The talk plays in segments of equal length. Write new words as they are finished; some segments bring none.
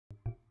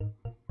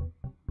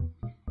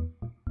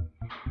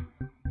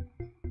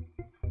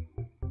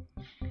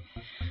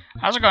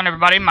How's it going,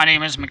 everybody? My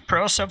name is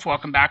McProseph.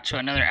 Welcome back to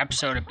another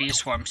episode of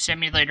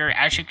beeswarmsimulator.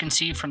 As you can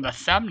see from the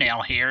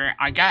thumbnail here,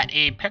 I got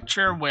a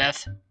picture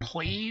with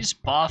Please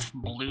Buff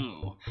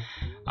Blue,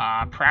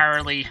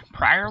 previously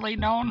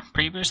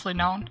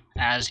known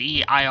as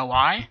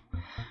EIOI.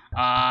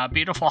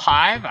 Beautiful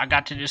hive. I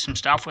got to do some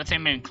stuff with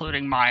him,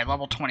 including my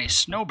level 20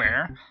 snow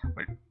bear,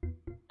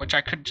 which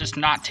I could just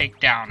not take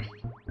down.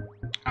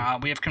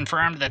 We have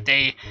confirmed that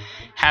they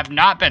have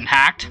not been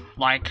hacked,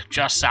 like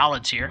Just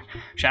Salads here.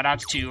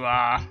 Shoutouts to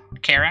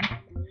Karen.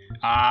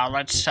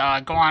 Let's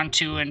go on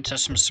into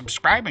some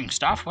subscribing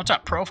stuff. What's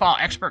up, Profile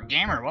Expert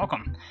Gamer?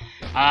 Welcome.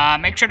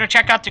 Make sure to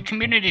check out the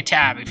community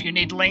tab. If you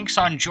need links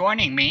on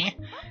joining me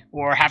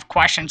or have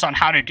questions on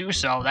how to do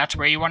so, that's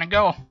where you want to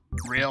go.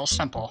 Real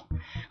simple.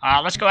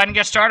 Let's go ahead and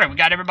get started. We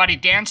got everybody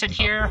dancing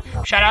here.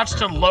 Shoutouts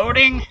to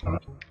Loading.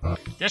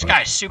 This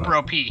guy's super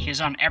OP. He's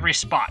on every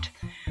spot.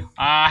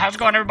 How's it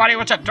going, everybody?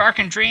 What's up, Dark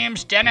and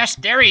Dreams? Dennis,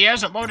 there he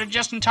is. It loaded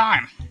just in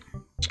time.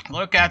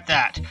 Look at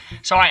that.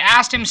 So I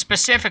asked him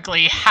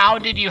specifically, how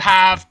did you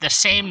have the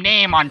same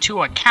name on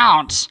two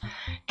accounts?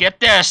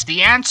 Get this.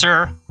 The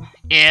answer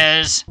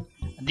is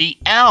the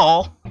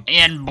L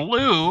in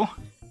blue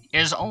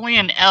is only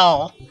an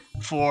L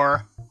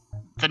for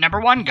the number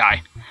 1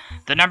 guy.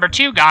 The number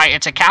 2 guy,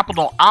 it's a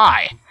capital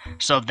I.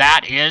 So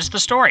that is the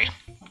story.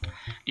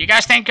 Do you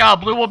guys think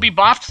Blue will be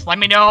buffed? Let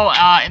me know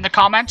in the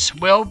comments.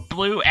 Will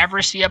Blue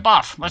ever see a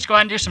buff? Let's go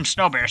ahead and do some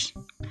snow bears.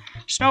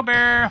 Snow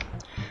bear.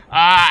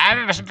 I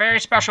have a very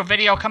special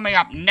video coming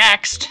up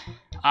next.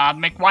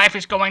 McWife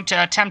is going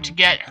to attempt to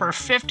get her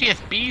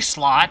 50th bee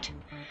slot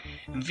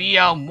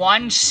via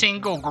one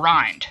single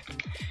grind.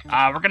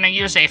 We're going to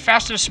use a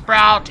festive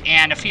sprout,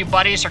 and a few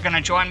buddies are going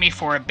to join me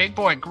for a big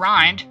boy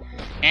grind.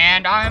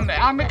 And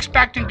I'm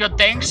expecting good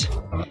things.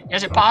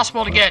 Is it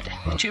possible to get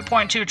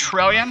 2.2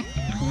 trillion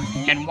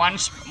in one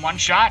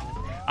shot?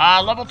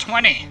 Level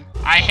 20.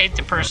 I hate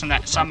the person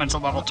that summons a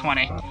level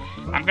 20.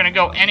 I'm gonna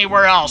go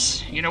anywhere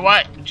else. You know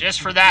what?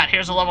 Just for that,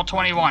 here's a level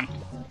 21.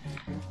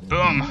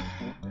 Boom.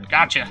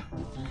 Gotcha.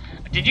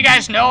 Did you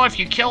guys know if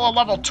you kill a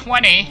level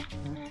 20,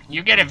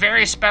 you get a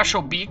very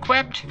special bee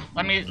equipped?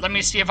 Let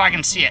me see if I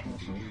can see it.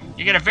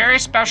 You get a very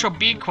special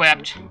bee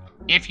equipped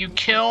if you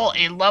kill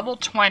a level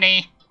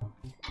 20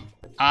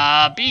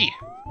 bee.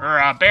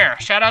 Or bear.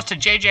 Shoutouts to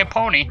JJ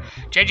Pony.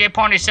 JJ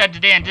Pony said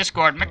today in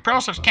Discord,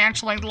 McProseph's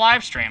canceling the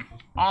live stream.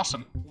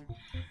 Awesome.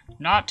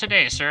 Not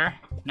today, sir.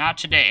 Not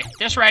today.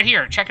 This right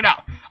here, check it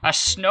out. A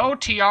snow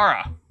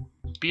tiara.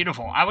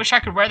 Beautiful. I wish I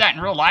could wear that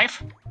in real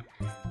life,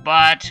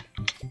 but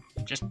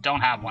just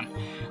don't have one.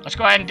 Let's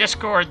go ahead and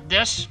Discord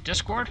this.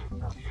 Discord?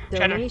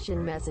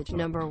 Donation message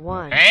number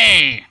 1.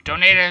 Hey!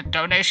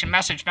 Donation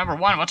message number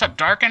 1. What's up,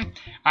 Darken?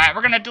 Alright,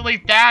 we're gonna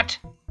delete that.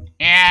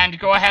 And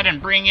go ahead and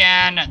bring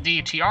in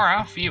the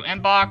tiara, view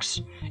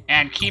inbox,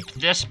 and keep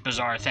this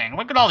bizarre thing.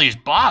 Look at all these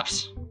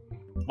buffs.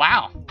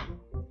 Wow.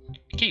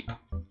 Keep.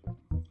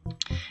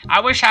 I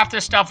wish half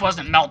this stuff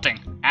wasn't melting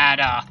at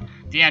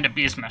the end of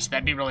Beesmas.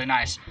 That'd be really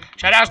nice.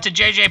 Shoutouts to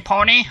JJ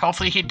Pony.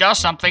 Hopefully he does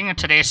something in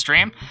today's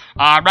stream.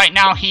 Right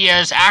now he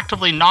is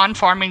actively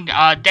non-farming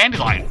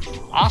dandelion.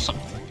 Awesome.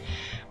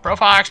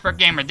 Profile Expert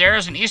Gamer. There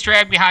is an Easter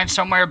egg behind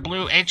somewhere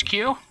blue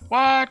HQ.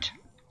 What?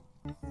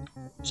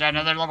 Is that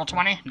another level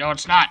 20? No,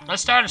 it's not.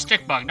 Let's start a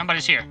stick bug.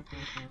 Nobody's here.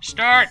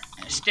 Start,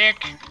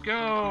 stick,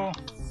 go.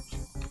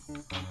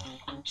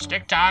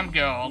 Stick time,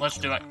 go. Let's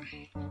do it.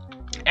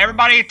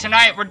 Everybody,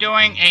 tonight we're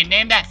doing a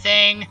Name That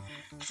Thing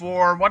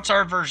for, what's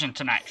our version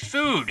tonight?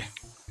 Food.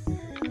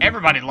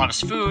 Everybody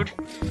loves food.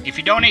 If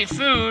you don't eat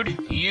food,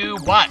 you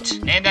what?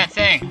 Name that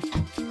thing.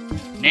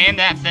 Name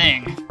that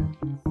thing.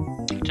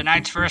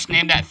 Tonight's first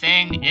Name That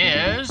Thing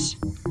is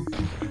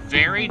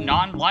very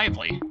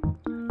non-lively.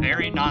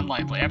 Very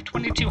non-lively. I have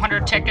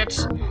 2,200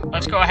 tickets.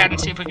 Let's go ahead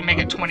and see if we can make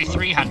it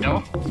 2,300.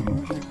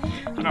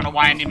 I don't know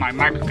why I need my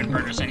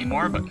microconverters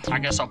anymore, but I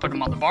guess I'll put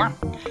them on the bar.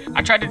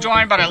 I tried to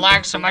join, but I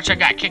lagged so much I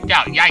got kicked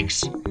out.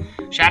 Yikes.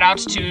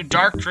 Shoutouts to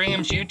Dark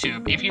Dreams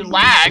YouTube. If you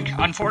lag,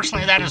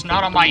 unfortunately that is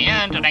not on my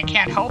end, and I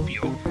can't help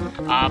you.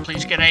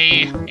 Please get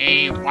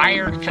a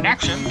wired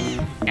connection,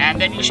 and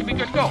then you should be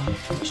good to go.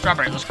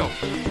 Strawberry, let's go.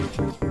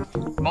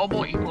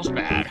 Mobile equals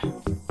bad.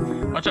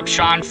 What's up,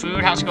 Sean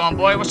Food? How's it going,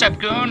 boy? What's up,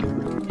 Goon?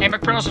 Hey,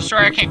 McProseph,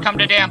 sorry I can't come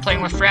today. I'm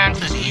playing with friends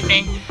this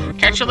evening.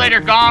 Catch you later,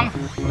 Gong.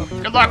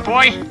 Good luck,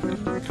 boy.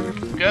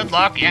 Good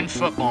luck in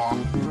football.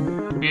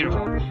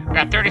 Beautiful. We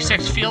got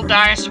 36 field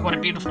dice. What a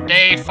beautiful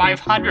day.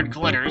 500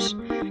 glitters.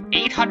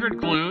 800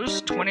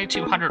 glues.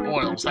 2,200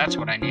 oils. That's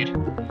what I need.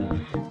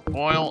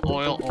 Oil,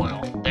 oil,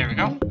 oil. There we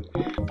go.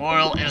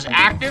 Oil is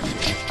active.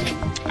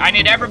 I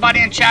need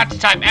everybody in chat to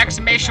type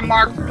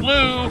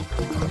 !blue.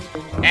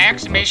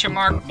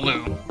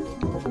 !blue.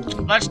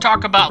 Let's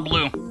talk about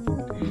blue.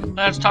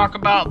 Let's talk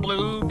about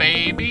blue,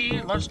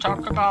 baby. Let's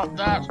talk about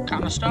that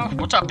kind of stuff.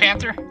 What's up,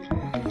 Panther?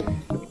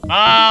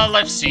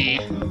 Let's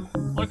see.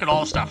 Look at all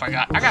the stuff I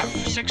got. I got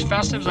 6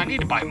 festives. I need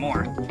to buy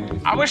more.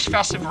 I wish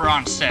festive were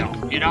on sale,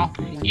 you know?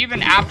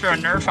 Even after a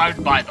nerf, I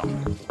would buy them.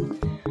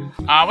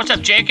 What's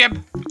up,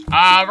 Jacob?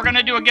 We're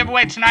gonna do a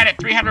giveaway tonight at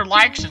 300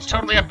 likes. It's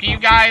totally up to you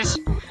guys.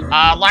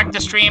 Like the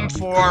stream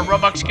for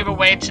Robux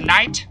giveaway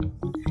tonight.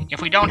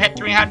 If we don't hit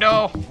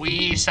 300,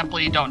 we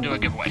simply don't do a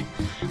giveaway.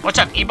 What's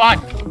up, Ebot?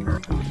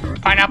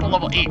 Pineapple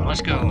level 8,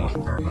 let's go.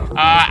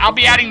 I'll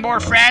be adding more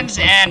friends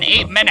in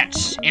 8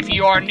 minutes. If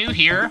you are new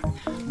here,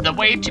 the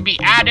way to be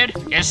added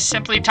is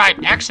simply type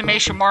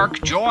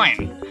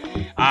 !join.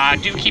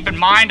 Do keep in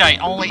mind I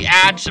only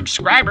add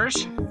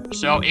subscribers.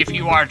 So if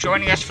you are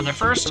joining us for the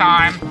first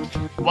time,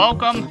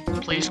 welcome.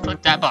 Please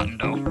click that button,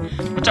 though.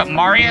 What's up,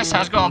 Marius?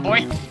 How's it going,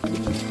 boy?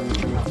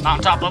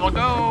 Mountaintop level,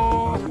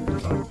 go.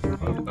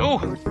 Ooh,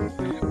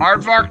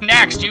 Aardvark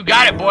next. You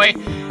got it, boy.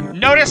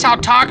 Notice how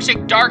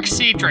Toxic Dark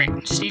Secret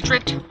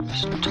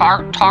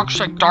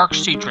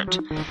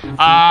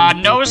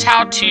knows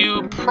how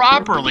to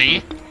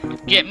properly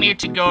get me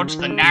to go to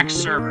the next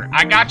server.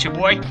 I got you,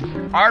 boy.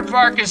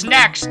 Aardvark is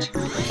next.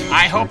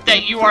 I hope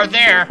that you are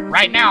there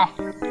right now.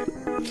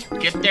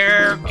 Get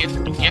there,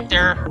 get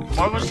there.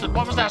 What was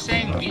that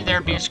saying? Be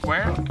there, be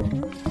square?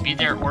 Be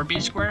there or be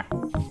square?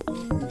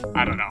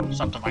 I don't know,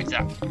 something like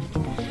that.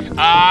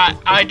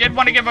 I did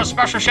want to give a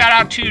special shout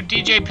out to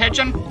DJ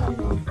Pigeon.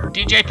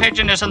 DJ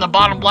Pigeon is in the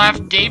bottom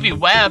left. Davey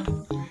Webb,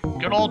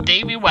 good old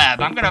Davey Webb.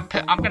 I'm gonna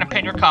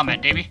pin your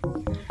comment, Davey.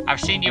 I've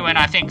seen you in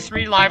I think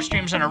 3 live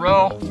streams in a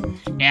row,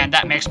 and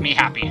that makes me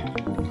happy.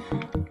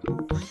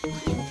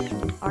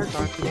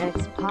 Aardvark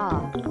next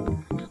pog.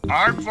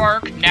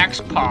 Aardvark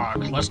next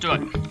pog. Let's do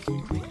it.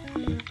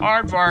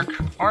 Aardvark.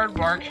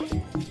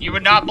 You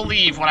would not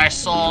believe what I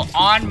saw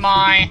on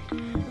my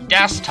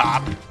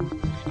desktop.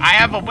 I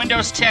have a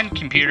Windows 10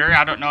 computer.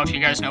 I don't know if you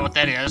guys know what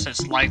that is.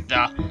 It's like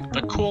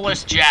the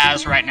coolest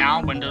jazz right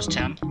now, Windows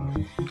 10.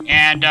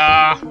 And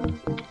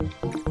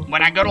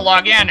when I go to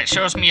log in, it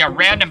shows me a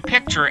random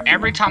picture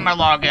every time I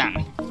log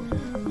in.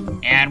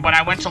 And when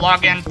I went to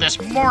log in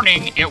this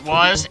morning, it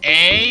was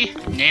a...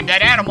 Name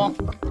that animal.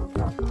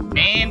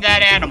 Name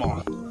that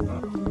animal.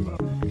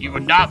 You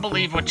would not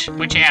believe which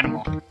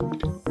animal.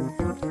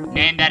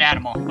 Name that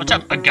animal. What's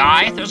up, a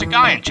guy? There's a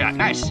guy in chat.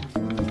 Nice.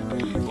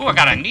 Ooh, I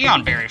got a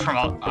neon berry from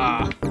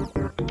a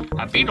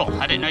beetle.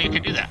 I didn't know you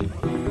could do that.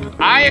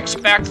 I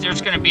expect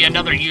there's going to be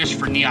another use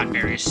for neon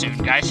berries soon,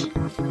 guys.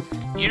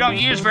 You don't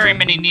use very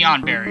many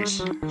neon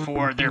berries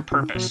for their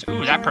purpose.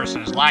 Ooh, that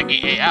person is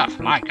laggy AF.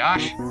 My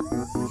gosh.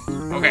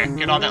 Okay,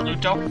 get all that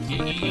loot, though.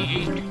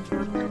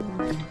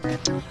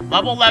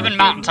 Level 11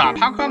 Mountaintop.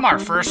 How come our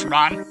first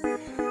run,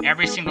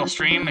 every single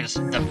stream, is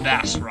the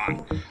best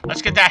run?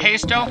 Let's get that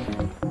haste, though.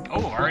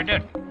 Oh, already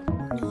did.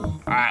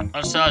 Alright,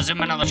 let's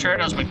zoom in on the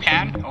shirt as we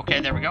can. Okay,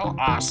 there we go.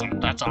 Awesome.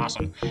 That's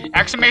awesome.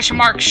 Exclamation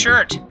mark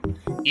shirt.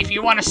 If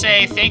you want to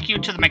say thank you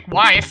to the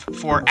McWife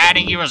for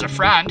adding you as a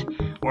friend,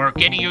 or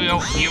getting you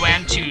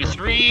into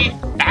 3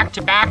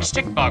 back-to-back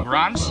stick bug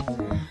runs,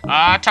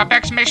 type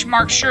exclamation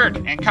mark shirt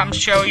and come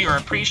show your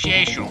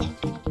appreciation.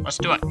 Let's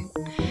do it.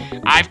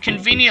 I've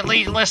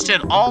conveniently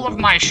listed all of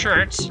my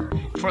shirts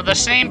for the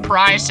same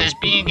price as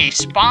being a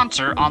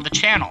sponsor on the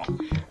channel.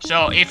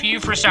 So if you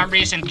for some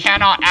reason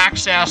cannot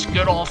access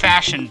good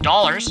old-fashioned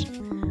dollars,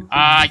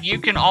 you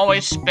can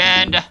always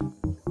spend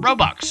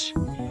Robux.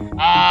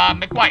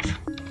 McWife,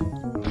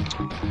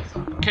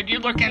 could you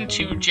look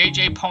into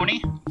JJ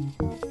Pony?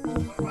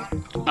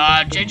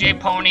 JJ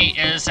Pony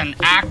is an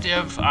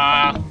active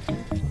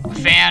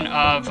fan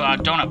of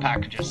donut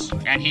packages,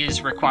 and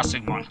he's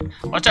requesting one.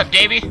 What's up,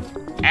 Davey?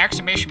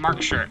 Exclamation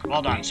mark shirt.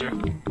 Well done, sir.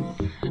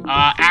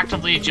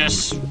 Actively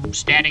just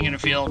standing in a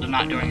field and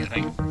not doing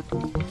anything.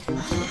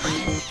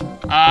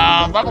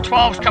 Level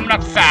 12 is coming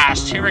up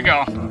fast. Here we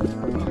go.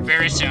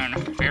 Very soon.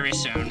 Very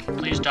soon.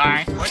 Please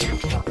die. What?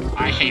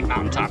 I hate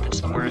Mountaintop. It's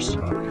the worst.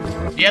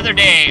 The other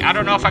day, I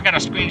don't know if I got a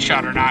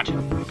screenshot or not,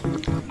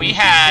 we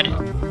had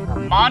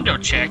Mondo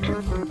Chick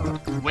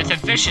with a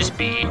vicious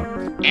bee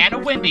and a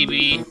windy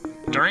bee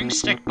during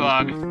stick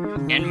bug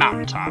in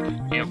Mountaintop.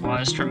 It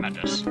was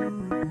tremendous.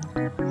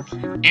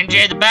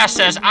 NJ the Best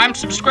says, I'm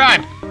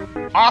subscribed.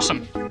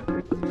 Awesome.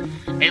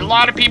 A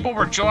lot of people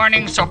were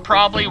joining, so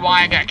probably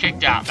why I got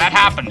kicked out. That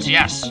happens,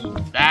 yes.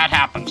 That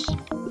happens.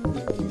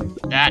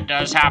 That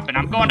does happen.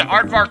 I'm going to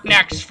Aardvark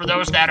next for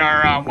those that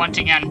are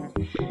wanting in.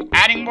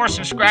 Adding more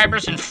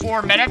subscribers in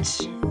 4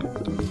 minutes. 4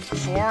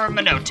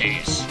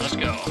 minotes. Let's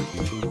go.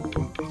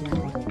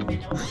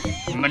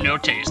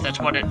 Minotes, that's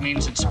what it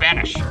means in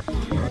Spanish.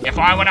 If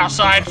I went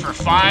outside for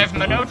 5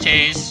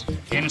 minotes,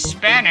 in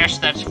Spanish,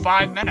 that's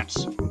 5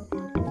 minutes.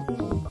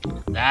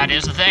 That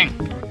is the thing.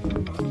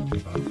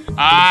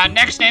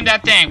 Next, name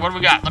that thing. What do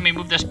we got? Let me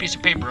move this piece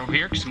of paper over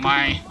here, because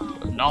my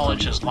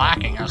knowledge is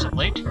lacking as of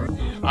late.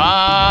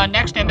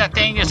 Next, name that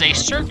thing is a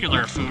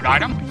circular food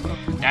item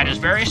that is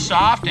very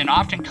soft and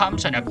often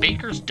comes in a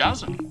baker's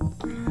dozen.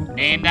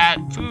 Name that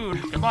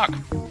food. Good luck.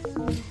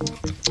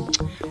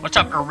 What's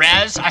up,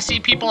 Erez? I see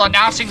people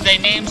announcing their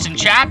names in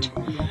chat.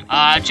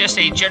 Just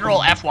a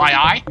general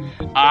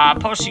FYI.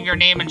 Posting your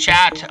name in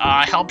chat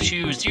helps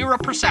you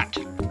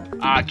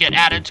 0% get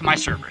added to my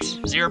servers.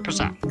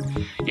 0%.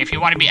 If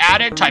you want to be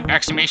added, type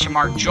exclamation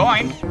mark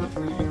join,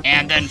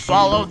 and then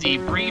follow the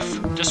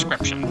brief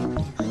description.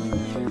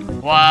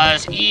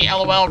 Was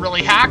ELOL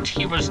really hacked?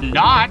 He was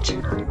not.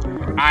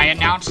 I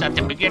announced at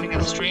the beginning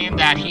of the stream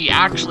that he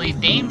actually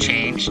name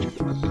changed.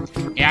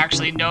 He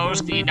actually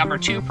knows the number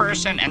 2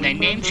 person, and they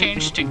name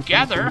changed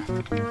together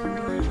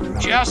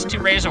just to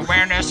raise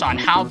awareness on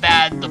how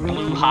bad the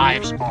blue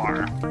hives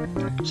are.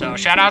 So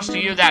shout outs to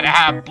you that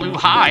have blue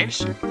hives,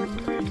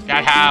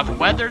 that have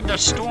weathered the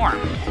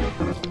storm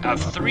of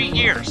 3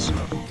 years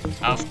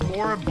of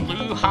poor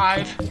blue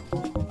hive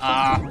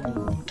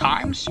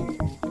times.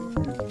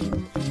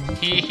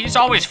 He's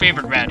always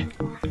favored red.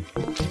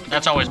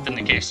 That's always been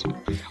the case.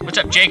 What's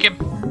up, Jacob?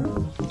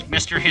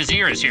 Mr. His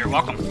Ear is here.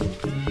 Welcome.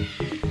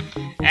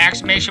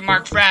 Exclamation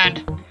mark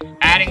friend.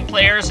 Adding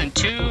players and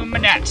 2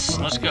 Monettes.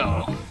 Let's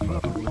go.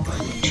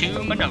 2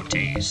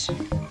 Minotes.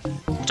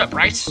 What's up,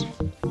 Bryce?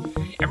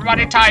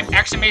 Everybody type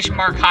exclamation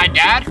mark hi,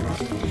 Dad.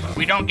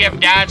 We don't give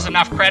dads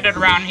enough credit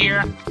around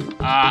here.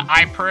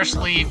 I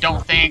personally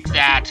don't think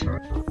that...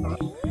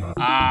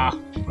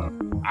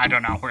 I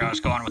don't know where I was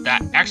going with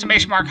that.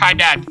 Exclamation mark hi,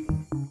 Dad.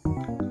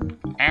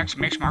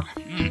 Exclamation mark.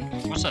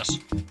 What's this?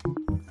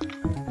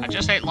 I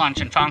just ate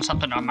lunch and found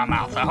something on my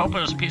mouth. I hope it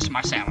was a piece of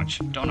my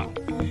sandwich. Don't know.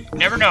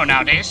 Never know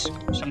nowadays.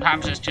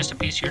 Sometimes it's just a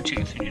piece of your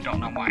tooth and you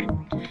don't know why.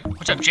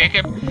 What's up,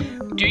 Jacob?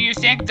 Do you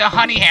think the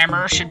honey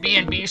hammer should be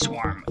in Bee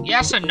Swarm?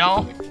 Yes and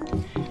no.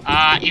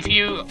 If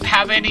you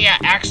have any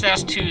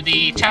access to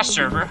the test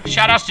server,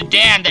 shoutouts to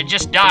Dan that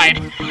just died.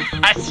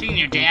 I've seen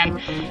you, Dan.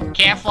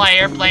 Can't fly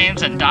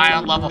airplanes and die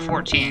on level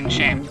 14.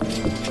 Shame.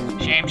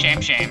 Shame,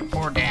 shame, shame.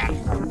 Poor Dan.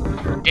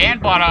 Dan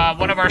bought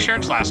one of our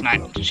shirts last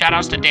night.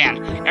 Shoutouts to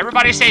Dan.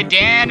 Everybody say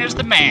Dan is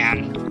the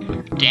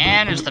man.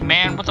 Dan is the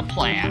man with a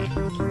plan.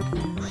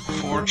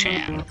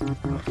 4chan.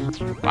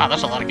 Wow,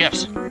 that's a lot of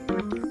gifts.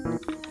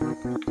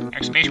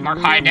 Exclamation mark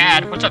hi,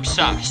 Dad. What's up,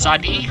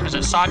 Sadi? Is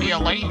it Sadi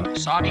Ali?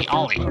 Sadi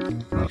Ali.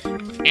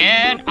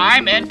 And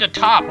I'm in the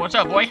top. What's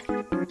up, boy?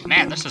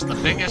 Man, this is the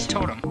biggest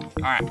totem.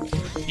 Alright.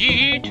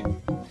 Yeet.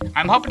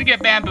 I'm hoping to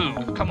get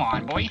bamboo. Come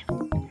on, boy.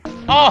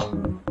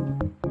 Oh!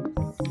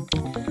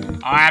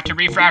 I have to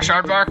refresh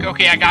Aardvark?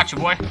 Okay, I got you,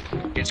 boy.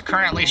 It's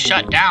currently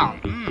shut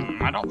down.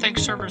 I don't think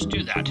servers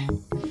do that.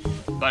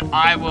 But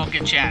I will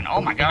get you in.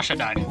 Oh my gosh, I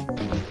died.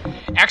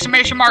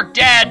 Exclamation mark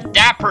dead.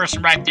 That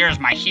person right there is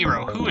my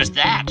hero. Who is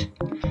that?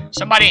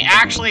 Somebody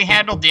actually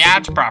handled the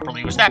ads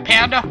properly. Was that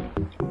Panda?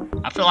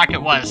 I feel like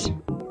it was.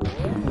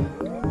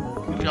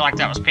 I feel like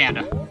that was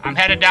Panda. I'm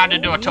headed down to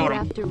do a totem.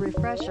 You have to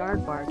refresh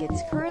Aardvark.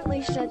 It's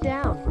currently shut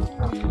down.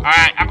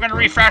 Alright, I'm gonna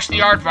refresh the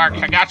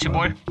Aardvark. I got you,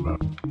 boy.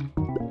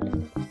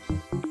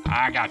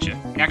 I got you.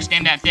 Next,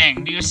 name that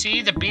thing. Do you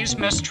see the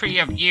Beesmith tree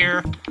of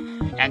year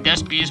and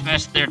this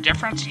Beesmith, their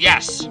difference?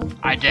 Yes,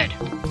 I did.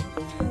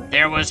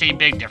 There was a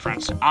big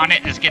difference.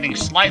 Onett is getting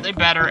slightly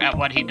better at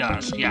what he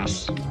does.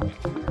 Yes,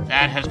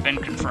 that has been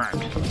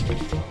confirmed.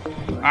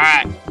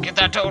 Alright, get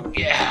that toad.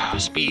 Yeah,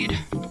 speed.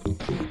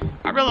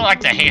 I really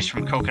like the haste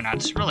from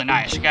coconuts. Really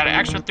nice. Got an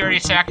extra 30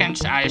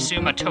 seconds. I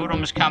assume a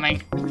totem is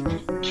coming.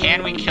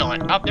 Can we kill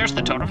it? Oh, there's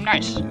the totem.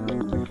 Nice.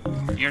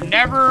 You're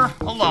never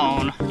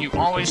alone. You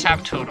always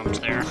have totems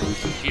there.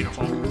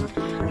 Beautiful.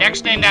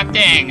 Next, name that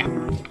thing.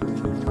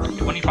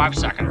 25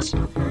 seconds.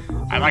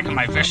 I like how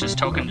my vicious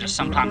token just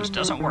sometimes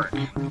doesn't work.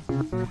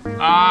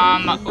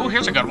 Ooh,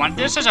 here's a good one.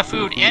 This is a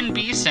food in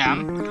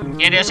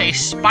BSim. It is a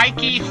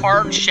spiky,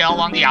 hard shell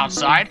on the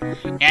outside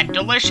and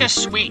delicious,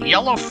 sweet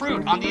yellow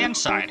fruit on the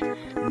inside.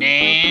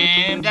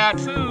 Name that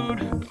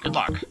food. Good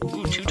luck.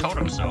 Ooh, 2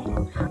 totems, though.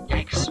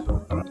 Yikes.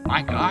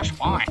 My gosh,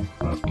 why?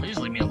 Please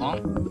leave me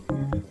alone.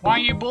 Why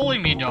you bully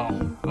me,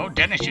 though? Oh,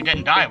 Dennis, you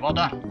didn't die. Well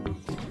done.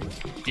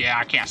 Yeah,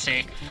 I can't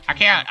say. I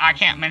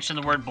can't mention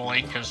the word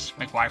bully because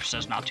McWife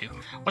says not to.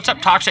 What's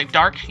up, Toxic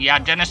Dark? Yeah,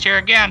 Dennis here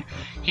again.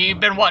 He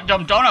been wanting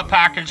them donut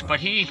package, but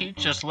he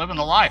just living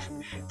the life.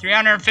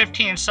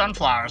 315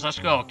 sunflowers. Let's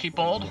go. Keep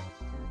bold.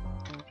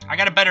 I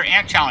got a better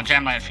ant challenge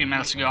a few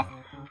minutes ago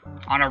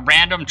on a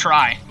random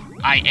try.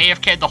 I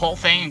AFK'd the whole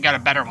thing and got a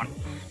better one.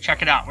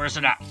 Check it out. Where's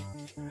it at?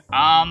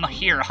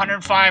 Here,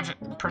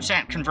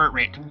 105% convert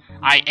rate.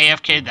 I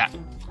AFK'd that.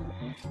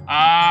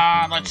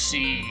 Let's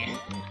see.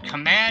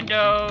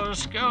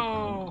 Commandos,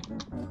 go.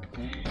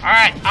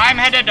 Alright, I'm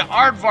headed to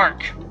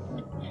Aardvark.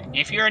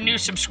 If you're a new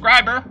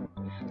subscriber,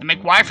 the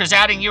McWife is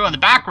adding you in the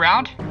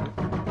background.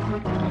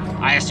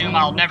 I assume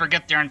I'll never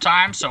get there in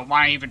time, so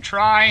why even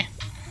try?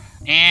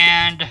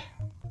 And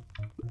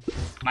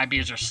my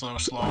bees are slow.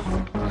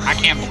 I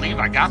can't believe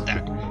I got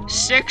that.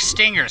 6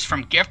 stingers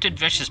from Gifted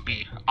Vicious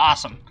Bee.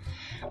 Awesome.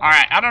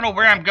 Alright, I don't know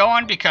where I'm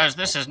going because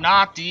this is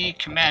not the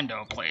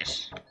commando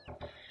place.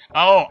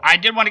 Oh, I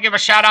did want to give a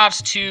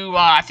shout-outs to,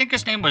 I think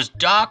his name was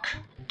Duck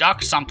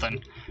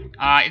something.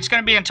 It's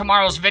going to be in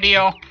tomorrow's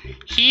video.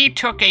 He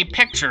took a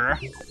picture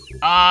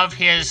of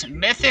his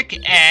mythic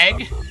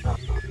egg,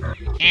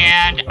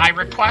 and I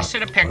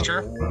requested a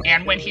picture,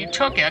 and when he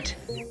took it,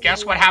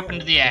 guess what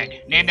happened to the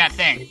egg? Name that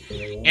thing.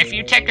 if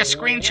you take a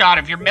screenshot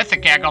of your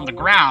mythic egg on the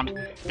ground,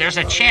 there's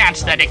a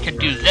chance that it could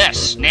do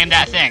this. Name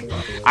that thing.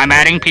 I'm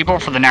adding people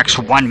for the next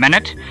 1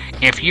 minute.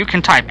 If you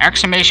can type !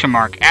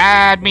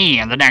 Add me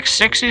in the next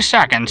 60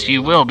 seconds,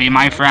 you will be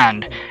my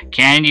friend.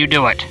 Can you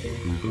do it?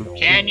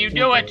 Can you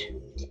do it?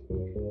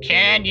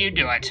 Can you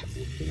do it?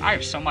 I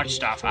have so much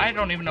stuff. I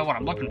don't even know what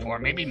I'm looking for.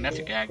 Maybe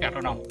mythic egg? I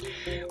don't know.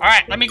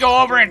 Alright, let me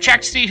go over and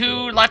check to see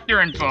who left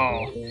their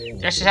info.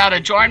 This is how to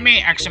join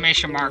me. !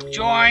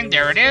 Join.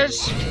 There it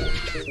is.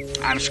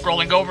 I'm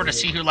scrolling over to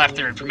see who left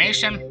their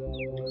information.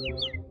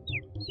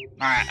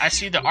 Alright, I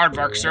see the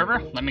Aardvark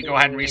server. Let me go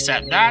ahead and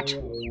reset that.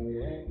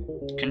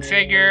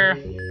 Configure.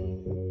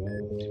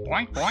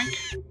 Boink, boink.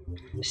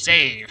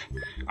 Save.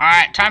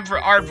 Alright, time for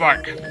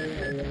Aardvark.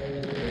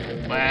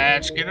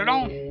 Let's get it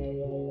on.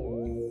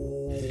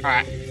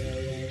 Alright.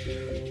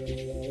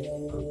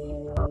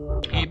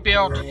 He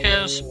built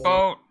his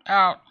boat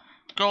out.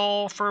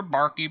 Go for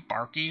Barky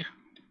Barky.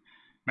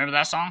 Remember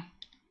that song?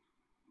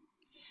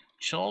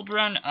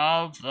 Children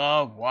of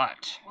the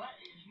what?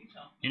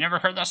 You never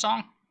heard that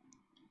song?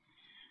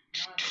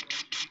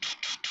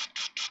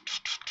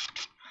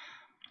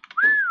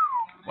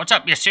 What's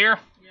up, Yasir?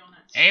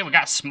 Hey, we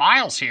got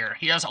Smiles here.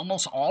 He has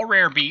almost all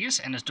rare bees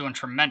and is doing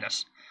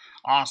tremendous.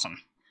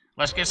 Awesome.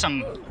 Let's get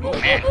some... Oh,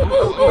 man.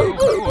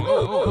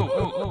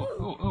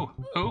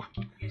 Who?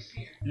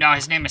 No,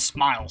 his name is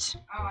Smiles.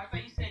 Oh, I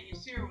thought you said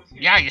Yasir was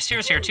here. Yeah,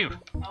 Yasir's here, too.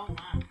 Oh,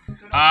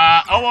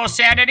 my. OO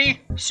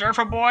Sanity,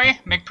 Surfer Boy,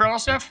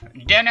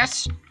 McProseph,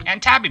 Dennis,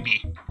 and Tabby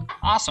B.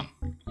 Awesome.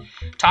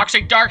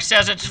 Toxic Dark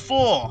says it's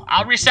full.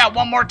 I'll reset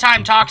one more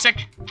time,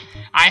 Toxic.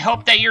 I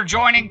hope that you're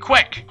joining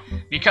quick,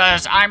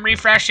 because I'm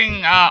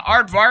refreshing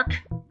Aardvark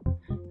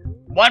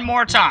one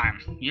more time.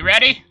 You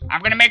ready?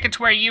 I'm going to make it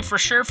to where you for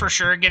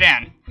sure get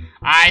in.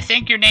 I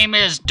think your name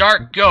is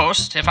Dark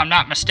Ghost, if I'm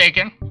not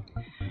mistaken.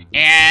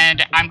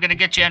 And I'm going to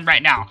get you in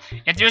right now.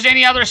 If there's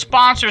any other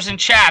sponsors in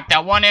chat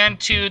that want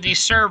into the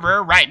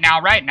server right now,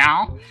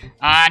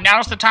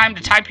 now's the time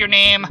to type your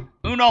name,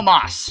 Uno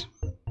Mas.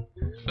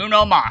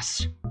 Uno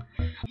Mas.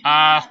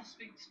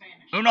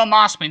 Uno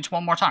Mas means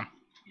one more time.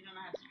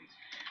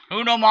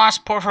 Uno Mas,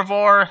 por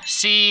favor,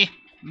 si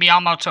mi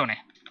amo Tony.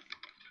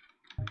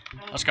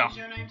 Let's go. Is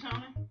your name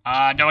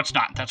Tony? No, it's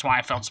not. That's why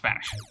I failed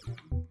Spanish.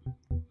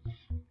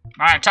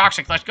 Alright,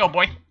 Toxic, let's go,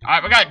 boy.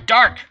 Alright, we got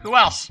Dark. Who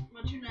else?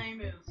 What your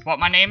name is? What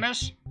my name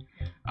is?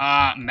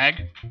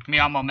 Meg. Mi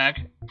amo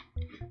Meg.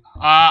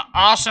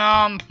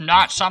 Awesome.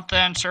 Not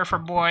something. Surfer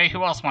Boy.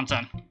 Who else wants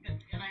in?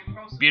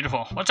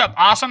 Beautiful. What's up,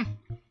 Awesome?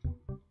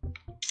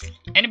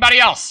 Anybody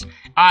else?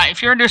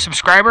 If you're a new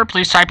subscriber,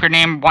 please type your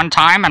name one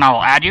time and I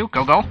will add you.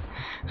 Go.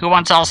 Who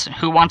wants else in?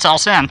 Who wants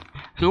else in?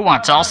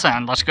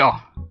 Let's go.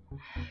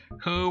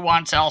 Who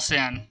wants else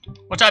in?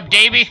 What's up,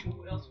 Davey?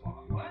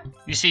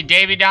 You see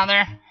Davey down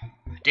there?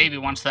 Davey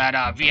wants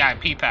that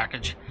VIP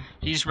package.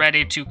 He's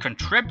ready to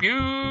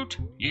contribute.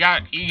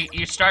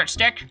 You start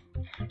stick?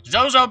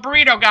 Zozo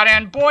Burrito got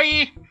in,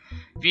 boy.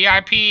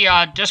 VIP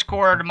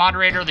Discord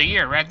moderator of the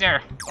year right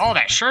there. Oh,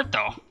 that shirt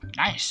though.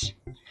 Nice.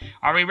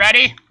 Are we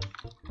ready?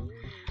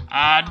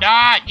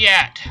 Not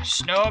yet.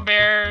 Snow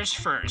Bears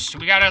first.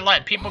 We gotta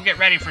let people get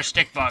ready for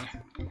Stickbug.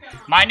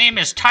 My name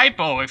is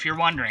Typo, if you're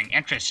wondering.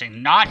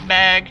 Interesting. Not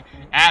Meg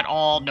at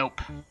all.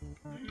 Nope.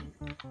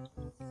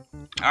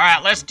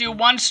 Alright, let's do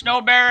one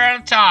Snow Bear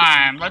at a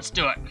time. Let's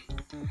do it.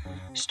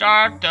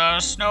 Start the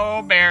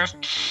Snow Bears.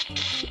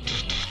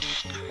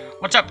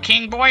 What's up,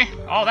 King Boy?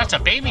 Oh, that's a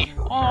baby.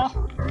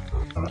 Oh,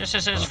 this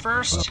is his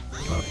first.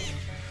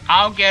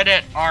 I'll get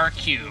it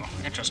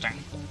RQ. Interesting.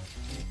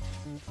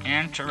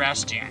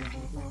 Interesting.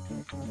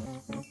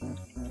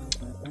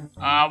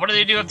 What do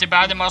they do if they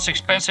buy the most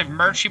expensive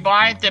merch you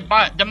buy?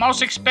 The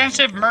most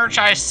expensive merch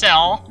I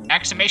sell, !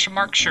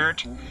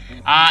 Shirt,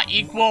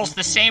 equals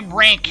the same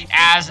rank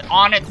as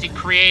Onett the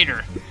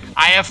creator.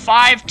 I have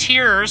 5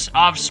 tiers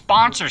of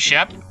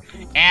sponsorship,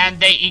 and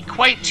they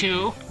equate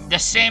to the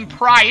same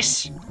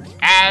price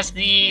as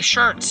the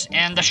shirts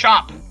in the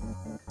shop.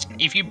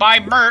 If you buy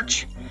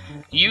merch,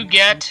 you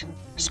get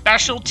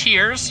special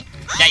tiers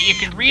that you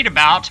can read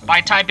about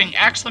by typing !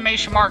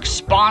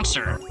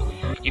 Sponsor.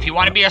 If you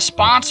want to be a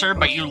sponsor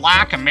but you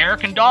lack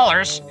American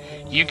dollars,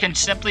 you can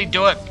simply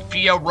do it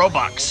via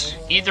Robux.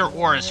 Either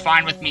or is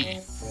fine with me.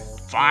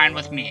 Fine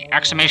with me. !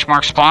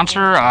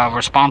 Sponsor.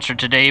 We're sponsored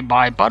today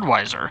by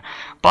Budweiser.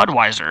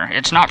 Budweiser.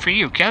 It's not for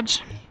you,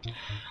 kids.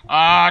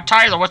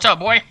 Tyler, what's up,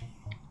 boy?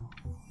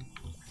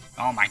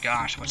 Oh my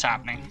gosh, what's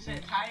happening? You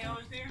said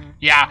Tayo is there?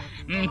 Yeah.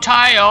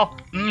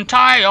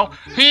 Tayo.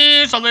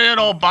 He's a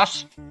little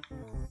bus.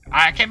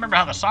 I can't remember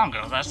how the song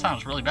goes. That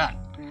sounds really bad.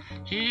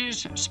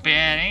 He's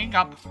spinning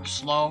up,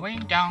 slowing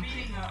down.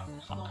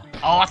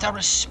 Oh, I thought it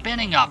was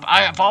spinning up.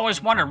 I've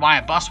always wondered why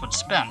a bus would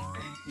spin.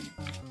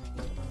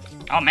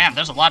 Oh man,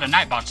 there's a lot of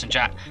Nightbots in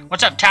chat.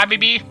 What's up, Tabby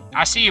B?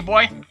 I see you,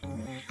 boy.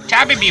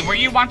 Tabby B, were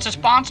you once a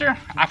sponsor?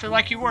 I feel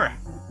like you were.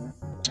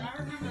 I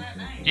remember that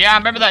name. Yeah, I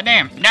remember that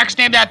name. Next,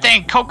 name that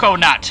thing Coco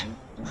Nut.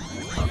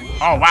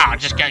 Oh wow, I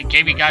just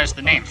gave you guys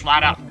the name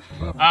flat out.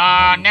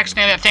 Next,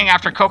 name that thing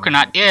after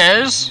Coconut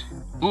is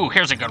Ooh,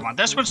 here's a good one.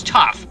 This one's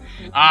tough.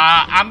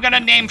 I'm gonna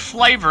name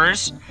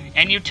flavors,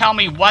 and you tell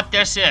me what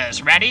this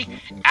is. Ready?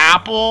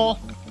 Apple.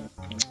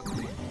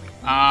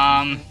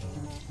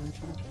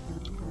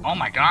 Oh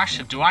my gosh,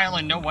 do I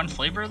only know one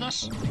flavor of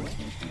this?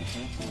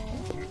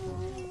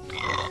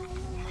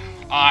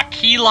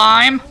 Key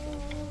lime.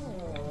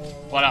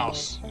 What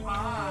else?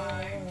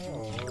 Pie.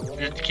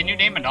 Can you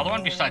name another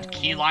one besides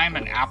key lime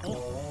and apple?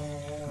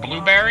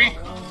 Blueberry.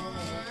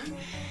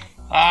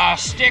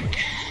 Stick.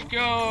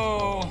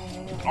 Go.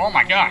 Oh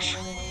my gosh.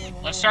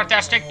 Let's start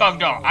that stick bug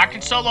dough. I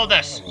can solo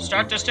this.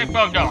 Start the stick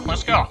bug dough.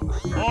 Let's go.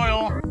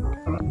 Oil.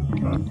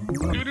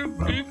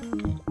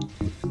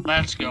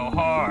 Let's go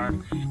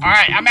hard.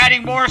 Alright, I'm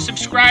adding more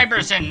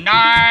subscribers in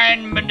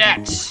 9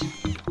 minutes.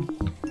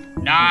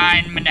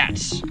 9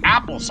 minutes.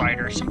 Apple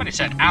cider. Somebody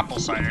said apple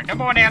cider.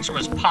 Number one answer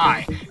was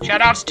pie.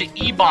 Shoutouts to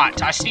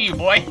Ebot. I see you,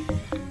 boy.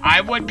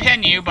 I would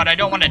pin you, but I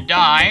don't want to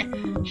die.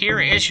 Here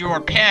is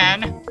your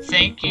pin.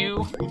 Thank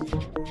you.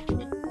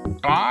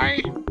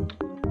 Bye.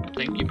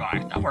 Thank you,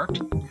 bye. That worked.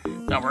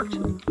 That worked.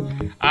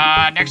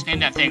 Next name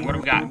that thing. What do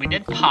we got? We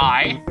did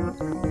pie.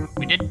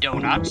 We did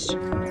donuts.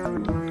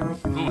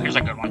 Ooh, here's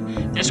a good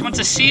one. This one's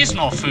a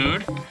seasonal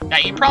food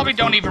that you probably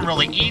don't even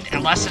really eat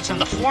unless it's in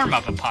the form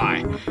of a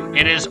pie.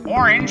 It is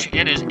orange,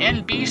 it is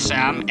in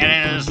BSM, and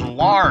it is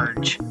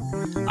large.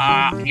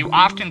 You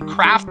often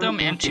craft them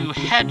into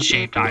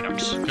head-shaped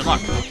items. Good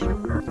luck.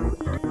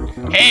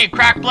 Hey,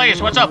 Crack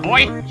Blaze, what's up,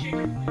 boy?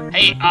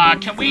 Hey,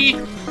 can we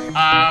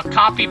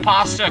copy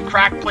pasta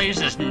Crack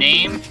Blaze's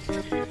name?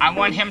 I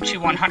want him to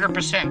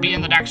 100% be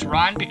in the next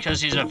run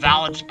because he's a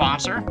valid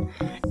sponsor,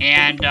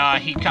 and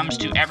he comes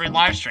to every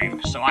live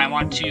stream. So I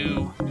want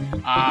to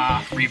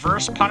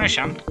reverse punish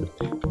him,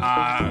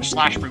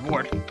 slash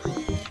reward,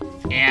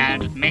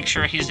 and make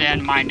sure he's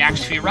in my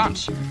next few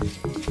runs.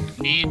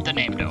 Need the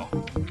name though.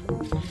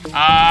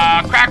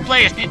 Crack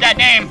Blaze, need that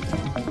name.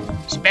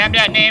 Spam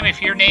that name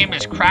if your name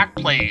is Crack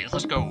Blaze.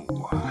 Let's go.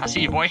 I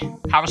see you, boy.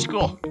 How was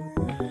school?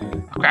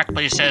 Crack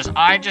Blaze says,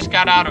 I just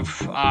got out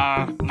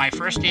of my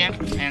first day in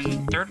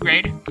 3rd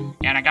grade,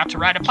 and I got to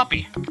ride a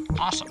puppy.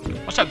 Awesome.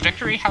 What's up,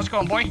 Victory? How's it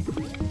going, boy?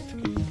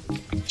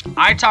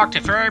 I talked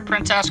to Fairy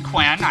Princess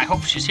Quinn. I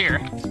hope she's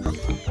here.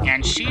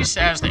 And she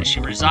says that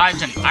she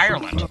resides in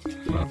Ireland.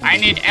 I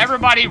need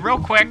everybody real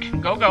quick,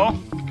 go,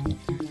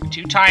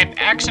 to type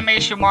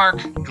exclamation mark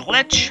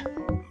glitch.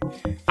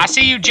 I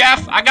see you,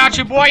 Jeff. I got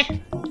you, boy.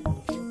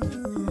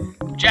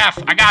 Jeff,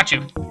 I got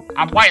you.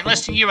 I'm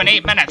whitelisting you in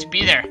 8 minutes.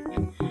 Be there.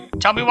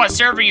 Tell me what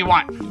server you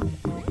want.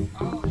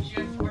 Oh,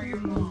 Jeff for your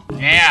mom.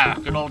 Yeah,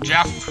 good old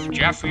Jeff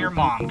for your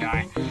mom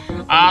guy.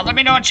 Let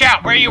me know in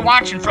chat, where are you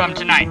watching from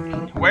tonight?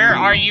 Where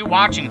are you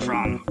watching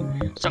from?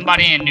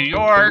 Somebody in New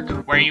York?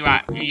 Where are you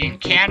at? Are you in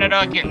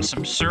Canada getting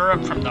some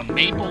syrup from the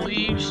maple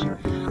leaves?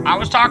 I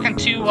was talking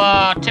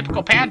to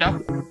Typical Panda.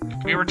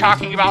 We were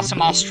talking about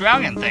some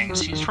Australian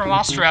things. He's from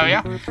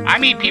Australia. I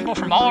meet people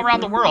from all around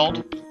the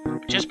world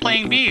just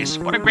playing bees.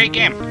 What a great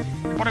game.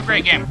 What a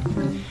great game.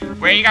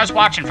 Where are you guys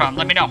watching from?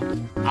 Let me know.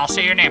 I'll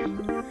say your name.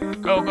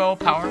 Go,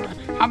 power.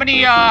 How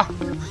many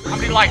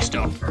likes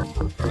though?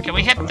 Can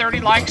we hit 30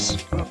 likes?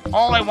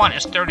 All I want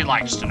is 30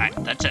 likes tonight.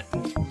 That's it.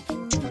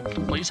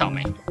 Please help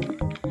me.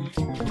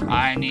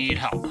 I need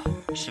help.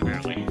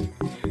 Severely.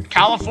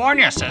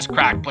 California, says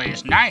Crack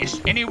Blaze. Nice.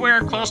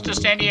 Anywhere close to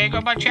San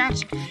Diego by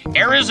chance?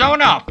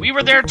 Arizona. We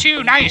were there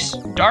too. Nice.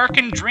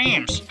 Darkened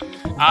Dreams.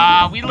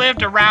 We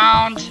lived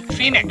around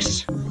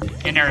Phoenix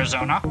in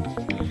Arizona.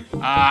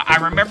 I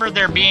remember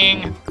there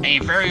being a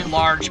very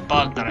large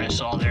bug that I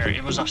saw there.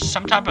 It was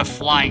some type of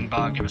flying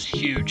bug. It was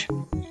huge.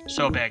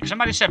 So big.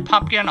 Somebody said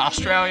Pumpkin,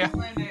 Australia.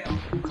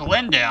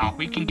 Glendale.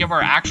 We can give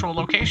our actual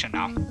location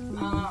now.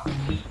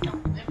 We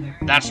don't live there.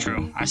 That's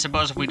true. I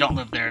suppose if we don't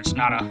live there, it's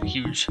not a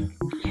huge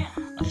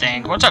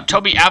thing. What's up,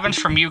 Toby Evans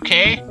from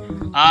UK?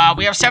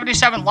 We have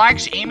 77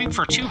 likes, aiming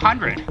for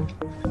 200.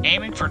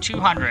 Aiming for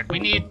 200. We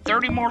need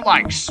 30 more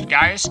likes,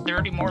 guys.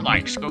 30 more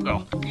likes.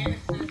 Go.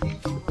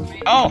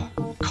 Oh,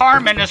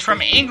 Carmen is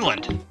from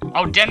England.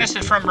 Oh, Dennis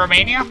is from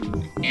Romania?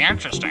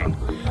 Interesting.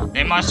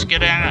 They must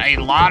get in a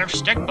lot of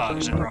stick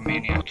bugs in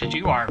Romania, because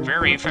you are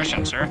very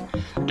efficient, sir.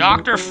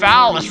 Dr.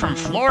 Fowl is from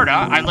Florida.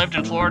 I lived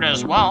in Florida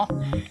as well.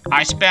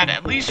 I spent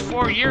at least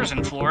 4 years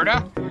in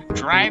Florida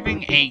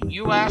driving a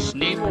U.S.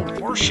 naval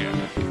warship.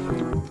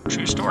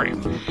 True story.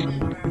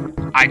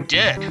 I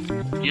did.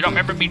 You don't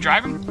remember me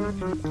driving?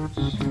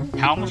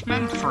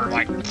 Helmsman for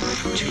like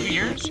 2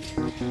 years?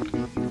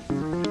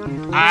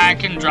 I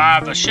can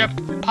drive a ship,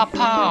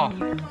 papa.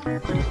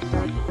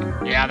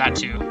 Yeah, that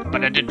too,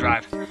 but I did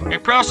drive.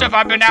 McProseph,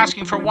 I've been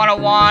asking for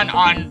 101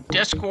 on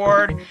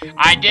Discord.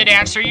 I did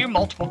answer you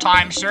multiple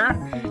times, sir.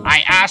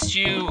 I asked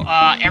you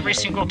every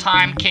single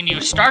time, can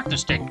you start the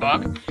stick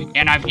bug?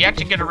 And I've yet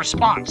to get a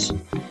response.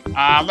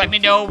 Let me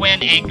know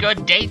when a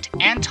good date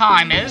and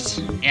time is,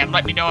 and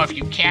let me know if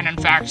you can in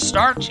fact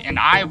start, and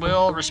I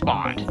will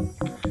respond.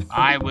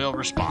 I will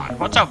respond.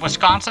 What's up,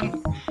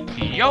 Wisconsin?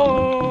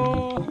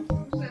 Yo!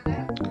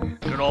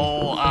 Good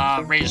old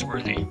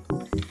Raiseworthy.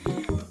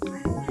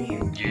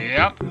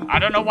 Yep. I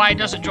don't know why he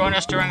doesn't join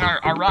us during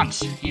our runs.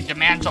 He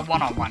demands a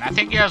one-on-one. I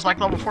think he has like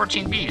level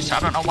 14 bees, so I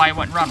don't know why he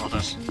wouldn't run with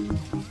us.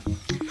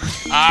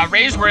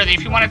 Raiseworthy,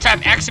 if you want to type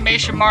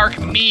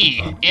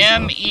 !me,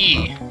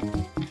 M-E.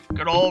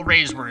 Good old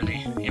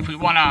Raiseworthy. If we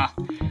want to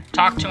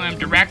talk to him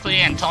directly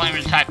and tell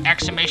him to type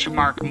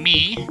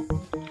 !me,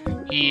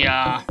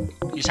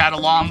 he's had a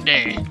long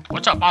day.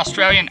 What's up,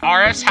 Australian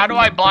artists? How do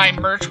I buy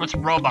merch with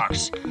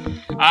Robux?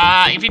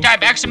 If you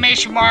type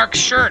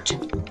 !shirt,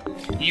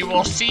 you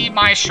will see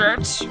my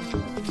shirts,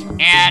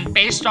 and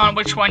based on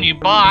which one you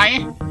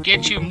buy,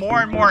 get you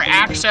more and more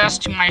access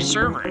to my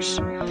servers.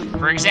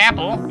 For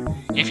example,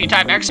 if you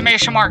type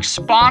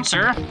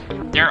 !sponsor,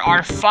 there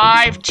are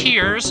 5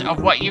 tiers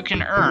of what you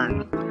can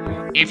earn.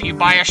 If you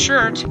buy a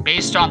shirt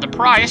based on the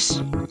price,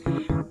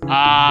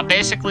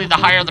 basically the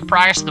higher the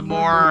price, the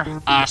more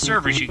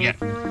servers you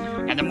get.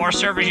 And the more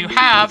servers you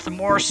have, the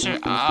more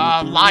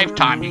live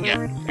time you get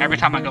every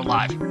time I go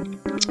live.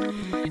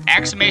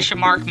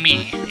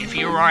 !me. If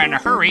you are in a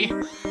hurry,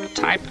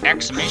 type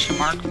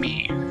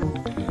 !me.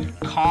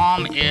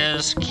 Calm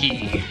is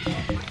key.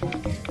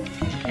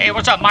 Hey,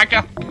 what's up,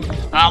 Micah?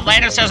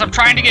 Landon says, I'm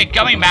trying to get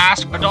gummy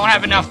masks, but don't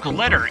have enough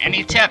glitter.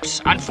 Any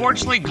tips?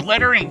 Unfortunately,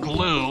 glitter and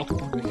glue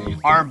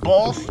are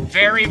both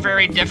very,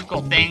 very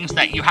difficult things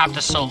that you have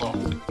to solo.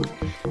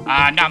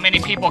 Not many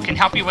people can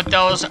help you with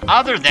those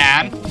other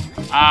than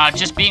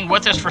just being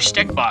with us for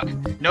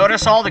Stickbug.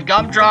 Notice all the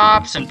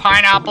gumdrops and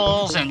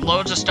pineapples and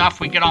loads of stuff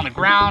we get on the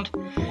ground.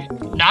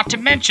 Not to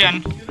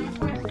mention,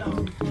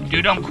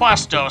 Dudum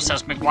Questo,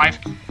 says McWife.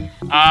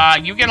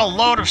 You get a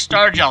load of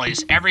star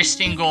jellies every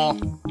single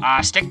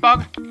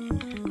Stickbug.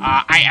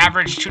 I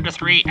average 2 to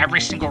 3 every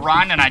single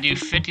run, and I do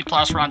 50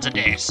 plus runs a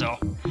day, so.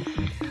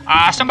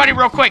 Somebody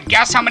real quick,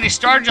 guess how many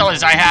star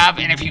jellies I have,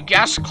 and if you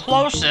guess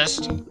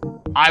closest,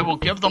 I will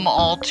give them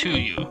all to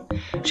you.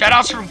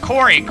 Shoutouts from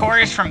Corey.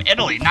 Corey's from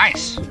Italy.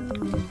 Nice.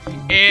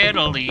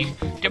 Italy.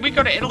 Did we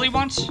go to Italy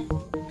once?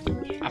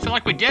 I feel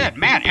like we did.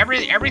 Man,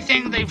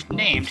 everything they've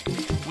named,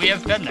 we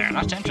have been there.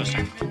 That's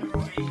interesting.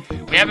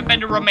 We haven't been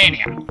to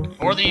Romania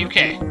or the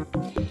UK,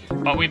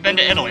 but we've been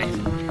to Italy.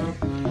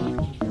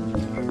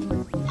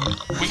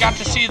 We got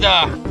to see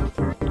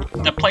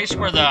the place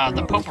where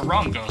the Pope of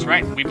Rome goes,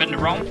 right? We've been to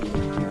Rome.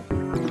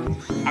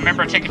 I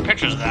remember taking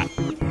pictures of that.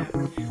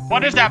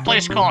 What is that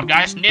place called,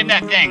 guys? Name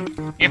that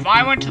thing. If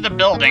I went to the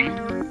building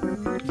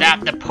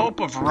that the Pope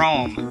of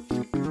Rome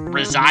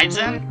resides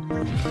in,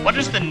 what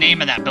is the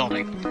name of that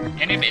building?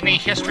 Any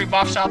history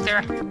buffs out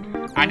there?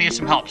 I need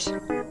some helps.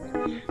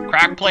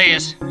 Crack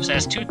Plays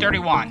says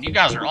 231. You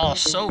guys are all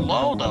so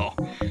low, though.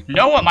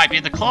 Noah might be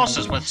the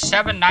closest with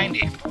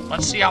 790.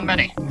 Let's see how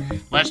many.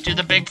 Let's do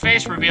the big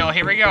face reveal.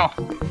 Here we go.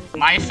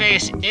 My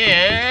face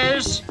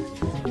is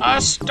a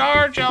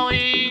star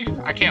jelly.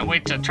 I can't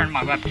wait to turn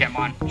my webcam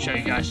on and show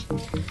you guys.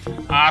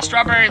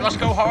 Strawberry, let's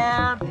go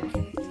hard.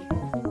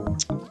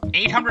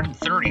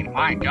 830,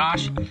 my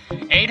gosh.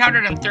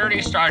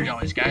 830 star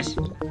jellies, guys.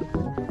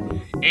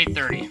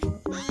 830.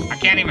 I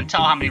can't even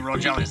tell how many roll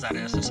jellies that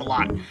is. It's a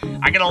lot.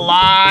 I get a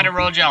lot of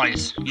roll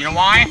jellies. You know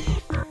why?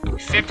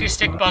 50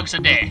 stick bugs a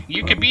day.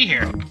 You could be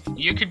here.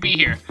 You could be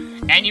here.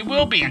 And you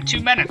will be in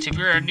 2 minutes if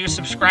you're a new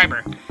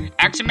subscriber.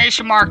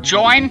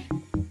 !join.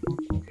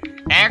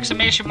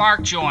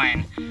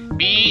 !join.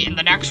 Be in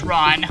the next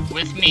run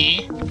with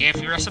me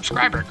if you're a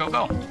subscriber. Go,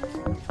 go.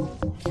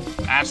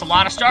 That's a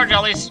lot of star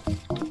jellies.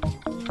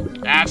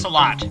 That's a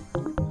lot.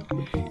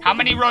 How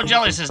many roll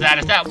jellies is that?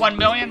 Is that 1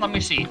 million? Let me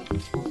see.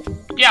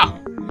 Yeah.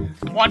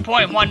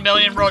 1.1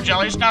 million roll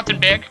jellies. Nothing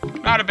big.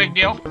 Not a big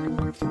deal.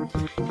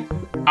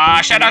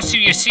 Shout out to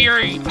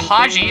Yasir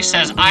Haji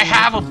says, I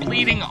have a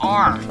bleeding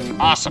arm.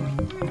 Awesome.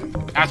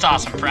 That's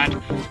awesome,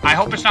 friend. I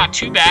hope it's not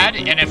too bad,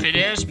 and if it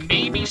is,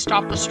 maybe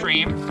stop the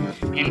stream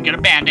and get a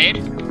band-aid,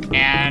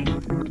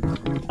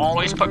 and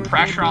always put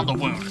pressure on the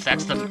wound.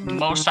 That's the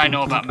most I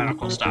know about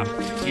medical stuff.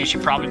 You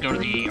should probably go to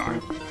the ER.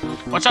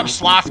 What's up,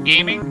 Sloth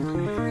Gaming?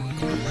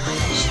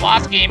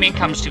 Sloth Gaming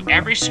comes to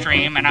every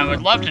stream, and I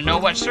would love to know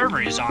what server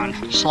he's on.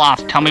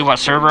 Sloth, tell me what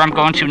server I'm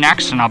going to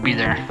next, and I'll be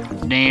there.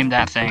 Name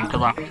that thing. Good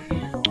luck.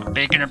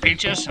 Bacon or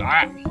peaches?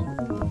 Alright.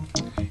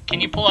 Can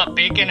you pull up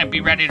bacon and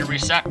be ready to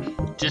reset?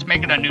 Just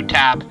make it a new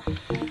tab.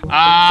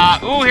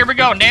 Ooh, here we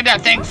go. Name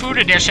that thing food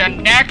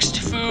edition. Next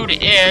food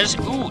is,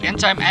 ooh,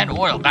 enzyme and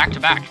oil back to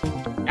back.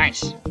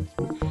 Nice.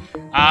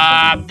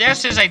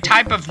 This is a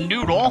type of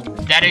noodle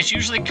that is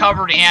usually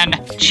covered in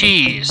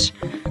cheese.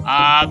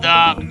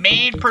 The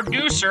main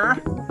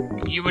producer,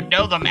 you would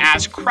know them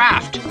as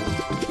Kraft.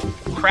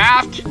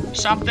 Kraft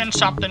something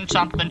something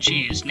something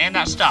cheese. Name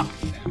that stuff.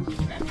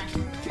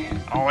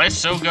 Oh, it's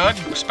so good,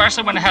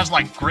 especially when it has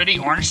like gritty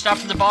orange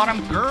stuff at the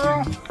bottom.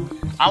 Girl,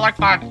 I like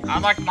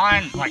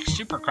mine like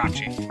super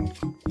crunchy.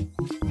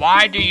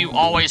 Why do you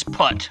always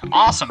put?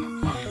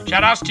 Awesome.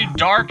 Shoutouts to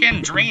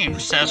Darken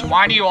Dreams says,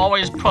 why do you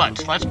always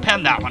put? Let's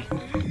pin that one.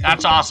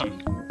 That's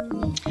awesome.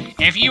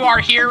 If you are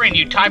here and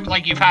you type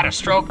like you've had a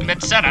stroke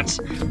mid-sentence,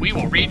 we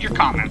will read your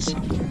comments.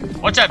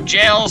 What's up,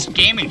 Jail's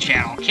Gaming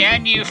Channel?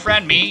 Can you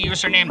friend me?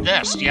 Username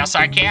this. Yes,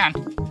 I can.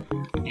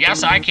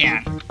 Yes, I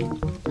can.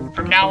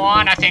 now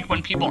on, I think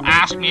when people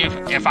ask me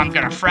if I'm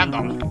gonna friend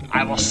them,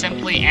 I will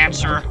simply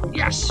answer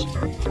yes.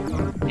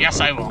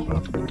 Yes, I will.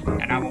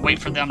 And I will wait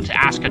for them to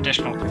ask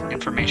additional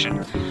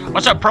information.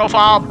 What's up,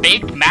 profile?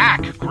 Baked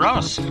Mac.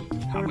 Gross.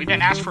 We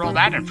didn't ask for all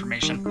that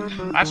information.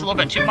 That's a little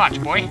bit too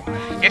much, boy.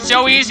 It's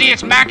so easy,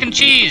 it's mac and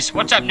cheese.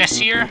 What's up,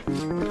 Nasir?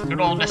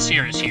 Good old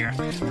Nasir is here.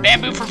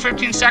 Bamboo for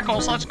 15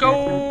 seconds, let's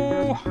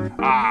go!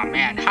 Aw,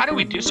 man, how do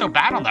we do so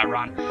bad on that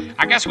run?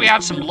 I guess we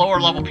have some lower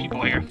level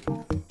people here.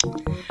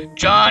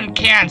 John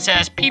Can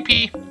says,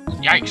 PP.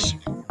 Yikes.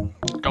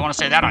 Don't want to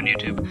say that on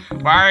YouTube.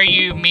 Why are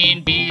you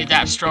mean be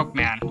that stroke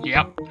man?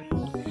 Yep.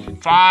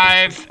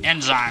 5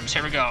 enzymes,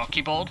 here we go.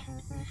 Keep old.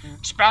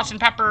 Sprouts and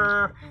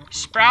pepper.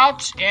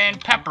 Sprouts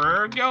and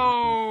pepper,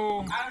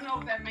 go! I don't know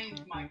what that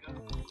means, Micah.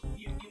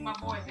 You my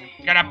boy's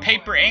in. Got a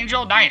paper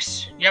angel?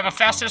 Nice. You have a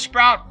festive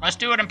sprout? Let's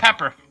do it in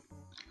pepper.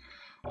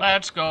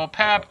 Let's go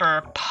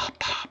pepper. Pa,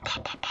 pa,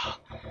 pa, pa, pa.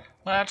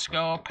 Let's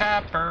go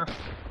pepper.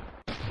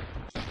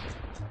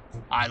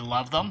 I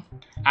love them.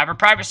 I have a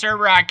private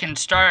server I can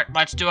start.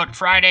 Let's do it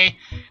Friday.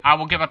 I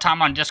will give a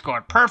time on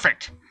Discord.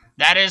 Perfect.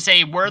 That is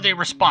a worthy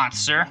response,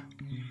 sir.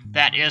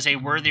 That is a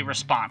worthy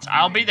response.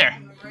 I'll be there.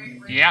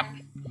 Yep.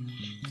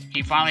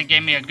 He finally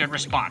gave me a good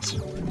response.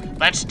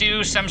 Let's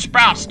do some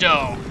sprouts,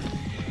 though.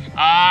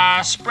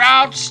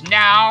 Sprouts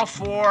now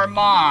for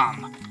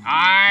mom.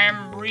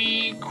 I'm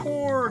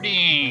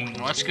recording.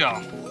 Let's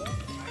go.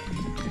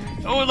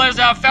 Oh, there's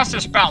a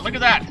festive sprout. Look at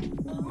that.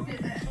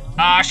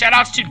 Shout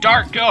outs to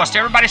Dark Ghost.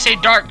 Everybody say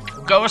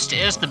Dark Ghost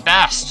is the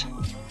best.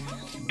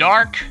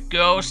 Dark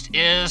Ghost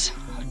is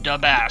the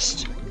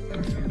best.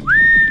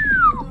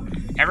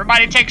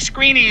 Everybody take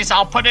screenies.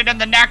 I'll put it in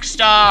the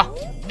next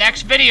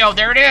video.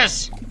 There it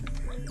is.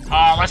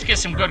 Let's get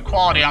some good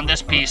quality on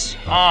this piece.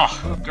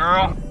 Oh,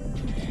 girl.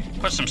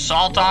 Put some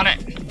salt on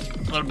it.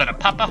 A little bit of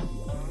pepper.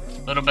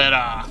 A little bit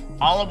of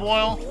olive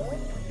oil.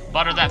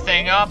 Butter that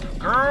thing up.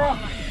 Girl.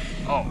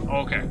 Oh,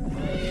 okay.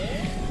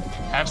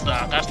 That's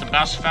the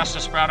best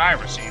festive sprout I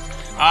ever seen.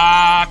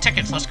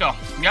 Tickets, let's go.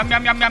 Yum,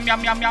 yum, yum, yum,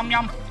 yum, yum, yum,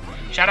 yum.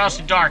 Shout outs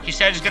to Dark. He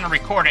said he's gonna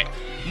record it.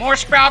 More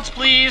sprouts,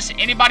 please.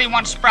 Anybody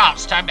want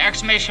sprouts? Type !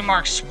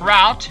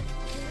 sprout.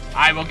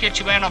 I will get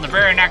you in on the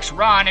very next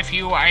run if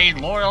you are a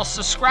loyal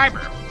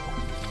subscriber.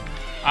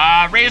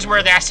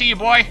 Raiseworthy, I see you,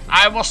 boy.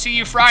 I will see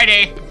you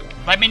Friday.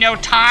 Let me know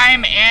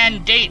time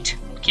and date.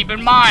 Keep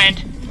in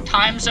mind,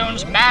 time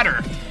zones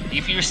matter.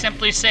 If you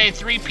simply say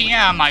 3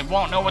 p.m., I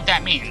won't know what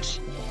that means.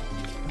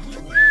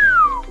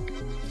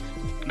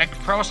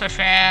 McProseph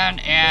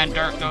and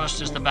Dark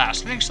Ghost is the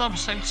best. Thanks so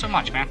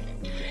much, man.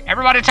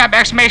 Everybody type !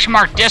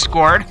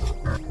 Discord.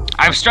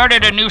 I've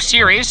started a new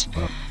series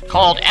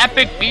called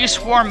Epic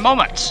Beeswarm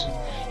Moments.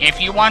 If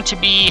you want to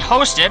be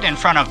hosted in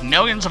front of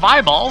millions of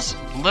eyeballs,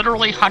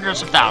 literally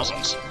hundreds of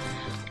thousands,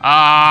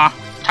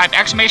 type !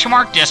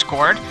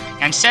 Discord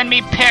and send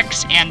me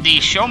pics in the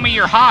Show Me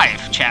Your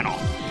Hive channel.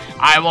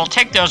 I will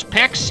take those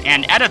pics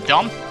and edit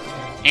them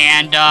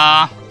and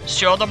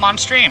show them on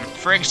stream.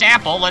 For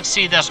example, let's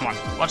see this one.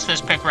 What's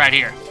this pic right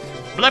here?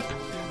 Blip.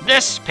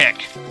 This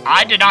pic.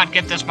 I did not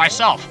get this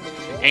myself.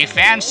 A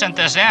fan sent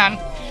this in,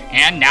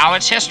 and now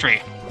it's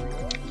history.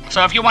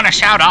 So if you want a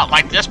shout out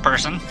like this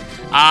person,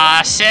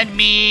 send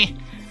me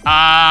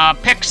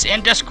pics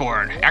in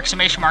Discord. !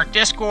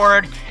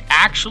 Discord.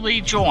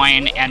 Actually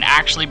join and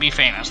actually be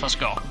famous. Let's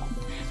go.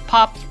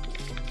 Pop.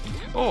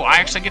 Oh, I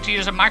actually get to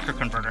use a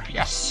microconverter.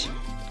 Yes.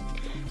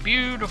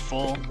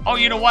 Beautiful. Oh,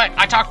 you know what?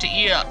 I talked to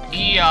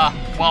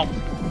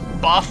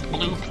Buff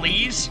Blue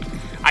Please.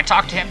 I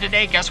talked to him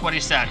today. Guess what he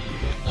said?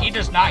 He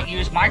does not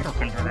use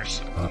microconverters.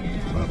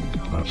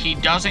 He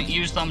doesn't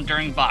use them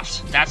during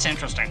buffs. That's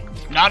interesting.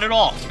 Not at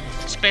all.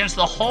 Spends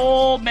the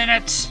whole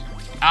minute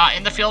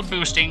in the field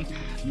boosting.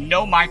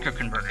 No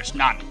microconverters.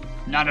 None.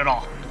 None at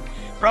all.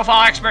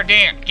 Profile Expert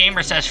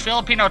Gamer says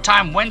Filipino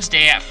time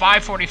Wednesday at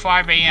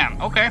 5:45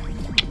 a.m. Okay.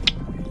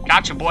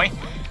 Gotcha, boy.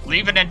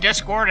 Leave it in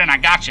Discord and I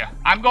gotcha.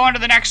 I'm going to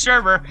the next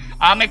server.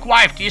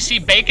 McWife, do you see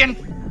bacon?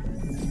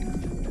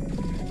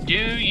 Do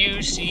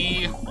you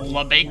see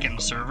the bacon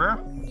server?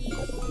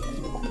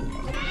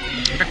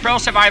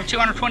 McProseph, I have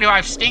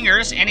 225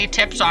 stingers. Any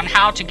tips on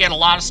how to get a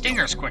lot of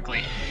stingers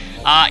quickly?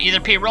 Either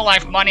pay real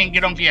life money and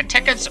get them via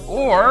tickets,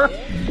 or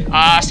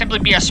simply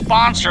be a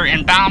sponsor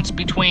and bounce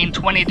between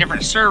 20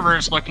 different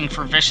servers looking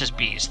for vicious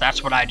bees.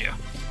 That's what I do.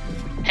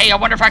 Hey, I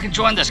wonder if I can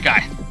join this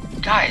guy.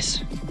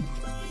 Guys.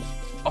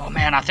 Oh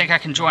man, I think I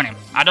can join him.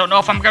 I don't know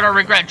if I'm going to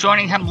regret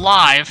joining him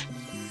live.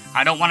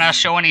 I don't want to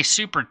show any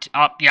super...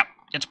 yep,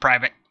 it's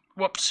private.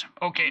 Whoops.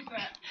 Okay.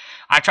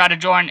 I tried to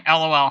join,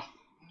 LOL.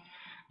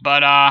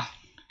 But,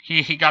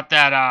 he got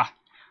that,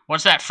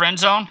 what's that, friend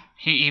zone?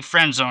 He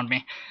friend zoned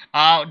me.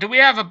 Do we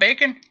have a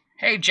bacon?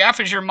 Hey,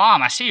 Jeff is your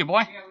mom. I see you,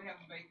 boy. Yeah, we have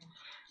a bacon.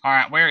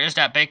 Alright, where is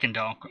that bacon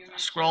dough?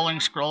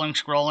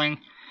 Scrolling.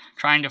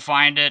 Trying to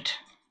find it.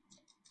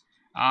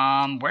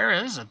 Where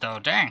is it, though?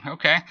 Dang,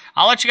 okay.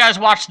 I'll let you guys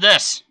watch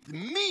this.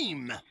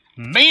 Meme.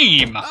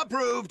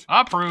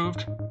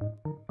 Approved.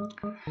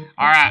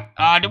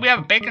 Alright, do we have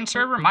a bacon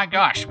server? My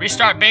gosh.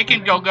 Restart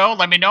bacon, go,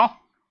 let me know.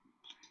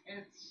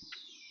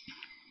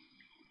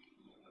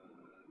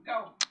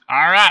 go.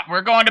 Alright,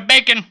 we're going to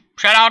Bacon.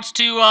 Shoutouts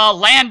to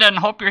Landon.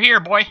 Hope you're here,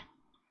 boy.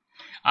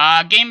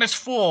 Game is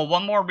full.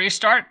 One more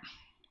restart.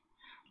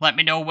 Let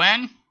me know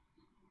when.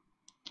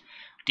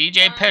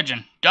 DJ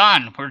Pigeon.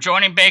 Done. We're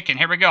joining Bacon.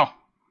 Here we go.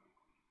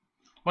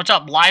 What's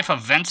up, Life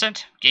of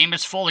Vincent? Game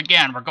is full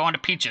again. We're going to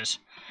Peaches.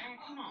 Hey,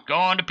 come on.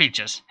 Going to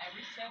Peaches. I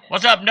reset it.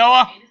 What's up,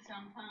 Noah? 80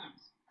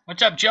 sometimes.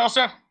 What's up,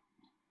 Joseph?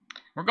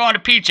 We're going to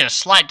Peaches.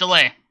 Slight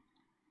delay.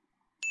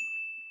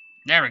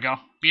 There we go.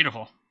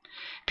 Beautiful.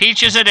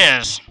 Peaches it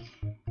is.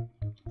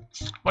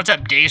 What's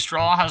up,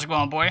 Daystraw? How's it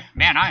going, boy?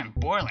 Man, I am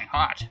boiling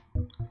hot.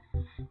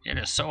 It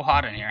is so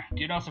hot in here.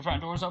 Do you know if the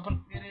front door is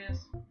open? It is.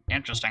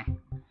 Interesting.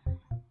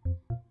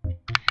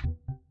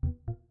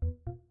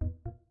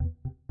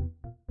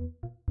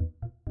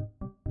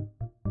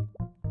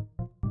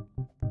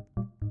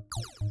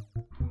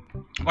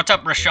 What's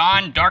up,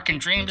 Rashawn? Dark and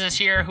Dreams is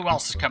here. Who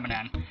else is coming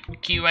in?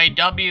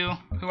 QAW.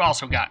 Who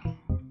else we got?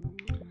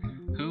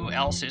 Who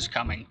else is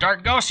coming?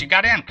 Dark Ghost, you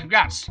got in.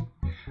 Congrats.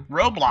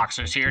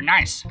 Robloxer's here.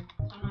 Nice.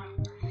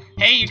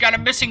 Hey, you got a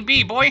missing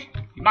bee, boy.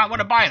 You might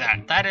want to buy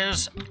that. That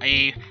is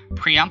a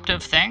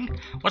preemptive thing.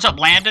 What's up,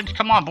 Landon?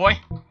 Come on, boy.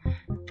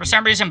 For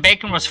some reason,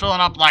 Bacon was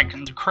filling up like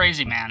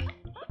crazy, man.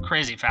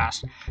 Crazy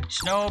fast.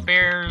 Snow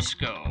Bears,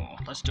 go.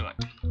 Let's do it.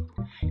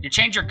 You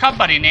changed your Cub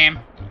Buddy name.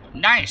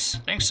 Nice.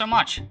 Thanks so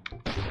much.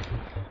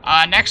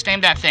 Next,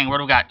 name that thing. What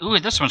do we got? Ooh,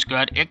 this one's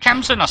good. It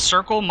comes in a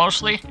circle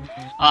mostly,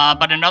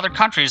 but in other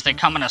countries they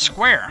come in a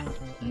square.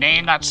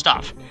 Name that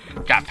stuff.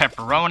 Got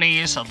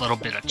pepperonis, a little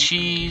bit of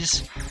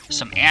cheese,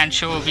 some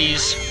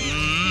anchovies,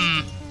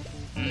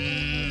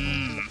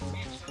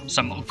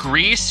 some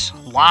grease,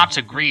 lots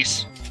of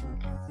grease.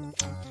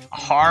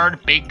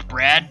 Hard baked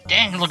bread.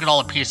 Dang, look at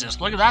all the pieces.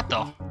 Look at that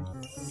though.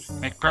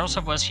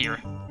 McProseph was here.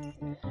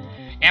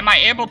 Am I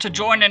able to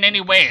join in any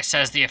way,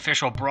 says the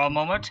official bro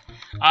moment.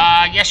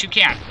 Yes you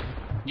can.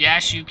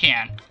 Yes you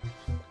can.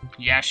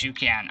 Yes you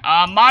can.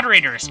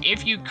 Moderators,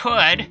 if you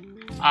could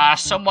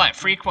somewhat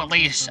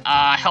frequently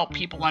help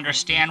people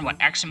understand what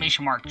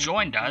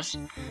 !join does,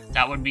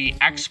 that would be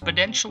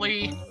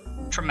exponentially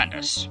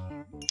tremendous.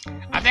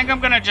 I think I'm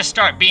gonna just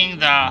start being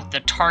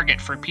the target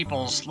for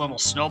people's little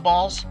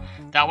snowballs.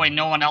 That way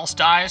no one else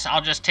dies.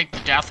 I'll just take the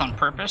death on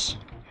purpose.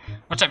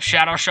 What's up,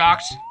 Shadow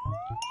Shocks?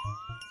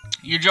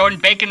 You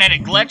joined Bacon and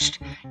it glitched?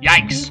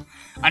 Yikes.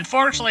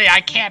 Unfortunately,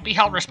 I can't be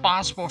held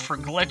responsible for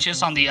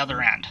glitches on the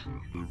other end.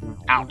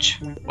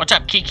 Ouch. What's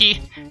up,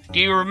 Kiki? Do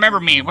you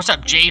remember me? What's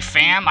up,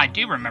 J-Fam? I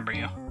do remember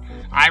you.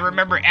 I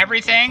remember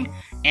everything,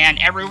 and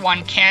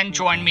everyone can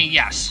join me,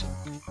 yes.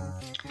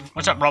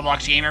 What's up,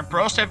 Roblox Gamer?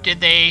 McProseph, did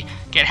they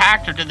get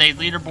hacked, or did they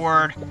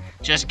leaderboard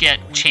just get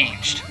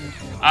changed?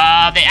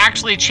 They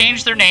actually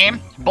changed their name,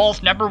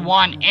 both number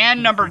 1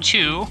 and number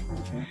 2.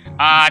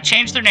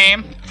 Changed their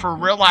name for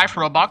real life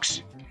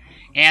Robux,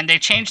 and they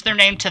changed their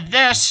name to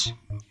this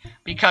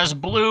because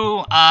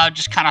blue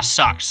just kind of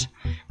sucks.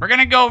 We're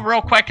gonna go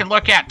real quick and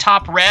look at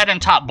top red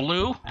and top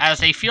blue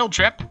as a field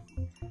trip.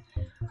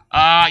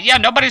 Yeah,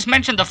 nobody's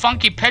mentioned the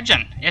funky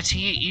pigeon.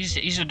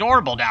 He's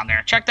adorable down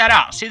there. Check that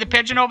out. See the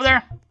pigeon over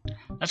there?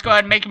 Let's go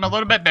ahead and make him a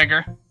little bit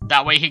bigger.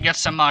 That way he gets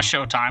some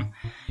showtime,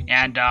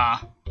 and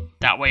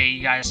that way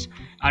you guys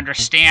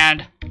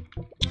understand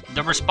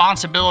the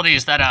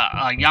responsibilities that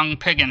a young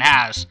pigeon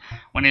has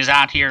when he's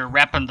out here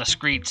repping the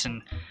streets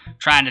and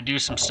trying to do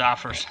some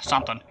stuff or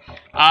something.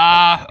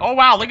 Oh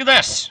wow, look at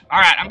this.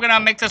 Alright, I'm gonna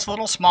make this a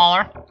little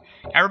smaller.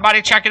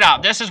 Everybody check it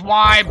out. This is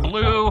why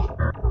blue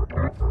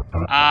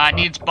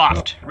needs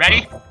buffed.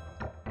 Ready?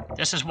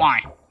 This is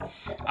why.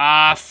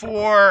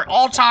 For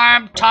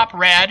all-time top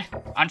red,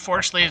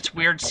 unfortunately it's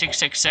weird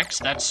 666.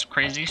 That's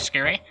crazy,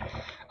 scary.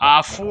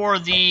 For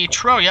the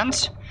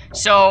trillions,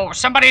 so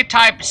somebody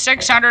type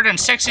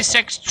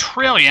 666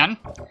 trillion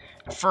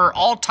for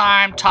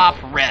all-time top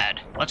red.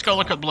 Let's go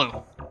look at blue.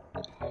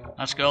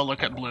 Let's go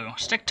look at blue.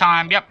 Stick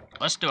time. Yep,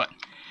 let's do it.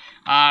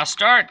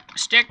 Start,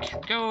 stick,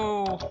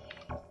 go.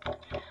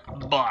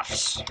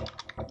 Buffs.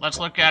 Let's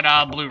look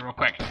at blue real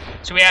quick.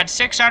 So we had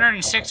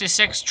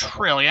 666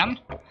 trillion.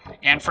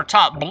 And for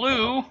top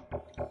blue,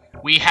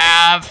 we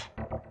have...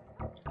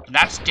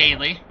 That's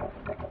daily.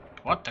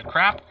 What the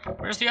crap?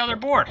 Where's the other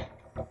board?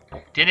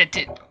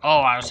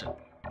 Oh,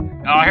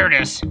 oh, here it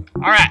is.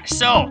 Alright,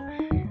 so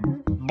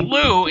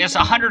blue is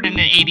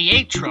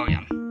 188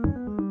 trillion.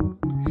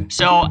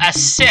 So a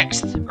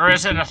sixth, or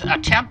is it a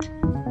tenth?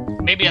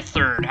 Maybe a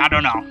third. I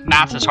don't know.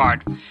 Math is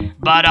hard.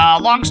 But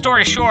long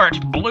story short,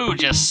 blue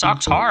just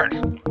sucks hard.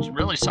 It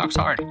really sucks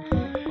hard.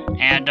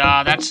 And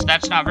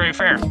that's not very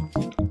fair.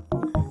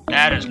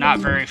 That is not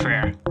very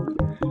fair.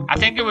 I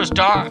think it was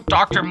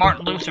Dr.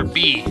 Martin Luther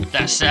B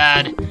that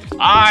said,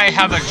 I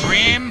have a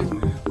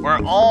dream where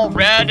all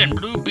red and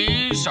blue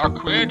bees are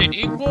created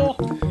equal,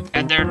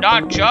 and they're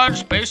not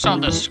judged based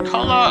on the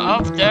color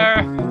of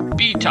their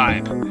bee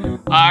type.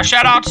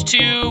 Shoutouts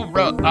to,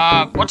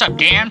 what's up,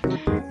 Dan?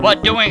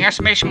 What doing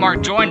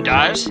 !join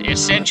does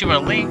is send you a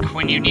link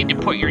when you need to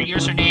put your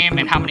username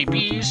and how many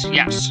bees.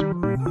 Yes.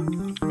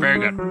 Very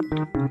good.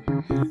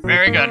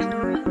 Very good.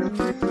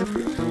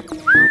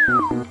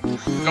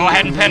 Go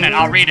ahead and pin it.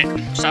 I'll read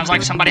it. Sounds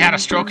like somebody had a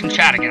stroke in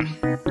chat again.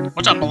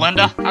 What's up,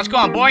 Melinda? How's it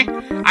going, boy?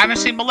 I haven't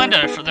seen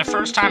Melinda for the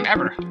first time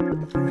ever.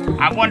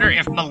 I wonder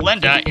if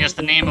Melinda is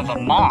the name of a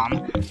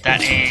mom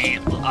that a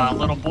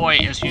little boy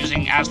is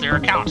using as their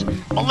account.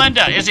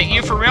 Melinda, is it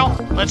you for real?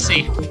 Let's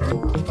see.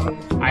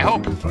 I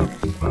hope.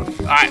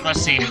 Alright,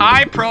 let's see.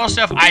 Hi,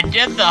 Proseph. I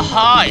did the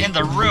in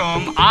the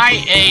room.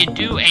 I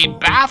do a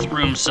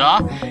bathroom,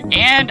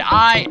 and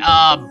I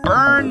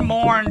burn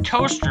morn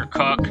toaster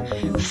cook.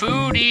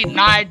 Food eat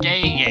night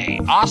day yay.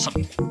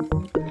 Awesome.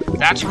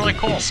 That's really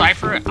cool,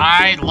 Cypher.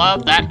 I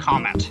love that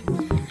comment.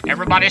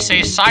 Everybody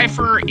say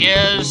Cypher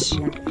is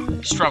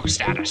stroke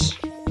status.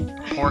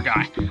 Poor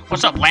guy.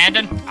 What's up,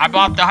 Landon? I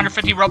bought the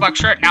 150 Robux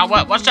shirt. Now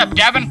what? What's up,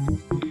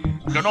 Devin?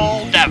 Good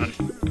old Devin.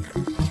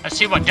 Let's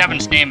see what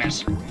Devin's name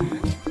is.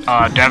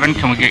 Devin,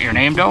 can we get your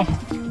name, though?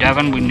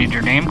 Devin, we need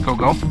your name. Go.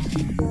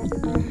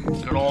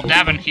 Good old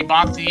Devin. He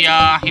bought the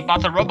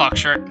Robux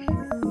shirt.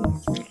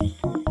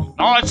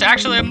 Oh, it's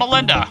actually a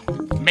Melinda.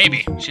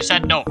 Maybe. She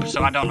said nope,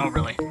 so I don't know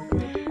really.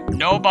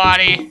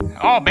 Nobody.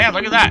 Oh, man,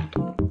 look at that.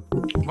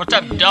 What's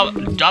up,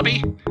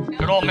 Dubby?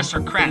 Good old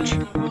Mr. Crench.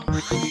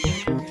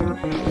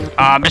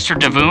 Mr.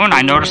 Davoon,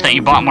 I noticed that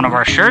you bought one of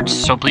our shirts,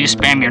 so please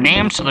spam your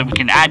name so that we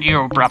can add you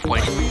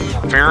abruptly.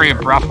 Very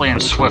abruptly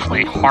and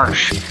swiftly.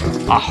 Harsh.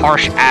 A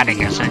harsh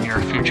adding is in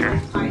your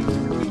future.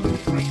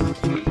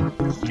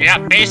 Yeah,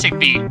 Basic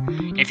B.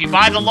 If you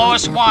buy the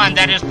lowest one,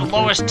 that is the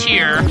lowest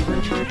tier,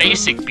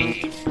 Basic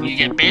B. You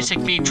get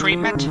Basic B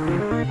treatment,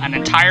 an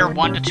entire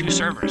 1 to 2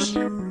 servers.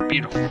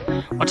 Beautiful.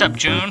 What's up,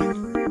 June?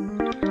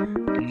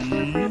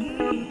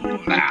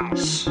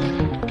 Mouse.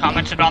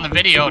 Commented on the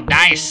video.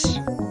 Nice.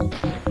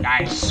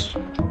 Nice.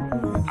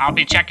 I'll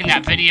be checking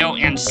that video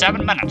in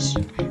 7 minutes.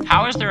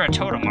 How is there a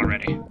totem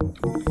already?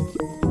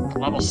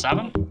 Level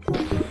 7?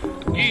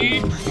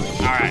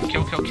 Alright,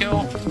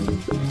 kill.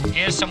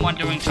 Is someone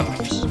doing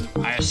totems?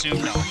 I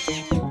assume no.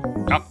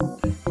 Oh.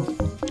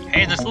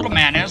 Hey, this little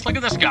man is. Look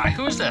at this guy.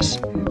 Who is this?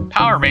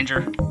 Power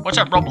Ranger. What's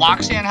up,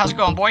 Robloxian? How's it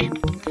going, boy?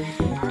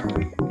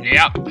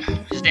 Yep.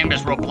 His name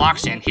is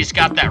Robloxian. He's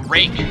got that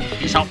rake.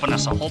 He's helping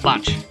us a whole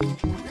bunch.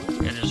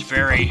 It is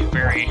very,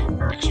 very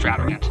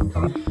extravagant.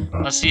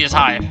 Let's see his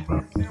hive.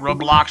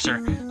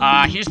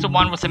 Robloxer. He's the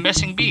one with the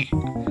missing bee.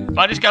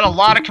 But he's got a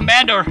lot of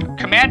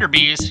commander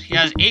bees. He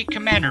has 8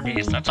 commander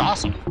bees. That's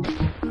awesome.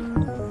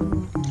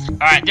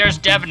 Alright, there's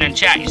Devin in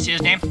chat. You see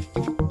his name?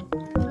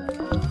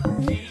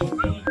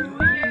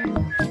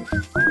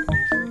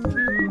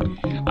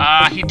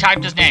 He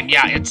typed his name.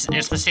 Yeah, it's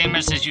the same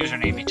as his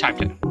username. He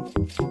typed it.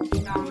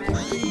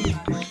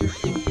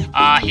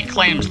 He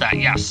claims that,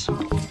 yes.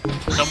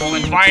 So we'll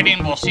invite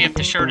him, we'll see if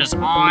the shirt is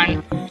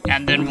on,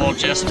 and then we'll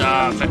just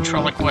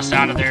ventriloquist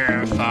out of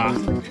there if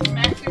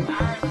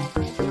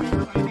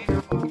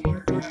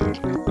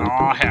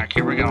oh heck,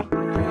 here we go.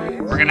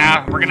 We're gonna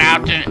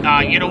have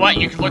to you know what,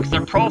 you can look at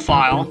their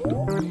profile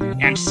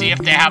and see if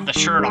they have the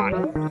shirt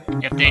on.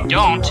 If they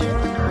don't,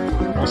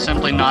 we'll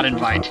simply not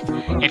invite.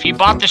 If you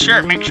bought the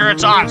shirt, make sure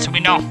it's on so we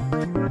know.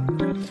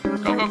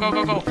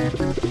 Go.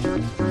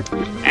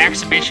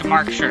 Exclamation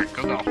mark shirt,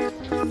 go.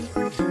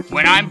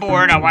 When I'm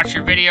bored, I watch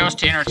your videos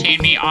to entertain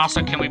me.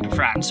 Also, can we be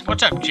friends?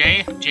 What's up,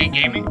 Jay? Jay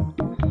Gaming?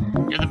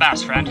 You're the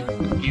best, friend.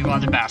 You are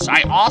the best.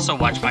 I also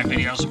watch my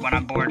videos when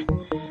I'm bored,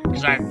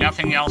 because I have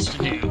nothing else to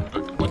do.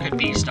 Look at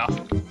me stuff.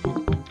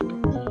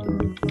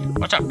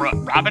 What's up,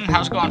 Robin?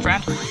 How's it going,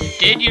 friend?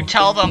 Did you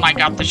tell them I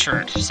got the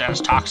shirt?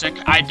 Says Toxic.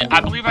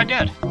 I believe I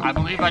did. I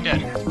believe I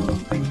did.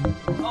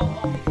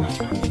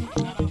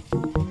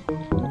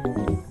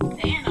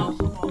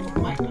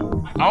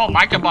 Oh,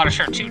 Micah bought a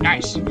shirt too.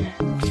 Nice.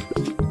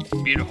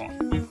 Beautiful.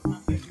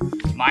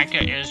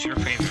 Micah is your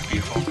favorite.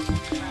 Beautiful.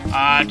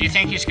 Do you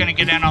think he's going to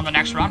get in on the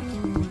next run?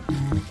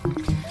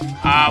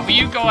 Will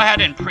you go ahead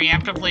and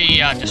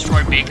preemptively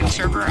destroy Bacon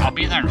server? I'll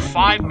be there in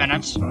 5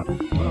 minutes.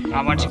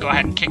 I want to go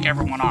ahead and kick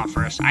everyone off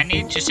first. I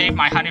need to save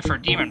my honey for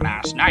Demon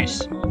Mask.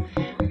 Nice.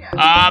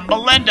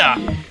 Melinda,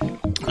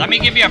 let me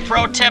give you a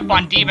pro tip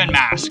on Demon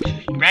Mask.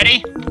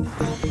 Ready?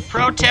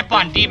 Pro tip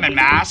on Demon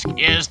Mask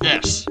is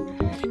this.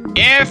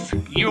 If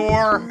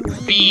your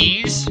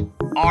bees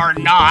are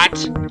not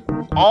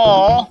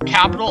all,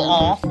 capital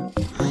all,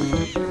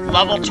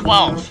 level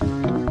 12,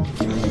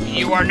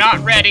 you are not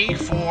ready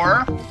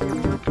for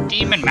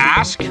Demon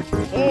Mask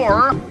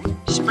or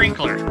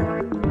Sprinkler.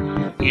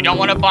 You don't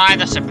want to buy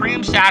the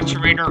Supreme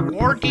Saturator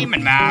or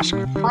Demon Mask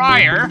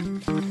prior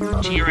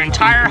to your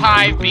entire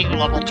hive being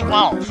level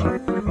 12.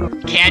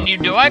 Can you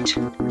do it?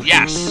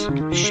 Yes.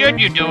 Should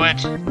you do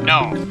it?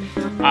 No.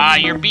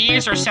 Your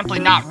bees are simply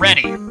not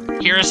ready.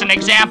 Here's an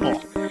example.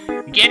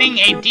 Getting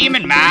a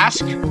Demon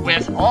Mask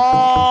with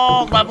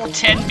all level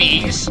 10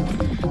 bees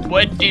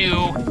would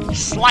do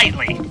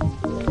slightly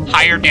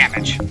higher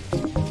damage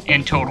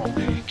in total.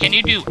 Can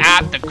you do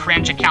the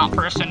cringe account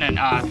person and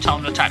tell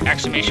them to type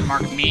exclamation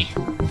mark me?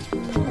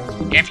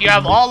 If you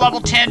have all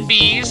level 10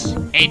 bees,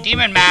 a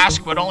Demon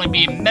Mask would only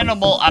be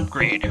minimal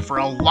upgrade for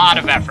a lot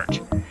of effort.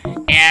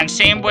 And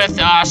same with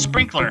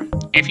sprinkler.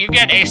 If you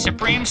get a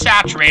supreme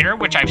saturator,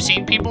 which I've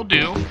seen people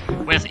do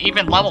with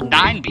even level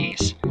 9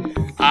 bees,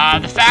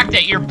 the fact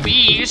that your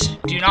bees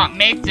do not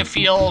make the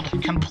field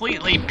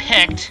completely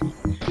picked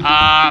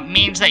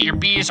means that your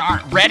bees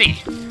aren't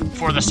ready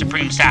for the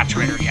supreme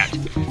saturator yet.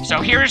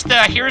 So here's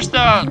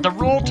the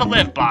rule to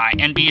live by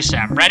in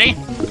BSim. Ready?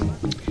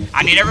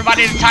 I need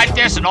everybody to type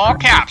this in all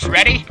caps.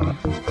 Ready?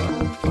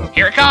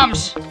 Here it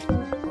comes.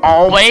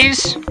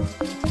 Always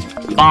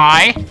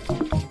buy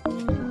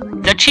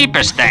the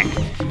cheapest thing.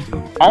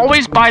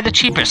 Always buy the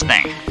cheapest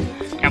thing.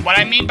 And what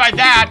I mean by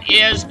that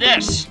is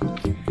this.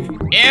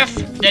 If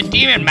the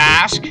demon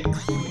mask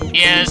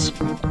is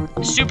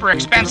super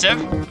expensive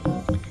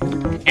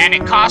and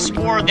it costs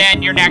more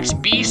than your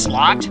next B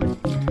slot,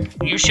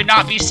 you should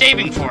not be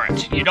saving for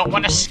it. You don't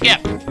want to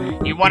skip.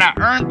 You want to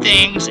earn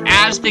things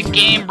as the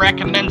game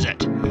recommends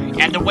it.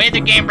 And the way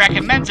the game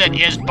recommends it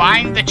is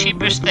buying the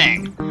cheapest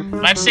thing.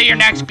 Let's say your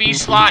next B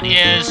slot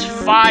is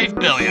 5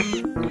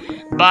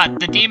 billion, but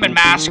the demon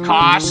mask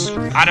costs,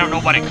 I don't know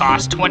what it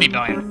costs, 20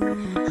 billion.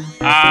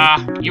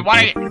 You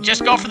want to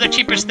just go for the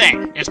cheapest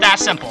thing. It's that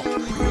simple.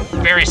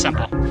 Very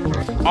simple.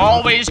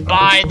 Always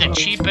buy the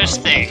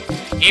cheapest thing.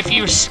 If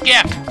you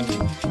skip,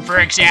 for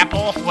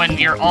example, when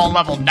you're all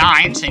level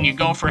 9s and you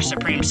go for a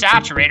Supreme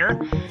Saturator,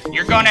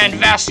 you're going to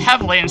invest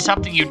heavily in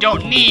something you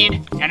don't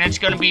need, and it's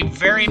going to be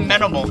very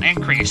minimal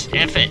increase,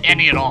 if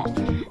any at all.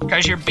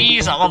 Because your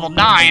bees at level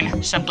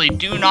 9 simply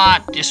do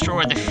not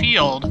destroy the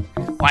field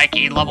like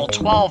a level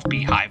 12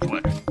 beehive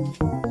would.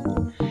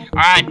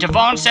 Alright,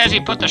 Devon says he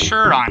put the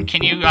shirt on.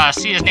 Can you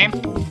see his name?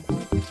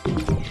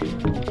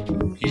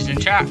 He's in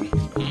chat.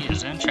 He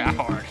is in chat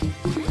hard.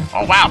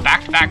 Oh wow,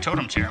 back-to-back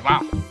totems here.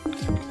 Wow.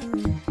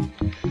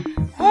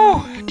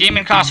 Whew.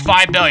 Demon costs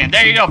 5 billion.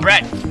 There you go,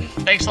 Brett.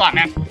 Thanks a lot,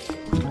 man.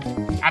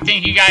 I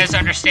think you guys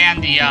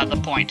understand the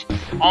point.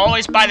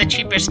 Always buy the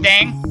cheapest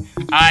thing.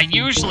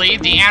 Usually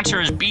the answer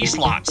is B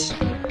slots.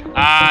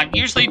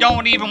 Usually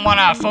don't even want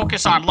to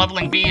focus on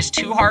leveling bees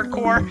too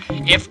hardcore.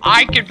 If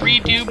I could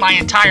redo my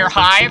entire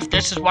hive,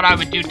 this is what I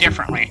would do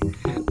differently.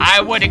 I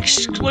would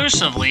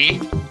exclusively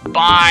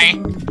buy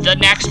the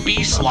next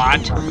bee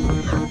slot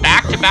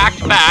back to back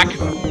to back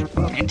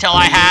until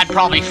I had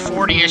probably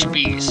 40-ish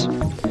bees.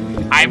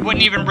 I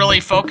wouldn't even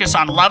really focus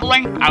on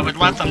leveling. I would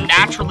let them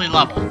naturally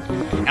level.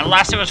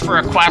 Unless it was for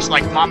a quest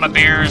like Mama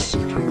Bear's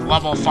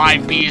level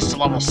 5 bees to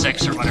level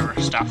 6 or whatever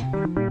stuff.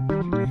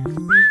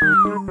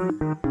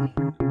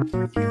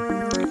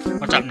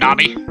 What's up,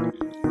 Nobby?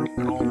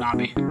 Good old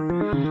Nobby.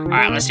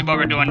 Alright, let's see what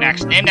we're doing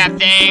next. Name that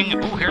thing.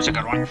 Ooh, here's a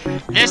good one.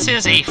 This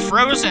is a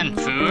frozen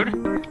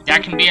food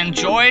that can be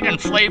enjoyed in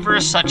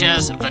flavors such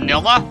as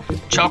vanilla,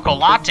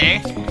 chocolate,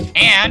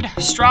 and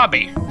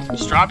strawberry.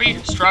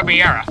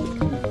 Strawberry.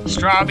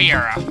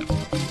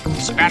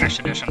 Spanish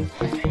edition.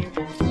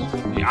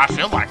 Yeah, I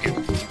feel like it.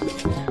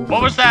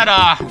 What was that,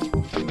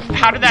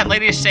 how did that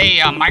lady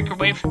say,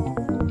 microwave?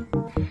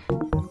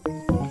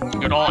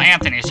 Good old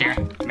Anthony's here.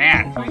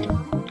 Man,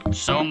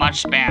 so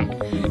much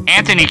spam.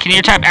 Anthony, can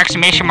you type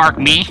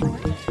 !me?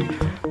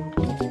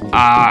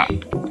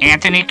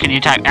 Anthony, can you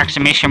type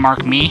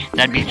 !me?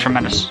 That'd be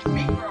tremendous.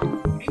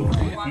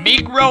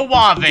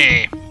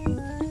 Microwave.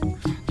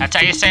 That's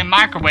how you say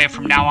microwave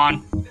from now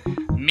on.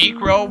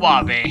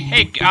 Microwave.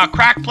 Hey,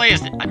 Crack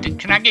Plays,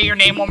 can I get your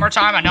name one more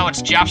time? I know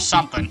it's Jeff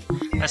something.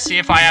 Let's see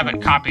if I have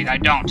it copied. I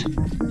don't.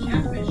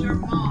 Jeff is your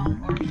mom.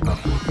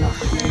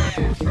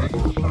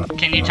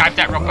 Can you type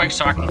that real quick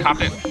so I can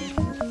copy it?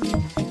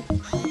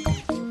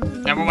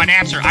 Number one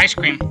answer, ice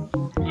cream.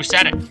 Who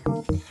said it?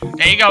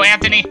 There you go,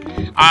 Anthony.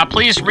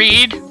 Please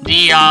read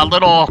the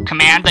little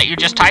command that you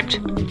just typed.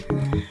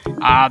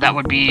 That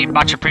would be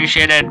much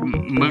appreciated.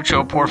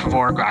 Mucho por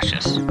favor,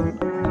 gracias.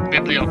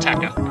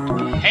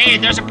 Biblioteca. Hey,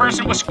 there's a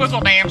person with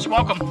squiggle names.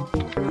 Welcome.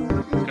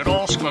 Good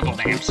old squiggle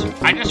names.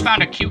 I just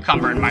found a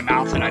cucumber in my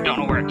mouth and I don't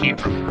know where it came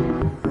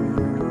from.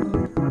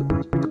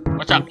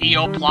 What's up,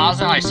 EO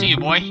Plaza? I see you,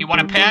 boy. You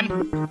want a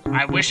pen?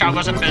 I wish I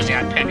wasn't busy.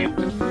 I'd pen you.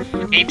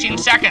 18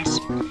 seconds.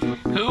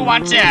 Who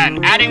wants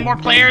in? Adding more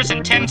players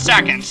in 10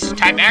 seconds.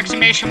 Type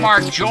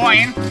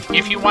 !join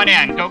if you want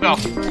in. Go, go.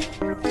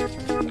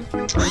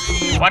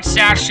 What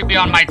stats should be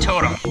on my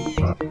totem?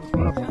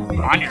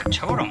 On your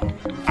totem?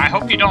 I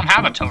hope you don't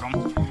have a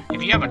totem.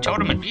 If you have a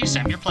totem in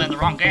BSim, you're playing the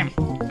wrong game.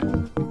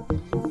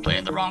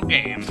 Playing the wrong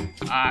game.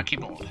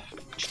 Keyboard.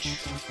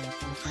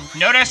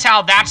 Notice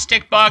how that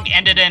stick bug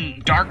ended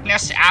in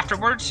darkness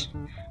afterwards,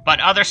 but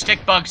other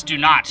stick bugs do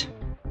not.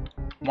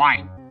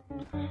 Why?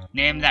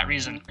 Name that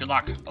reason. Good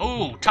luck.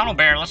 Ooh, Tunnel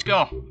Bear, let's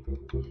go.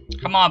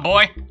 Come on,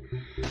 boy.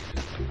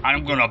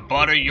 I'm gonna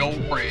butter your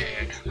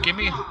bread. Give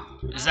me...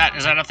 Is that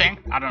a thing?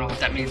 I don't know what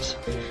that means.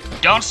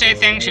 Don't say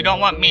things you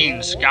don't want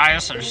means,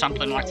 guys, or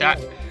something like that.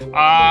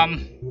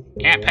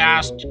 Ant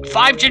passed.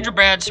 5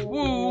 gingerbreads.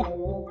 Woo.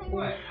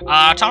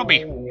 Tunnel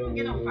B.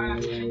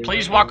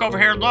 Please walk over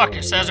here and look.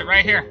 It says it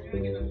right here.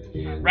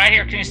 Right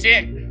here. Can you see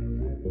it?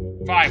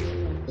 5.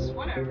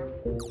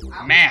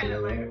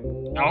 Man.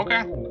 Oh,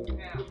 okay.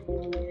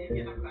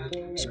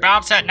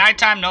 Sprouts at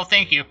nighttime? No,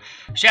 thank you.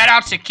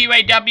 Shoutouts to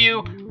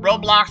QAW,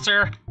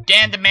 Robloxer,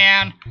 Dan the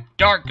Man,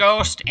 Dark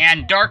Ghost,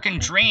 and Darkened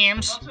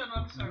Dreams.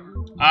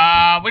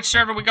 Which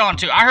server are we going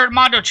to? I heard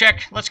Mondo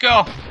chick. Let's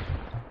go.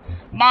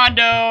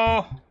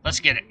 Mondo. Let's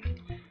get it.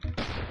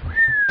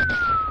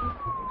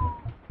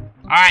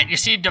 Alright, you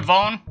see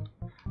Devone?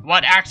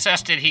 What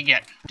access did he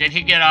get? Did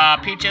he get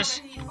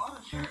Peaches?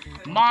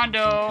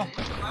 Mondo.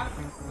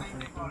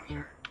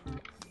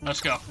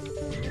 Let's go.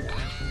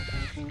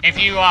 If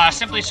you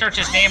simply search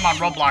his name on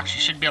Roblox,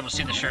 you should be able to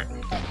see the shirt.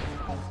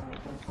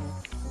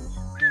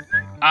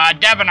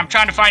 Devin, I'm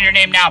trying to find your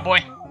name now, boy.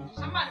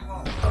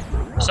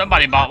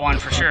 Somebody bought one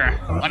for sure.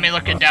 Let me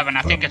look at Devin.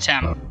 I think it's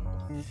him.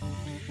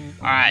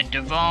 Alright,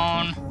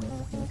 Devone.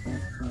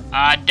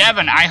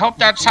 Devin, I hope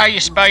that's how you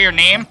spell your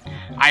name.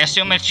 I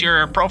assume it's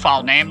your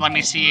profile name. Let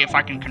me see if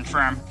I can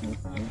confirm.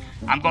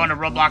 I'm going to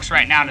Roblox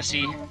right now to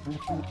see.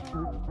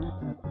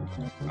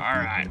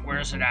 Alright,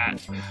 where's it at?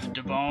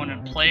 Devone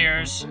and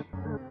players.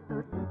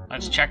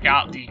 Let's check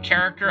out the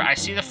character. I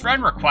see the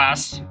friend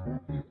request.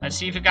 Let's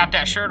see if you got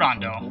that shirt on,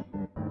 though.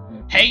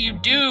 Hey, you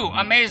do!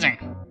 Amazing!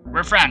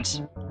 We're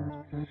friends.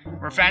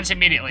 We're friends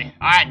immediately.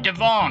 Alright,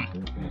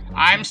 Devone.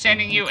 I'm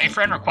sending you a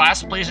friend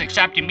request. Please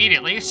accept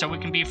immediately so we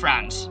can be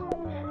friends.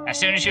 As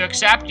soon as you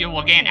accept, you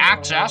will gain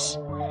access.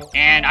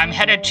 And I'm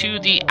headed to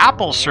the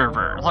Apple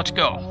server. Let's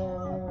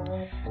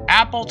go.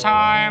 Apple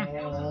time.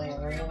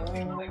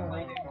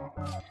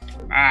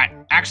 Alright.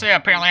 Actually,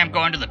 apparently I'm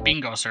going to the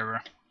bingo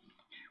server.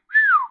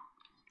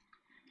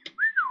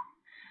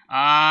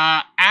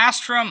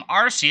 Astrum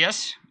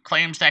Arceus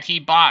claims that he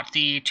bought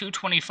the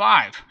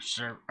 225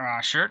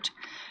 shirt.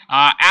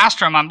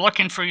 Astrum, I'm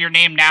looking for your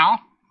name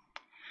now.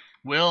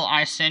 Will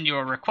I send you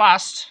a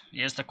request?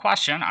 Is the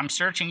question. I'm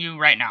searching you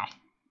right now.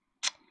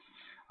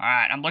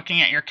 Alright, I'm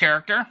looking at your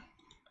character.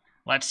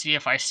 Let's see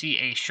if I see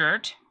a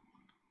shirt.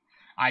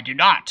 I do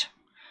not.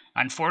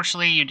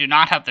 Unfortunately, you do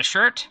not have the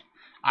shirt.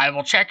 I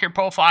will check your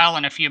profile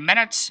in a few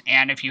minutes,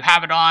 and if you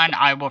have it on,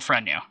 I will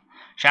friend you.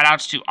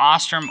 Shoutouts to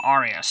Ostrom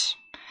Arias.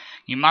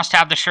 You must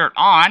have the shirt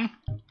on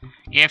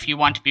if you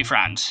want to be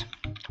friends.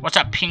 What's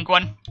up,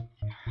 Penguin?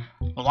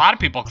 A lot of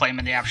people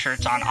claiming they have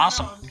shirts on.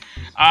 Awesome.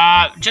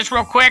 Just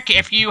real quick,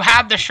 if you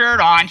have the shirt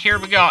on, here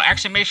we go,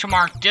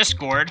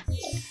 !Discord.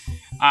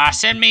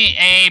 Send me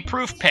a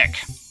proof pic.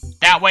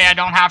 That way I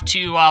don't have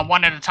to,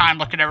 one at a time,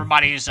 look at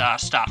everybody's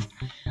stuff.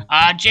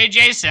 J.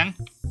 Jason.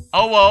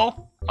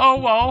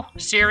 Oh,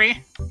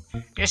 Siri.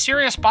 Is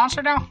Siri a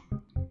sponsor now?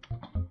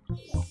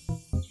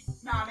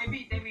 Nah, they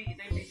beat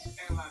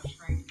a lot of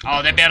streams.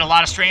 Oh, they beat a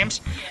lot of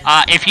streams?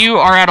 If you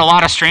are at a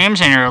lot of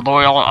streams and you're a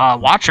loyal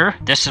watcher,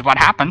 this is what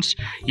happens.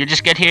 You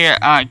just get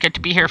to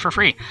be here for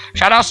free.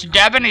 Shoutouts to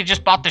Devin, he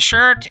just bought the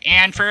shirt,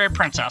 and Fairy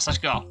Princess. Let's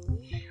go.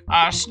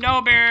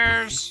 Snow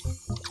Bears.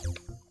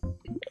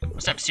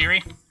 What's up,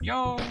 Siri?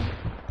 Yo.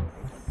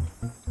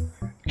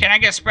 Can I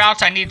get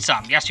sprouts? I need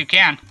some. Yes, you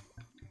can.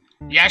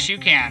 Yes, you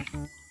can.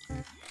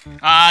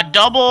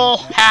 Double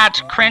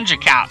hat cringe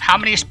account. How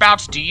many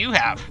sprouts do you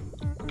have?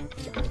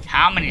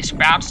 How many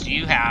sprouts do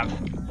you have?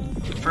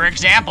 For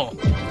example,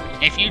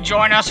 if you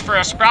join us for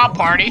a sprout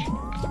party,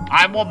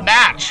 I will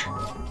match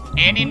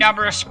any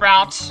number of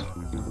sprouts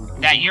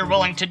that you're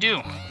willing to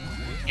do.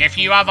 If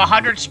you have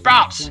 100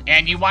 sprouts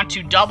and you want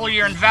to double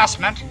your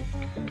investment,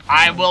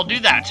 I will do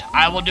that.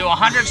 I will do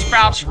 100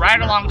 sprouts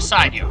right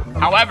alongside you.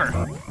 However,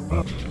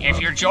 if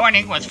you're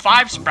joining with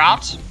 5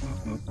 sprouts,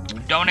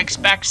 don't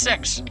expect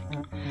 6.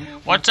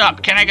 What's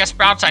up? Can I get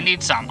sprouts? I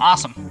need some.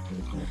 Awesome.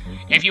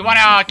 If you want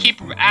to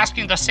keep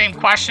asking the same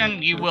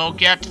question, you will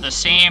get the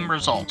same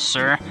results,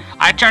 sir.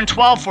 I turned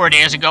 12 4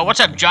 days ago. What's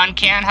up, John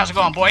Can? How's it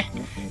going, boy?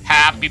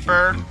 Happy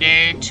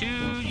birthday to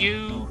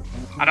you.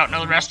 I don't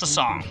know the rest of the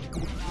song.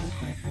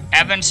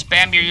 Evan,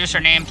 spam your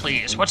username,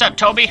 please. What's up,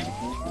 Toby?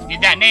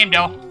 Need that name,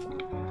 though.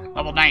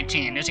 Level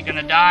 19. Is he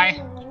gonna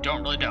die?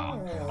 Don't really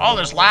know. Oh,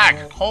 there's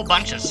lag. Whole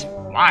bunches.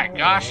 My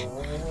gosh.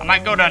 I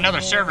might go to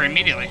another server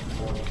immediately.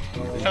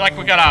 I feel like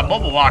we got a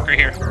mobile walker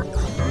here.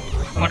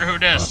 Wonder who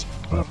it is.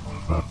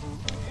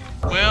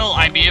 Will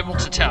I be able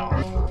to tell?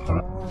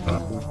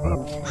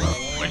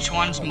 Which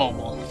one's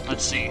mobile?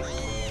 Let's see.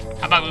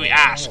 How about we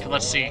ask?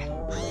 Let's see.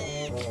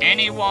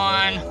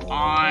 Anyone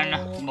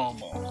on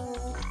mobile?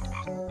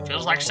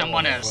 Feels like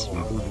someone is.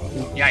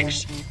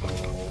 Yikes.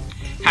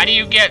 How do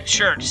you get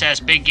shirt? Says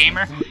Big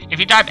Gamer. If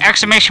you type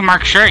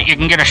 !shirt, you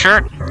can get a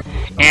shirt.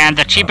 And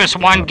the cheapest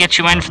one gets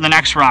you in for the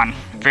next run.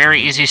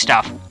 Very easy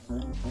stuff.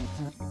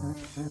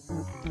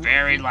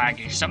 Very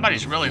laggy.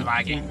 Somebody's really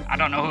laggy. I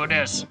don't know who it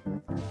is.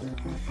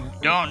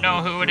 Don't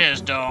know who it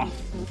is, though.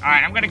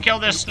 Alright, I'm gonna kill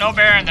this snow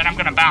bear and then I'm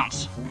gonna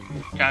bounce.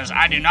 Because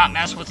I do not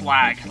mess with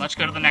lag. Let's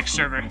go to the next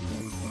server.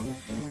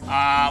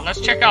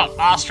 Let's check out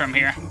Ostrom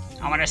here.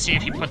 I want to see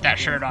if he put that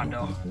shirt on,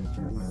 though.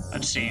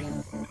 Let's see.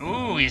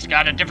 Ooh, he's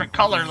got a different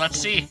color. Let's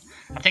see.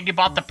 I think he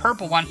bought the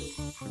purple one.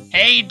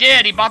 Hey, he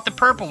did. He bought the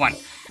purple one.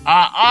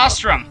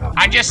 Ostrom,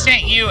 I just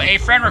sent you a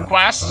friend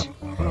request.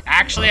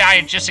 Actually,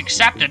 I just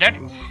accepted it.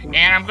 And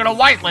I'm going to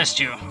whitelist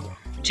you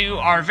to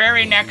our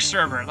very next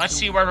server. Let's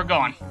see where we're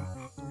going.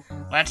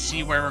 Let's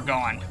see where we're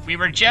going. We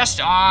were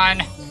just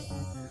on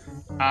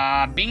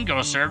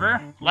bingo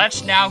server.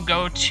 Let's now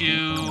go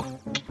to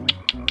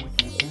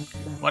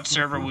what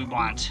server we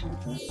want.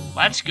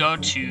 Let's go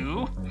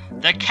to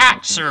the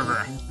cat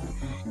server.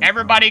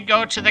 Everybody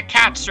go to the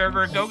cat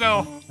server. Go,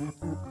 go.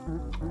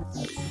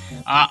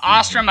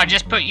 Ostrom, I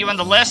just put you in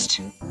the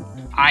list.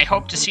 I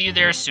hope to see you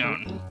there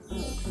soon.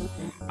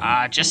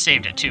 Just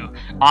saved it too.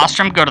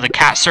 Ostrom, go to the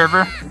cat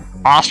server.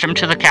 Ostrom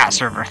to the cat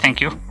server.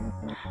 Thank you.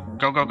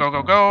 Go, go, go,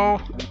 go, go.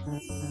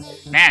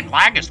 Man,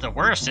 lag is the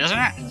worst, isn't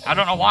it? I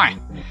don't know why.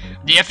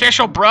 The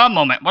official bruh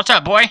moment. What's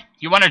up, boy?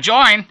 You want to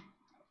join?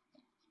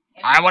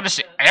 I want to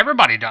see.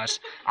 Everybody does.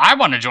 I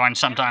want to join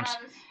sometimes.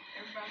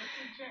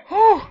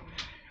 Whew.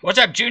 What's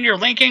up, Junior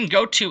Lincoln?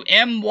 Go to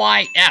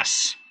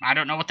MYS. I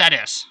don't know what that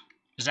is.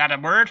 Is that a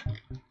word?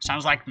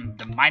 Sounds like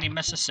the mighty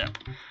Mississippi.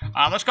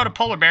 Let's go to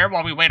Polar Bear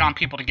while we wait on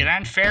people to get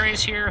in.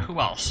 Fairy's here. Who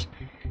else?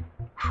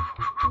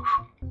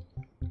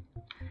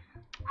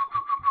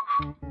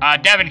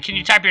 Devin, can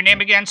you type your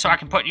name again so I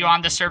can put you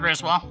on this server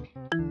as well?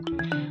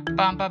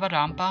 Bum, ba, ba,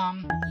 dum,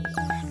 bum.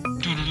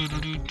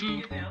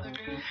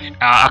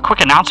 A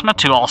quick announcement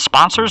to all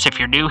sponsors. If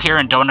you're new here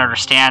and don't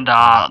understand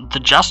the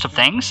gist of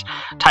things,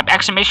 type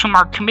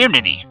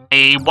 !community,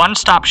 a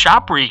one-stop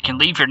shop where you can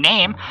leave your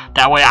name.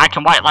 That way I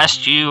can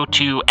whitelist you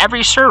to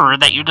every server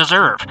that you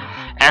deserve.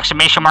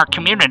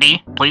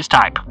 !community, please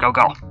type. Go,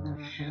 go.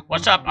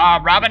 What's up,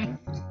 Robin?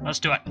 Let's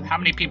do it. How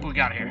many people we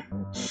got here?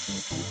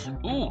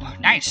 Ooh,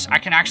 nice. I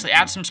can actually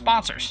add some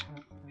sponsors.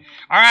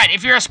 Alright,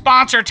 if you're a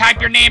sponsor, type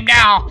your name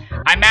now.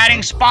 I'm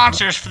adding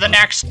sponsors for the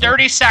next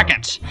 30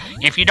 seconds.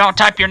 If you don't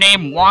type your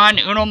name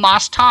uno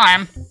mas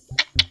time,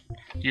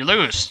 you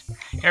lose.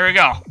 Here we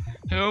go.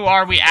 Who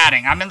are we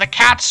adding? I'm in the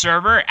cat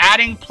server,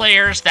 adding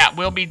players that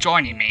will be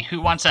joining me. Who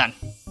wants in?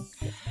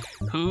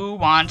 Who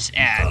wants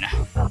in?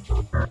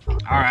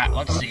 Alright,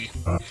 let's see.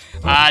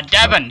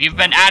 Devin, you've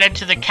been added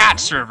to the cat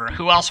server.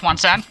 Who else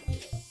wants in?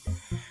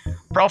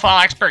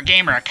 Profile Expert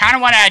Gamer. I kind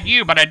of want to add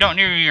you, but I don't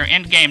know your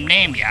in-game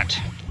name yet.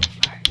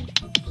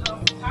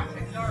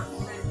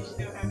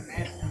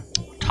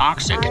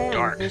 Toxic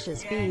Dark. I have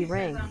Vicious B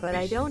rank, but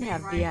I don't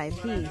have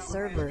VIP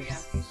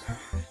servers.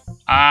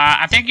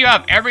 I think you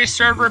have every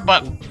server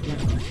but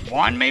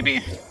one,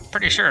 maybe?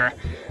 Pretty sure.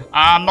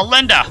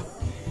 Melinda,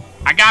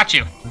 I got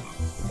you.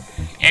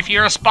 If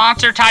you're a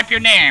sponsor, type your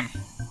name.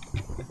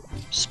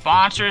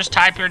 Sponsors,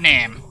 type your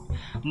name.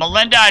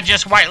 Melinda, I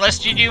just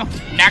whitelisted you.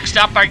 Next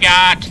up, I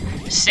got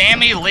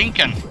Sammy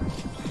Lincoln.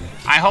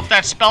 I hope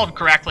that's spelled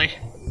correctly.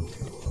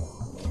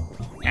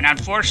 And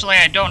unfortunately,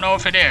 I don't know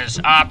if it is.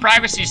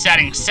 Privacy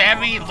settings,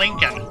 Sammy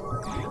Lincoln.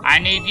 I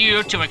need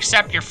you to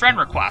accept your friend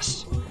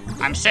request.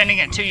 I'm sending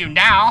it to you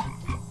now.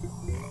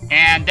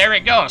 And there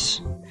it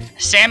goes.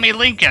 Sammy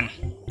Lincoln.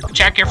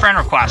 Check your friend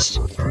request.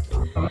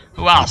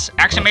 Who else?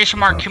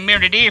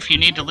 !community if you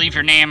need to leave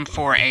your name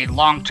for a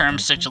long-term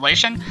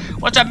situation.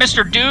 What's up,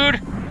 Mr.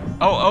 Dude?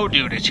 Oh,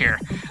 Dude is here.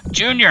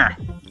 Junior.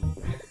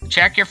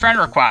 Check your friend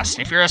request.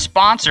 If you're a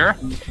sponsor,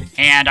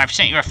 and I've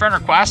sent you a friend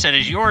request, it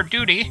is your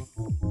duty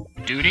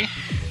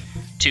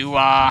to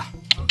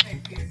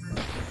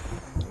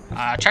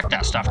check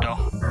that stuff though.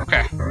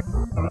 Okay.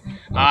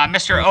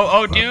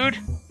 Mr. Dude,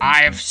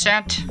 I've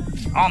sent.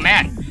 Oh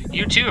man,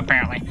 you too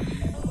apparently.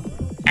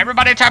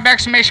 Everybody type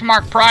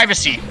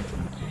 !privacy.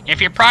 If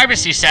your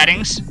privacy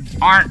settings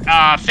aren't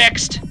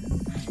fixed,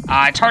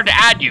 it's hard to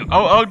add you.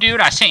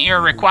 Dude, I sent you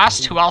a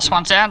request. Who else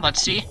wants in?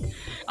 Let's see.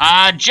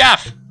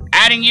 Jeff,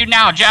 adding you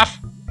now, Jeff.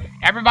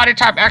 Everybody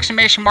type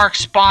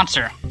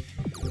 !sponsor.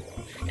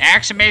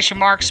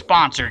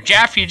 !sponsor.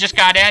 Jeff, you just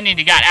got in and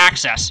you got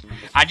access.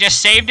 I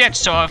just saved it,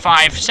 so if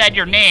I've said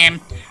your name,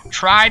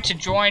 try to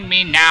join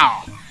me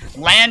now.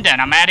 Landon,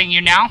 I'm adding you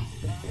now.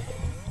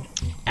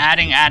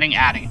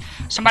 Adding.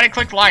 Somebody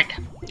click like.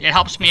 It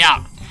helps me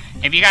out.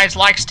 If you guys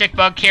like stick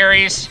bug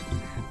carries,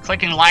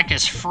 clicking like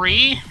is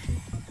free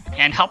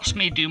and helps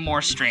me do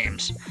more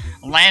streams.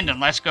 Landon,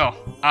 let's go.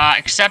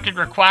 Accepted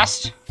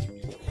request.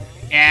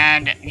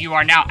 And you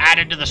are now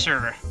added to the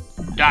server.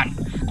 Done.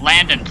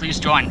 Landon, please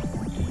join.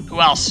 Who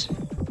else?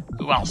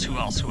 Who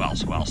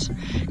else?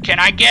 Can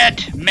I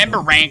get member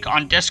rank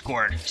on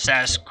Discord?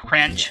 Says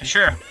Cringe.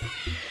 Sure.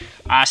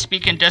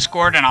 Speak in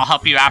Discord and I'll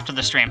help you after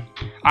the stream.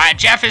 Alright,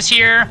 Jeff is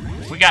here.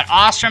 We got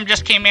Ostrom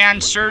just came in.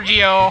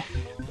 Sergio,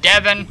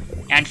 Devin,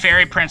 and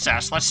Fairy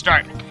Princess. Let's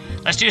start.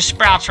 Let's do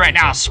Sprouts right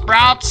now.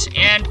 Sprouts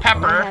and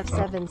Pepper. I have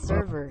 7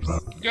 servers.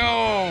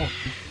 Go!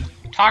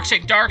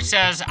 Toxic Dark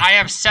says, I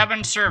have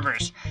 7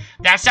 servers.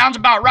 That sounds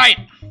about right.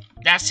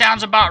 That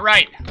sounds about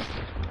right.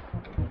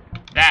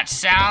 That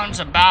sounds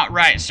about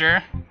right,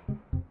 sir.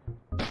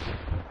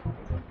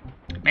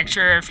 Make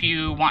sure if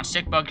you want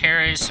stick bug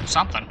carries,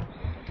 something.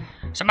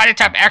 Somebody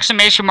type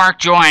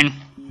 !join.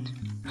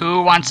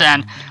 Who wants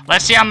in?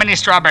 Let's see how many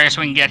strawberries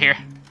we can get here.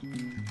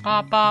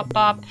 Bop, bop,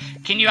 bop.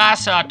 Can you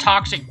ask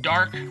Toxic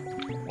Dark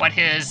what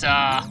his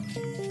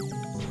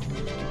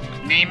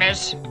name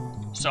is?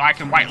 So I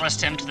can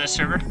whitelist him to this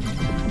server.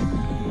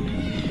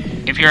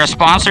 If you're a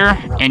sponsor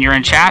and you're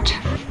in chat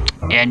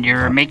and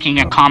you're making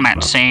a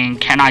comment saying,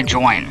 can I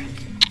join?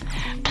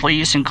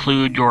 please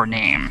include your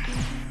name.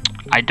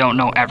 I don't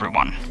know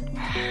everyone.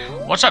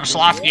 What's up,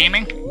 Sloth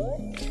Gaming?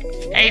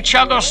 Hey,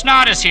 Chuggo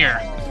Snot is here.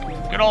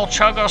 Good old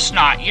Chuggo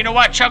Snot. You know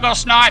what, Chuggo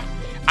Snot?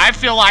 I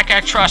feel like I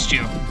trust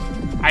you.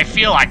 I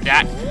feel like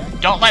that.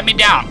 Don't let me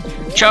down.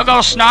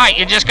 Chuggo Snot,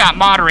 you just got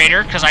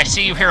moderator, because I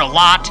see you here a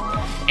lot.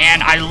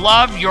 And I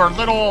love your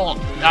little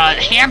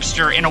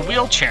hamster in a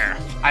wheelchair.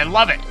 I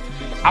love it.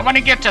 I want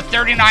to get to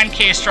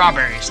 39k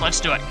strawberries. Let's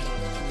do it.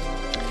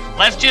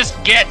 Let's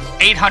just get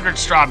 800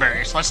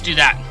 strawberries. Let's do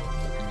that.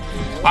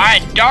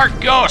 Alright, Dark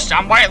Ghost,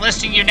 I'm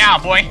whitelisting you now,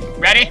 boy.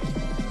 Ready?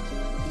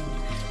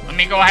 Let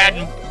me go ahead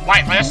and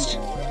whitelist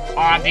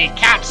on the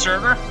cat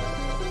server.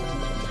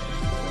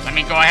 Let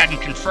me go ahead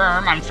and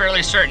confirm. I'm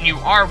fairly certain you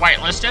are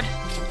whitelisted.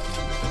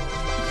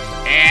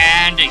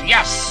 And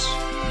yes,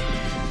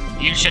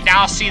 you should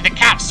now see the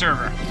cat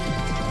server.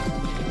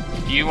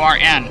 You are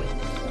in.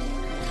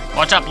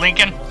 What's up,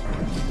 Lincoln?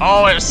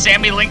 Oh, it was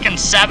Sammy Lincoln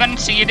 7?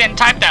 See, you didn't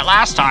type that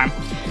last time.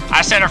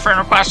 I sent a friend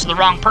request to the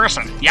wrong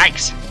person.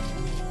 Yikes.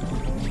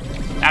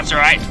 That's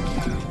alright.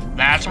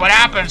 That's what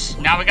happens.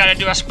 Now we gotta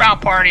do a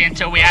sprout party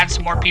until we add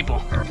some more people.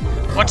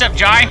 What's up,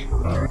 Jai?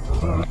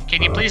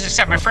 Can you please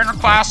accept my friend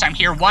request? I'm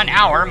here 1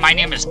 hour. My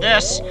name is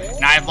this,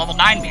 and I have level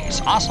 9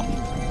 bees. Awesome.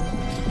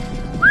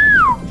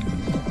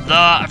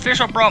 The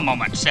official bro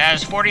moment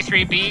says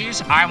 43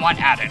 bees. I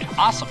want added.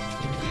 Awesome.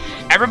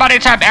 Everybody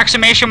type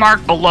exclamation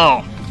mark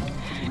below.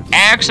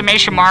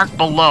 Exclamation mark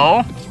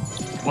below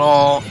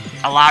will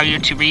allow you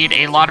to read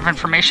a lot of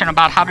information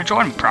about how to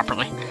join me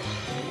properly.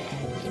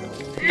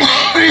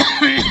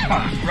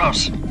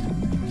 Gross.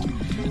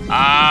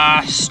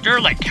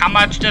 Sterling, how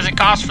much does it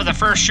cost for the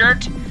first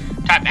shirt?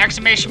 Type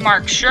exclamation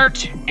mark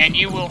shirt and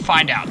you will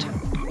find out.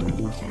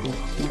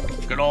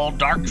 Good old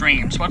Dark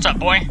Dreams. What's up,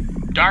 boy?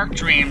 Dark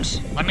Dreams.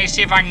 Let me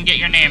see if I can get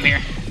your name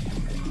here.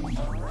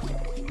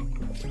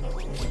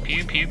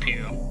 Pew, pew,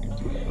 pew.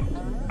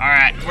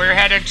 Alright, we're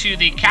headed to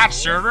the cat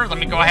server. Let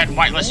me go ahead and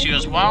whitelist you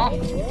as well.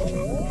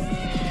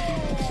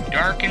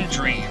 Dark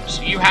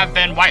Dreams. You have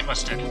been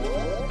whitelisted.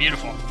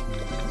 Beautiful.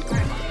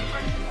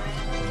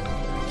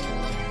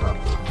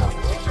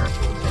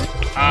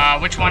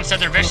 Which one said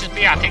they're vicious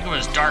bee? I think it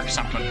was Dark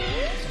something.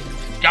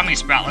 Gummy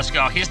Sprout, let's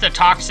go. He's the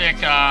toxic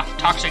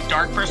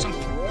dark person.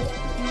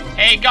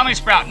 Hey, Gummy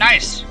Sprout,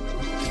 nice.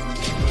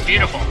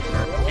 Beautiful.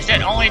 Is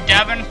it only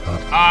Devin?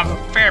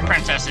 Fairy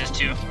Princess is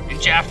too.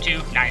 And Jeff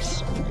too,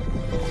 nice.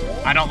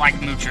 I don't like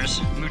moochers.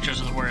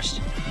 Moochers are the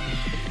worst.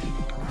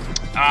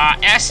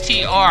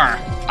 STR.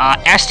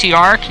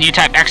 STR, can you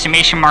type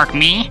exclamation mark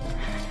me?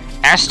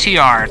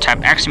 STR,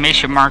 type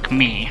exclamation mark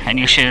me, and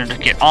you should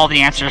get all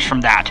the answers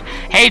from that.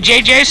 Hey,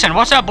 J. Jason,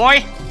 what's up,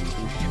 boy?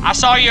 I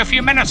saw you a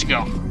few minutes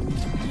ago.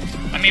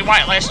 Let me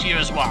whitelist you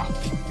as well.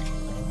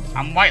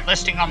 I'm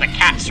whitelisting on the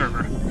cat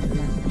server.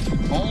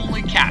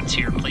 Only cats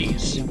here,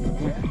 please.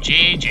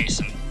 J.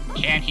 Jason,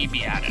 can he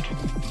be added?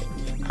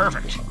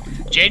 Perfect.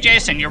 J.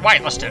 Jason, you're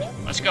whitelisted.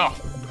 Let's go.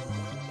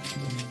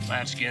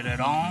 Let's get it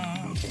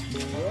on.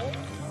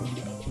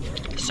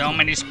 So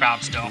many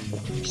sprouts, though.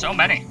 So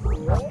many.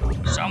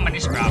 So many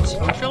sprouts.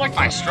 I feel like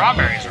my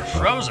strawberries are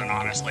frozen,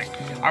 honestly.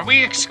 Are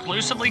we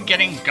exclusively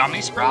getting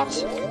gummy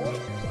sprouts?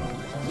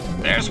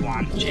 There's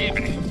one.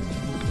 Jabiny.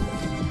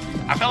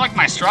 I feel like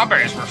my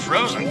strawberries were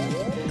frozen.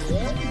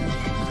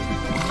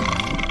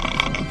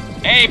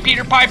 Hey,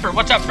 Peter Piper.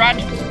 What's up, friend?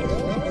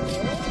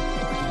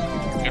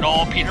 Good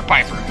old Peter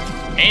Piper.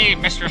 Hey,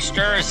 Mr.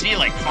 Stir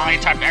Zelik. Finally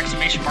typed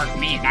exclamation mark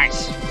me.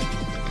 Nice.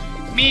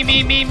 Me,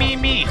 me, me, me,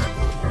 me.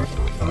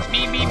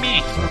 Me, me,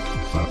 me.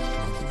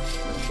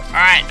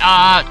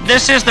 Alright,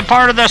 this is the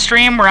part of the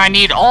stream where I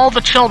need all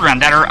the children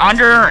that are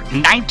under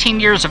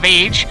 19 years of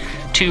age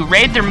to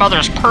raid their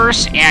mother's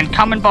purse and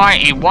come and buy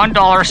a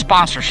 $1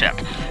 sponsorship.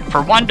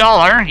 For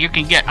 $1, you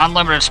can get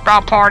unlimited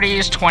sprout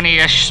parties,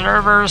 20-ish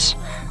servers,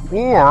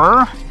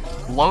 or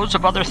loads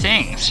of other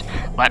things.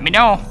 Let me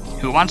know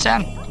who wants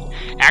in.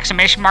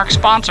 Exclamation mark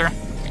sponsor.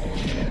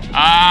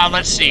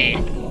 Let's see.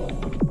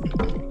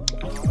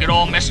 Good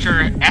old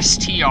Mr.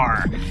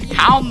 STR.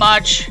 How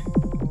much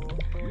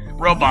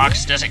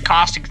Robux does it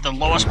cost to get the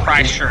lowest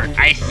price shirt?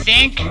 I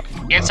think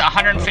it's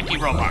 150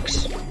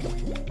 Robux.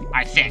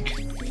 I think.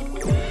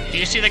 Do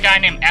you see the guy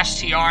named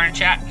STR in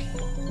chat?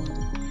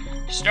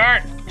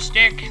 Start,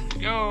 stick,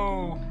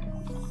 go.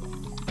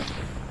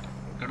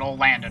 Good old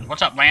Landon.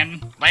 What's up,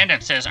 Landon?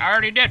 Landon says, I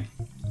already did.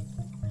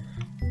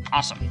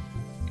 Awesome.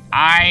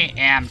 I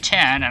am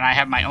 10 and I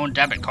have my own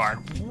debit card.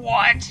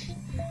 What?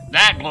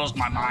 That blows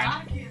my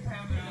mind.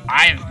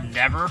 I've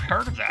never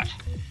heard of that.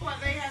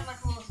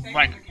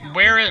 Like,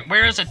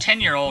 where is a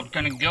 10-year-old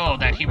gonna go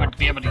that he would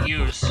be able to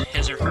use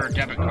his or her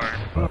debit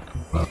card?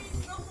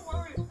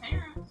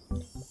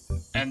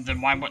 And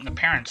then why wouldn't the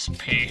parents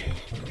pay?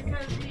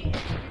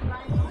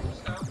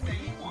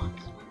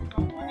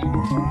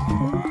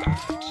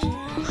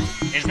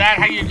 Is that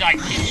how you,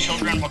 like, teach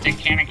children what they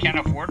can and can't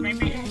afford,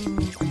 maybe?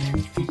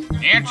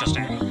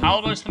 Interesting. How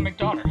old is the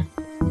McDaughter?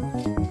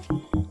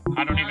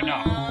 I don't even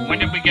know. When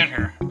did we get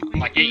her?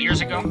 Like 8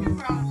 years ago?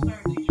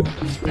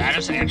 That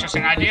is an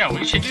interesting idea.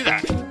 We should do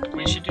that.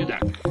 We should do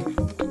that.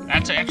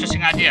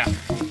 interesting idea.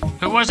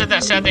 Who was it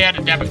that said they had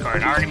a debit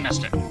card? I already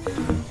missed it.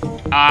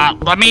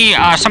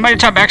 Somebody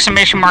type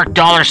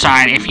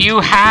 $$ if you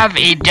have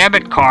a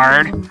debit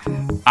card,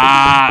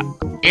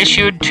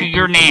 issued to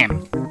your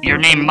name. Your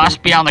name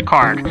must be on the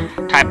card.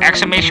 Type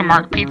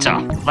 $pizza.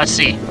 Let's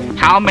see.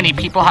 How many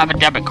people have a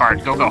debit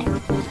card? Go, go.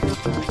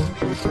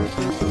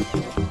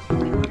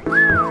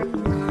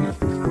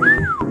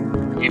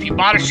 If you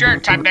bought a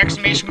shirt, type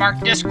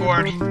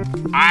 $Discord.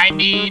 I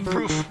need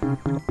proof.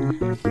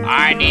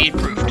 I need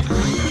proof.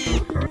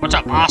 What's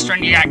up,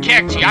 Austrian? You got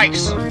kicked.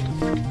 Yikes.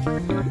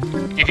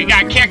 If you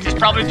got kicked, it's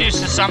probably due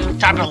to some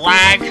type of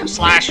lag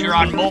 / you're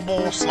on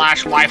mobile /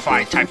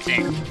 Wi-Fi type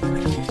thing.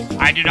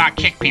 I do not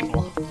kick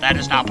people. That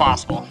is not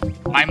possible.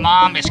 My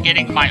mom is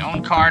getting my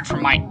own card for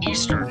my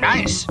Easter.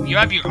 Nice. You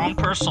have your own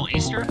personal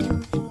Easter?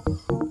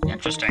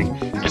 Interesting.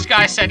 This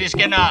guy said he's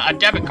getting a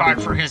debit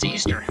card for his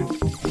Easter.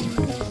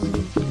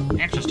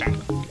 Interesting.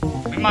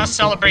 We must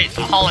celebrate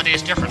the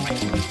holidays differently.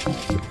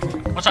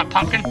 What's up,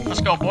 Pumpkin?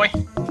 Let's go, boy.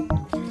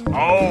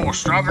 Oh,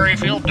 strawberry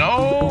field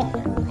dough.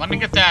 Let me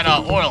get that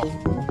oil.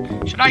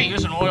 Should I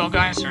use an oil,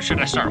 guys, or should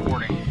I start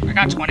hoarding? I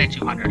got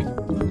 2,200.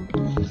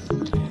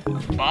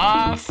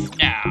 Buff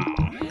now.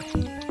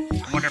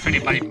 I wonder if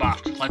anybody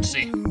buffed. Let's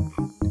see.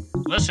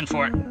 Listen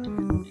for it.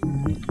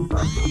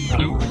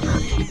 Blue.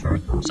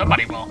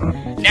 Somebody will.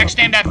 Next,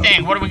 name that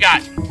thing. What do we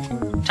got?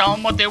 Tell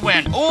them what they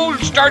win. Oh,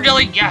 Star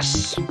Jelly.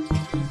 Yes.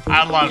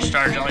 I love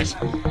Star Jellies.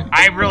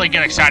 I really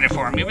get excited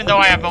for them. Even though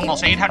I have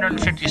almost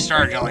 850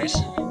 Star Jellies,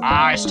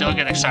 I still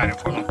get excited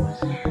for them.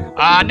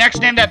 Next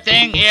name that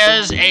thing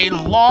is a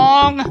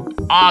long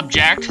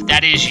object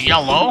that is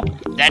yellow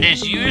that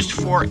is used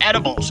for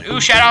edibles. Ooh,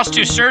 shoutouts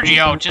to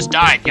Sergio. Just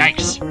died.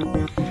 Yikes.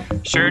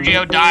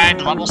 Sergio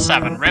died level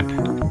 7. Rip.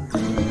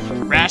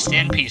 Rest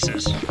in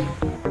pieces.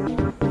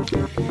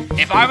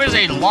 If I was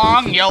a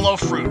long yellow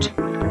fruit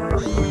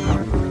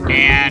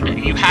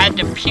and you had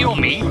to peel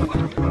me,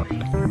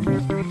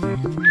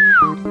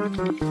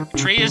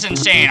 tree is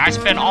insane. I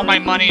spent all my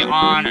money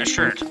on a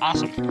shirt.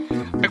 Awesome.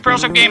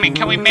 McProseph Gaming,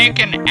 can we make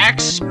an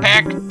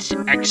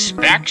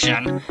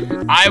expection?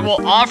 I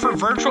will offer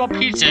virtual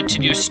pizza to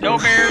do snow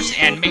bears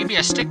and maybe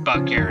a stick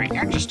bug carry.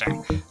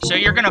 Interesting. So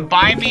you're gonna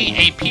buy me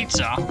a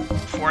pizza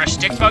for a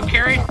stick bug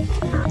carry?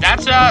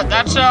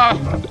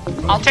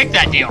 I'll take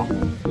that deal.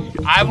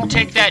 I will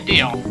take that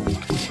deal.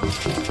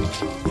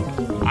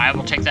 I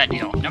will take that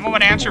deal. Number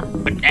one answer,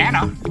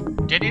 banana.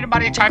 Did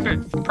anybody type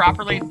it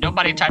properly?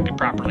 Nobody typed it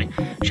properly.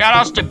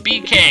 Shoutouts to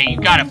BK. You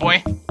got it,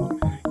 boy.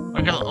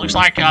 Looks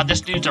like this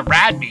dude's a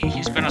rad bee.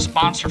 He's been a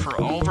sponsor for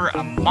over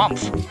a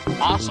month.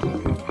 Awesome.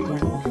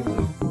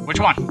 Which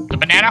one? The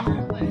banana?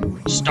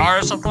 Star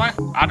or something like?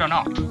 I don't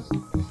know.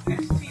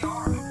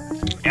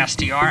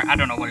 STR? I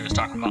don't know what he was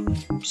talking about.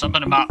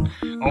 Something about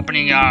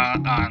opening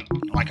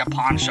like a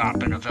pawn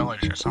shop in a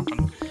village or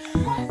something.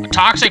 A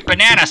toxic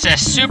banana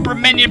says super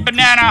minion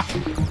banana.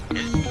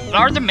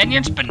 Are the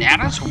minions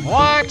bananas?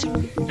 What?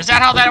 Is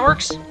that how that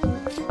works?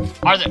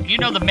 Are the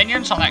the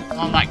minions on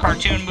that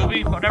cartoon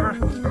movie, whatever?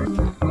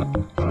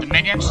 The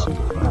minions?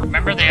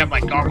 Remember they have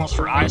like goggles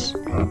for eyes?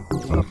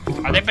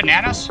 Are they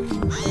bananas?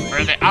 Or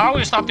are they? I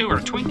always thought they were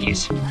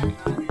Twinkies.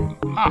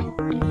 Huh.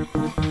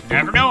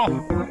 Never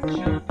know.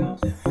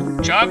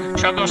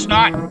 Chuggo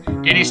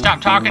Snot. Did he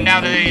stop talking now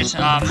that he's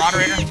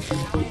moderator?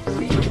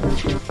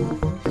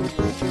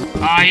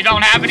 You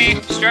don't have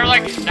any,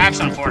 Sterling? That's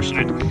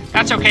unfortunate.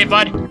 That's okay,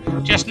 bud.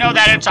 Just know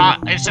that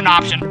it's an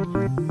option.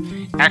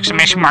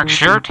 Exclamation mark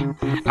shirt.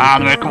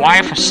 The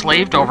McWife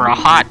slaved over a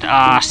hot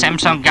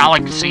Samsung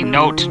Galaxy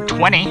Note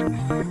 20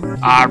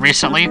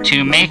 recently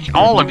to make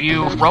all of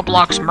you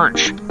Roblox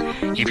merch.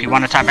 If you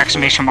want to type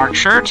exclamation mark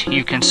shirt,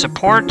 you can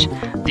support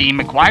the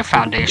McWife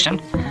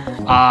Foundation.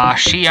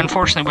 She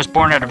unfortunately was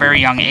born at a very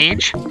young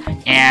age,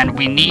 and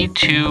we need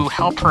to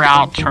help her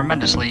out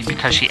tremendously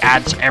because she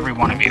adds every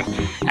one of you.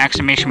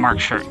 Exclamation mark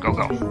shirt. Go,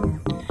 go.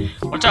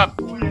 What's up?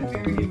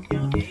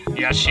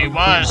 Yes, she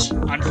was.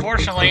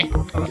 Unfortunately,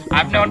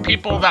 I've known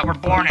people that were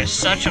born at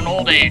such an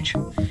old age.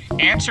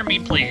 Answer me,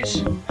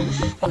 please.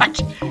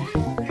 What?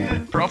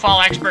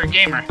 Profile expert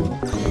gamer.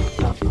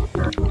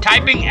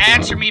 Typing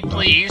answer me,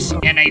 please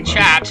in a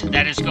chat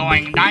that is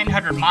going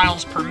 900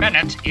 miles per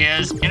minute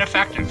is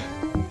ineffective.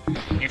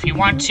 If you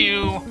want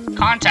to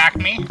contact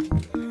me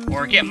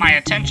or get my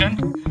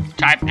attention,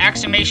 type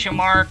exclamation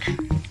mark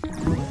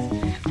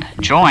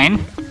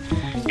join.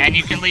 And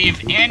you can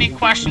leave any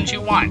questions you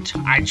want.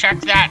 I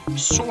check that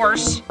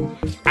source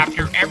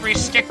after every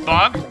stick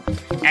bug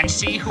and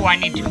see who I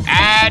need to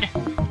add,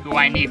 who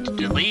I need to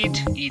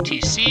delete,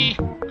 etc.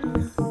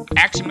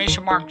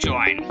 Exclamation mark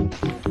join.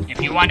 If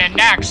you want it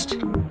next,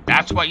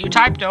 that's what you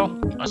type though.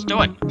 Let's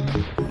do it.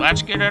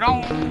 Let's get it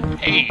on.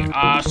 Hey,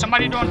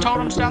 somebody doing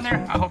totems down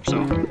there? I hope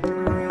so.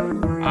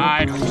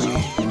 I'd hope so.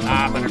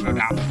 I better go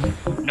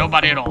down.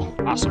 Nobody at all.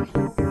 Awesome.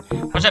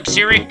 What's up,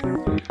 Siri?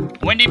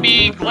 Windy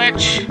Bee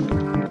glitch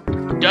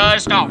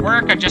does not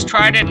work. I just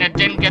tried it and it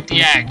didn't get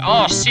the egg.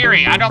 Oh,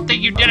 Siri, I don't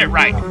think you did it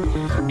right.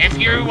 If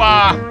you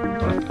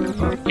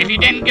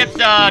didn't get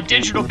the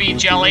digital bee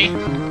jelly,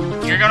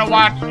 you're gonna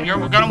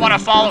want to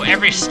follow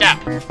every step,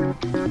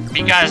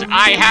 because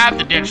I have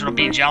the digital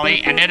bee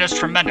jelly and it is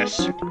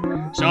tremendous.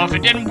 So if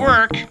it didn't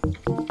work,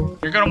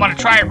 you're gonna want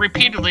to try it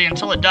repeatedly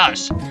until it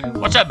does.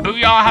 What's up,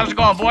 Booyah? How's it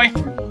going, boy?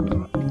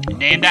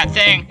 Name that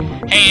thing.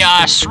 Hey,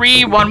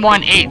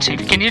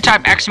 Sri118. Can you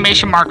type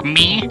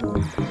 !me?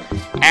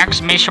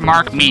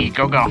 !me.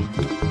 Go, go.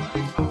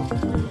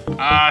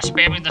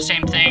 Spamming the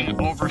same thing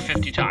over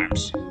 50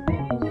 times.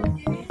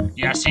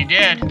 Yes, he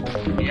did.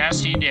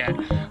 Yes, he did.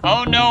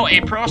 Oh no,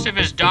 a McProseph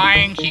is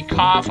dying. He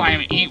cough. I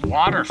am eat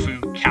water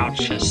food.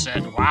 Couch has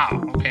said.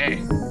 Wow.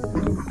 Okay.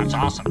 That's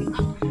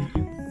awesome.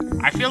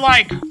 I feel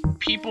like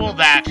people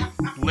that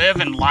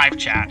live in live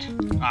chat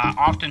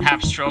often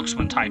have strokes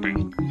when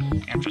typing.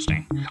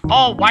 Interesting.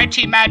 Oh,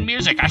 YT Mad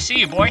Music. I see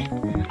you, boy.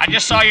 I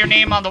just saw your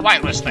name on the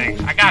whitelist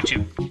thing. I got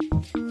you.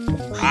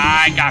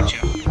 I got you.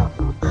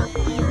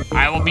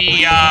 I will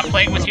be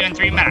playing with you in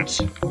 3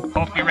 minutes.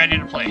 Hope you're ready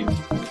to play.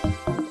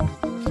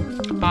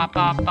 Bop,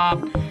 bop,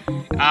 bop.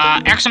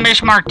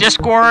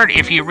 !Discord,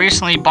 if you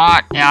recently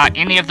bought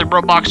any of the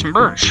Roblox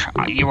merch,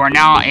 you are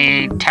now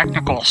a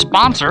technical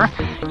sponsor,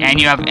 and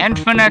you have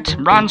infinite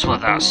runs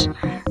with us.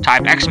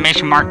 Type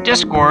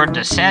 !Discord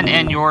to send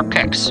in your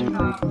pics.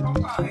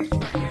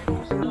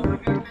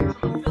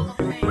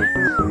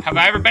 Have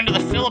I ever been to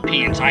the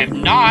Philippines? I have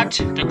not.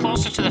 The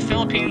closest to the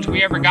Philippines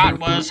we ever got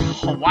was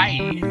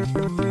Hawaii.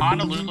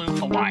 Honolulu,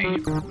 Hawaii.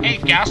 Hey,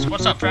 Guest,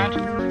 what's up, friend?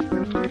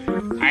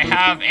 I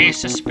have a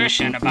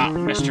suspicion about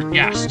Mr.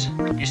 Guest.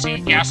 You see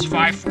Guest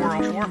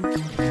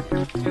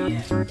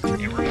 5404?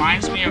 It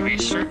reminds me of a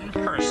certain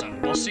person.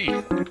 We'll see.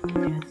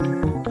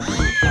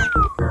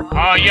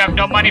 Oh, you have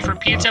no money for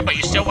pizza, but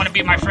you still want to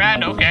be my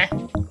friend? Okay.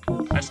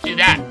 Let's do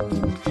that.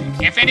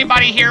 If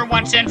anybody here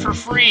wants in for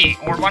free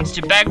or wants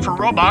to beg for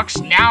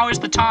Robux, now is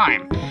the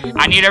time.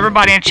 I need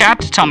everybody in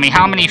chat to tell me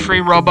how many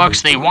free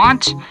Robux they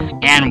want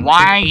and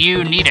why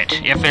you need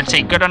it. If it's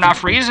a good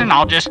enough reason,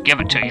 I'll just give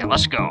it to you.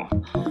 Let's go.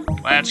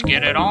 Let's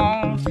get it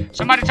on.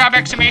 Somebody type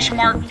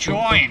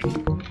 !join.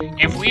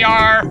 If we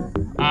are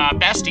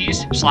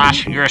besties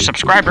 / you're a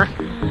subscriber,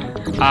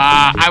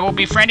 I will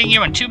be friending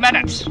you in 2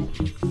 minutes.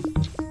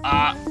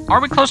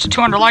 Are we close to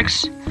 200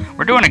 likes?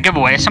 We're doing a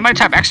giveaway. Somebody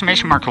type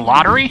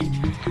 !lottery.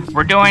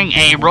 We're doing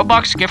a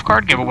Roblox gift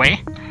card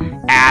giveaway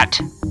at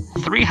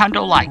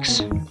 300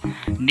 likes.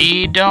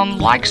 Need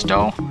likes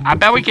though. I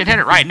bet we could hit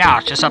it right now.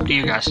 It's just up to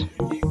you guys.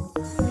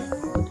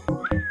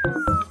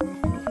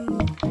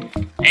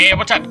 Hey,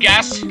 what's up,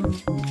 Gus?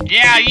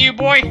 Yeah, you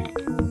boy.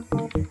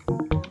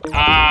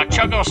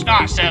 Chuggo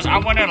Snot says I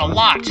won it a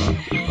lot.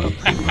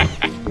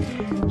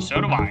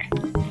 So do I.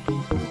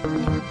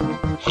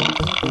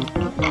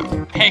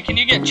 Hey, can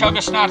you get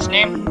Chuggo Snot's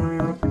name?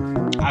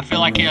 I feel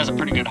like he has a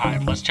pretty good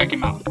hive. Let's check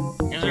him out.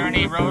 Is there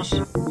any rows?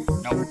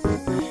 Nope.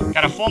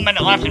 Got a full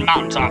minute left in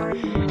Mountaintop.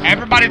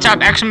 Everybody type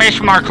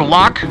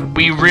 !luck.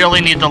 We really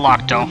need the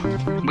luck, though.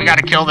 We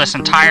gotta kill this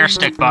entire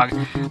stick bug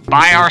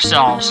by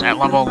ourselves at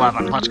level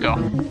 11. Let's go.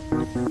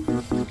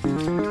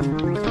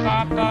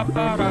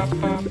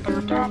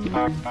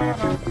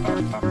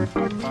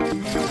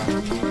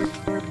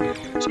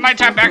 Somebody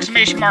type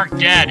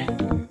 !dead.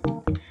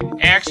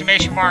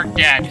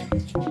 !dead.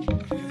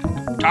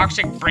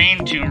 Toxic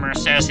brain tumor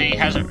says he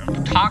has a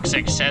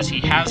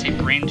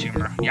brain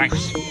tumor.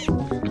 Yikes.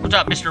 What's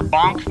up, Mr.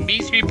 Bonk? Me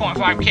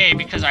 3.5k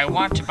because I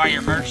want to buy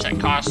your merch that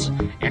costs.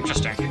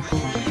 Interesting.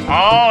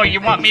 Oh, you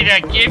want me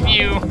to give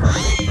you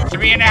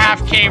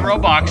 3.5k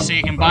Robux so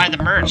you can buy the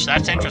merch?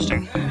 That's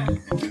interesting.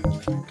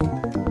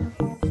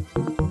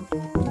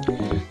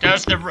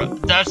 Does the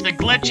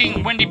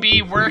glitching Windy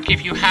Bee work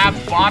if you have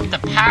bought the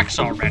packs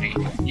already?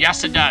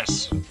 Yes, it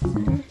does.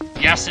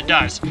 Yes, it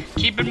does.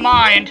 Keep in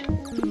mind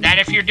that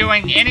if you're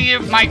doing any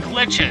of my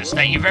glitches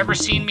that you've ever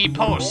seen me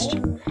post,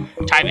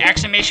 type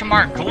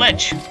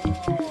 !glitch.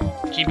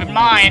 Keep in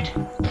mind,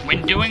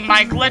 when doing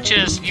my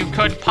glitches, you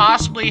could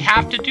possibly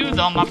have to do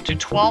them up to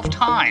 12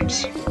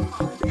 times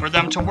for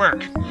them to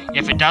work.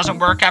 If it doesn't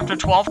work after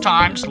 12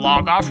 times,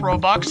 log off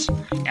Robux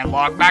and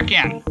log back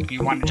in.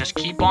 You want to just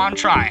keep on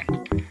trying.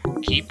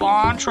 Keep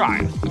on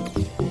trying.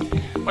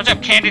 What's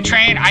up, Candy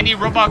Train? I need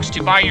Robux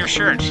to buy your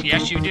shirt.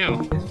 Yes, you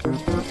do.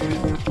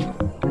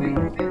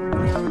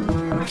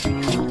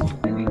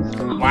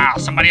 Wow,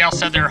 somebody else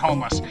said they're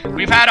homeless.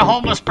 We've had a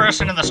homeless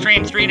person in the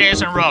stream 3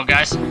 days in a row,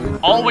 guys.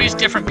 Always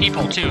different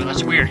people, too.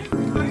 That's weird.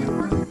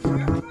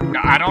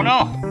 I don't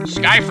know.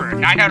 Skyfer,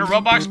 900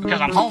 Robux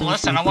because I'm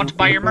homeless and I want to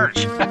buy your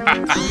merch.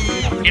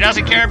 He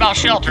doesn't care about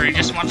shelter, he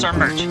just wants our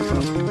merch.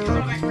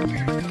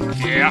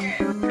 Yeah.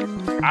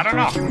 I don't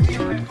know.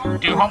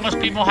 Do homeless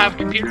people have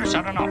computers?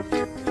 I don't know.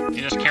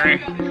 You just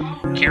carry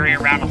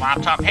around a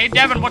laptop. Hey,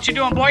 Devin, what you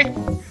doing, boy?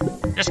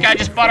 This guy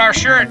just bought our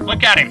shirt.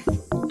 Look at him.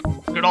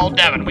 Good old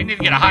Devin. We need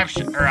to get a hive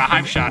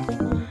shot.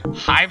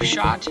 Hive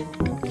shot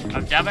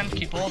of Devin.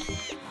 Keep hold.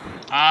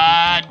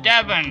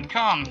 Devin,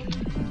 come.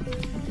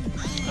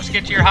 Let's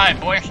get to your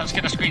hive, boy. Let's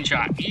get a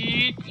screenshot.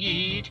 Yeet,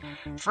 yeet.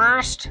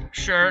 First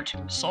shirt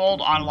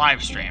sold on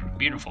live stream.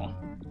 Beautiful.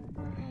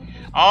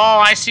 Oh,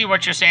 I see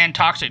what you're saying,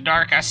 Toxic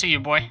Dark. I see you,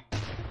 boy.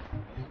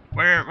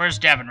 Where's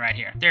Devin right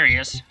here? There he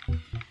is.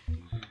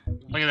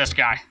 Look at this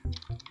guy.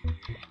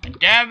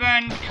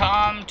 Devin,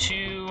 come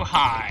to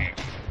Hive.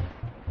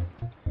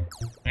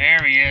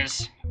 There he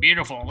is.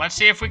 Beautiful. Let's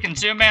see if we can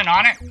zoom in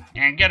on it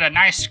and get a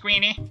nice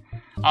screeny.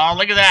 Oh,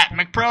 look at that.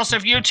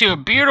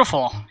 McProsephYouTube.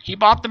 Beautiful. He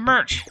bought the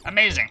merch.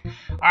 Amazing.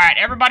 Alright,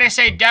 everybody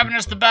say Devin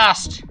is the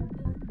best.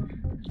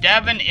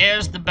 Devin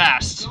is the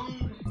best.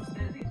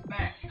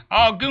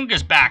 Oh,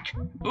 Goonga's back.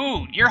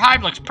 Ooh, your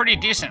hive looks pretty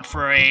decent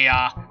for a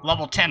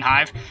level 10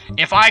 hive.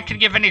 If I could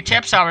give any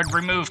tips, I would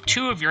remove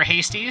 2 of your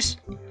hasties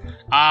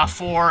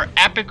for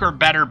epic or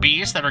better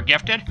bees that are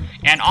gifted,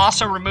 and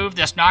also remove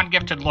this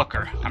non-gifted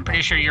looker. I'm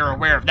pretty sure you're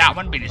aware of that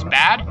one, but he's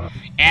bad.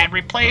 And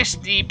replace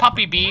the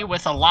puppy bee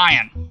with a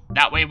lion.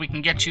 That way we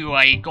can get you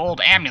a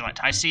gold amulet.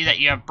 I see that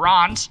you have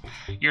bronze.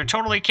 You're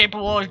totally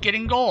capable of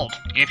getting gold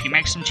if you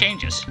make some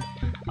changes.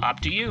 Up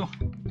to you.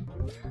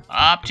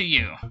 Up to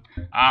you.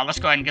 Let's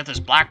go ahead and get this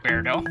black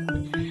bear, though.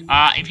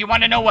 If you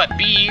want to know what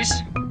bees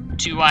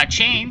to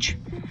change,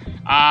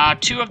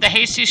 2 of the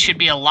hasties should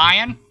be a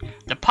lion,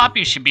 the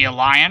puppy should be a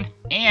lion,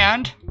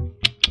 and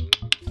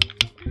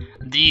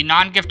the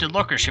non-gifted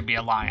looker should be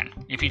a lion.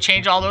 If you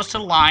change all those to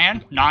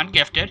lion,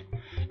 non-gifted,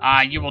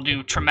 you will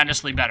do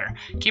tremendously better.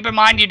 Keep in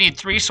mind you need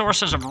 3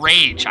 sources of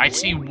rage. I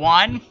see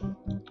 1.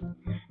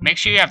 Make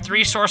sure you have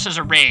 3 sources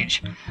of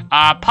rage.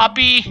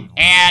 Puppy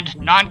and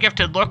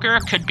non-gifted looker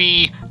could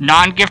be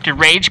non-gifted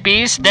rage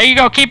bees. There you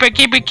go. Keep it,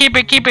 keep it, keep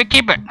it, keep it,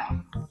 keep it.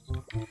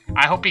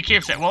 I hope he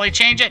keeps it. Will he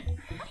change it?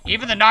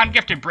 Even the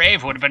non-gifted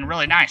brave would have been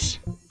really nice.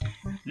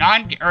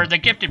 The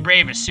gifted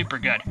brave is super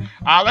good.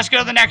 Let's go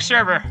to the next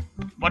server.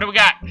 What do we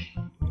got?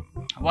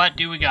 What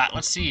do we got?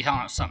 Let's see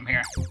something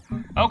here.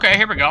 Okay,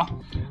 here we go.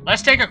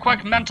 Let's take a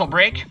quick mental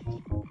break.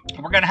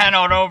 We're going to head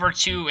on over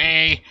to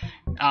a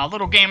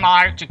little game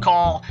I like to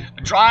call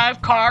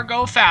Drive Car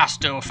Go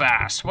Fasto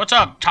Fast. What's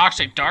up,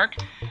 Toxic Dark?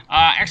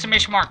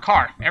 Exclamation mark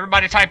car.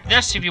 Everybody type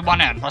this if you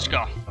want in. Let's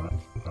go.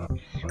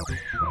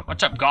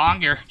 What's up,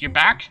 Gong? You're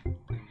back?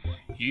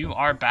 You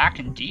are back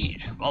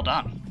indeed. Well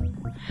done.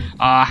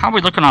 How are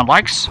we looking on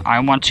likes? I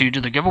want to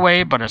do the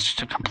giveaway, but it's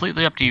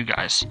completely up to you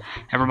guys.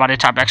 Everybody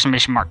type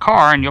exclamation mark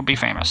car and you'll be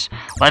famous.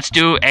 Let's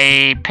do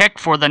a pick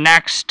for the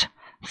next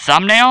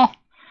thumbnail.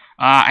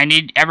 I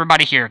need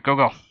everybody here. Go,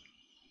 go.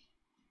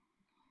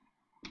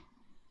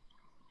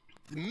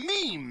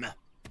 Meme.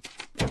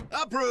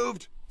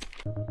 Approved.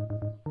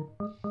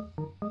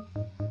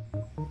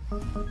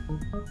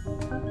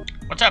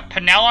 What's up,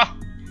 Panella?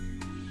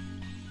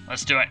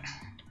 Let's do it.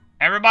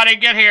 Everybody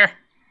get here.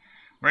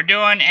 We're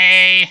doing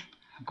a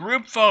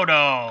group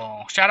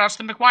photo. Shoutouts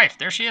to McWife.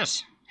 There she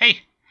is. Hey,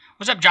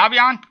 what's up,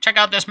 Javion? Check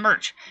out this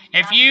merch.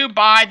 If you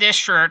buy this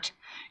shirt,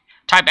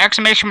 type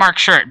exclamation mark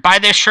shirt. Buy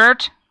this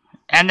shirt,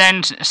 and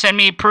then send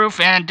me proof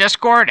in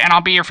Discord, and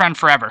I'll be your friend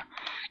forever.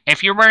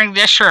 If you're wearing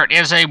this shirt, it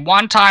is a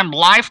one-time,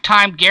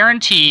 lifetime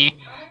guarantee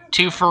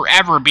to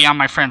forever be on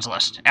my friends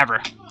list. Ever.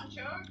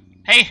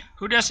 Hey,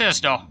 who this is,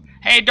 though?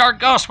 Hey, Dark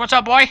Ghost, what's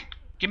up, boy?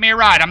 Give me a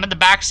ride. I'm in the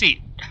back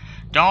seat.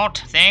 Don't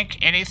think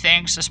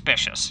anything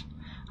suspicious.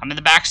 I'm in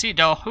the back seat,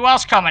 though. Who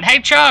else coming?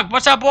 Hey, Chug,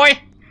 what's up, boy?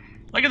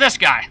 Look at this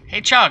guy. Hey,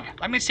 Chug.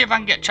 Let me see if I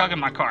can get Chug in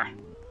my car.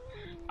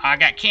 I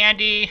got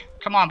Candy.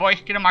 Come on, boy.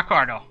 Get in my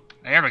car, though.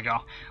 There we go.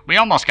 We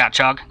almost got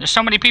Chug. There's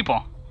so many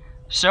people.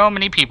 So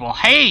many people.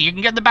 Hey, you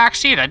can get in the back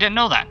seat. I didn't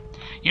know that.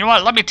 You know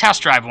what? Let me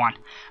test drive one.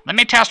 Let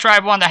me test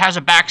drive one that has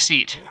a back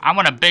seat. I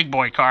want a big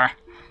boy car.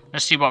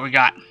 Let's see what we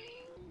got.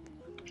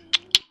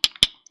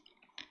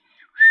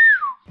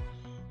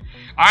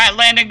 Alright,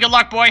 Landon. Good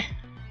luck, boy.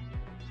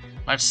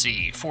 Let's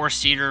see.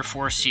 4-seater,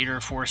 4-seater,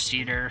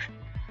 4-seater.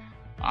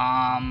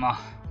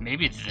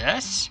 Maybe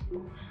this?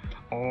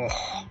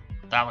 Oh,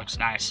 that looks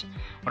nice.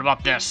 What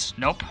about this?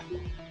 Nope.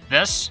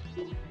 This?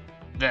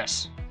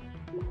 This.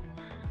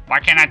 Why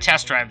can't I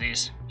test drive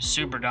these?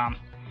 Super dumb.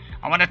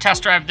 I want to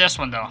test drive this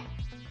one, though.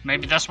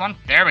 Maybe this one?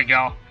 There we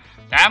go.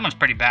 That one's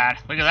pretty bad.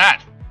 Look at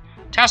that.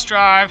 Test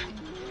drive.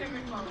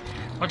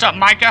 What's up,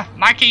 Micah?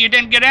 Micah, you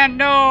didn't get in?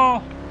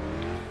 No.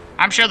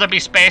 I'm sure there'll be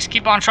space.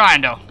 Keep on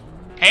trying, though.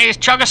 Hey,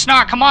 Chug a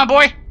Snot. Come on,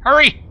 boy.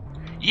 Hurry.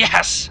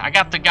 Yes, I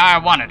got the guy I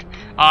wanted.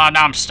 Oh,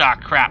 now I'm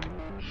stuck. Crap.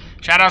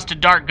 Shoutouts to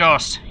Dark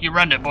Ghost. You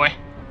runned it, boy.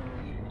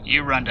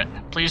 You runned it.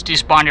 Please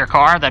despawn your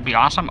car. That'd be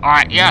awesome.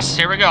 Alright, yes,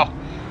 here we go.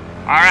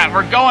 Alright,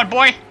 we're going,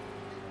 boy.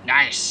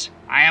 Nice.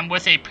 I am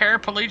with a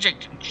paraplegic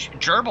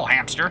gerbil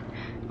hamster.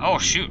 Oh,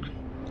 shoot.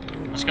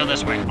 Let's go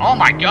this way. Oh,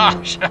 my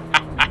gosh.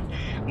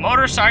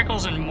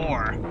 Motorcycles and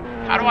more.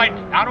 How do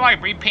I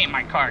repaint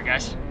my car,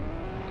 guys?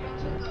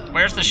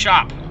 Where's the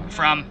shop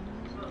from?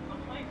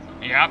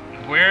 Yep.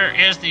 Where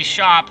is the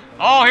shop?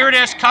 Oh, here it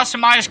is.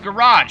 Customized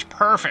garage.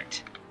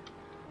 Perfect.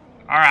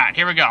 Alright,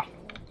 here we go.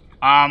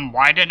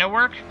 Why didn't it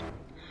work?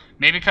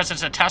 Maybe because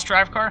it's a test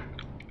drive car?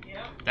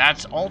 Yep.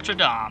 That's ultra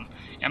dumb.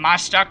 Am I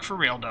stuck for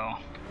real, though?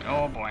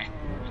 Oh, boy.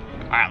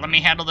 Alright, let me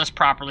handle this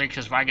properly,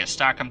 because if I get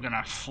stuck, I'm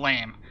gonna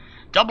flame.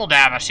 Double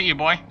dab, I see you,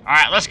 boy.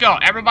 Alright, let's go.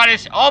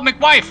 Everybody's... Oh,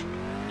 McWife!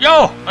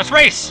 Yo, let's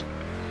race!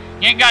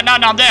 You ain't got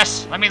nothing on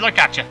this. Let me look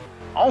at you.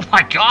 Oh,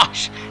 my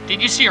gosh.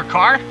 Did you see your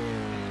car?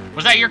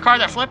 Was that your car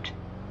that flipped?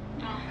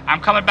 I'm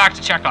coming back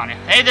to check on you.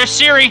 Hey, there's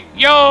Siri.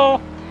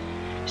 Yo!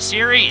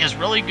 Siri is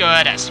really good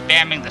at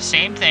spamming the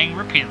same thing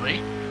repeatedly,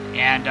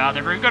 and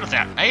they're very good at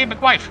that. Hey,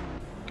 McWife.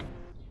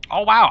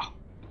 Oh, wow.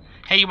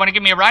 Hey, you want to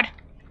give me a ride?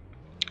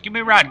 Give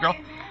me a ride, girl.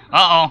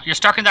 Uh-oh, you're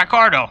stuck in that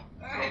car, though.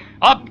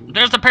 Oh,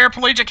 there's the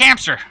paraplegic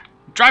hamster.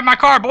 Drive my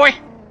car, boy.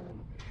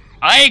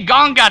 Hey,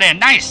 Gong got in.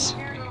 Nice.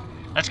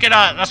 Let's get a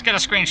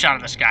screenshot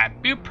of this guy.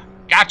 Boop.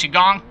 Got you,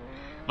 Gong.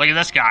 Look at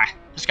this guy.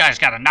 This guy's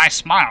got a nice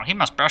smile. He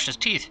must brush his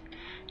teeth.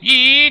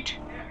 Yeet.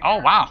 Oh,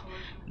 wow.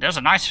 There's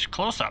a nice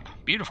close-up.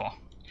 Beautiful.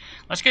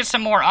 Let's get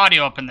some more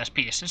audio up in this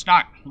piece. It's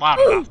not loud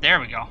enough. There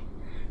we go.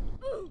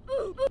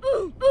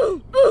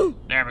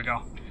 There we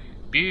go.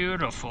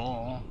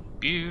 Beautiful.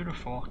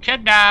 Beautiful.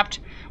 Kidnapped.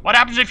 What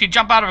happens if you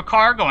jump out of a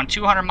car going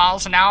 200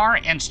 miles an hour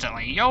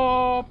instantly?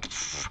 Yo.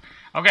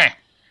 Okay.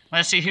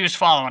 Let's see who's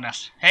following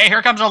us. Hey,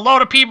 here comes a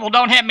load of people.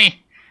 Don't hit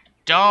me.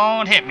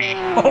 Don't hit me.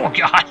 Oh,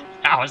 God.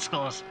 That was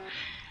close.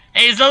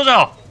 Hey,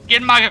 Zozo.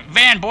 Get in my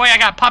van, boy. I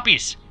got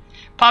puppies.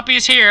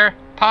 Puppies here.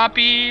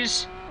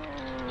 Puppies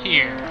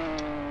here.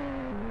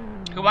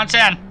 Who wants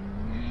in?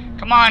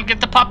 Come on,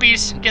 get the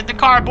puppies. Get in the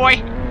car, boy.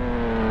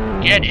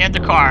 Get in the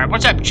car.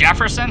 What's up,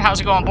 Jefferson?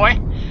 How's it going, boy?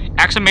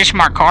 Exclamation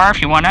mark car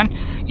if you want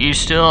in. You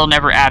still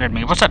never added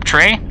me. What's up,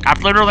 Trey?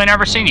 I've literally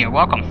never seen you.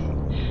 Welcome.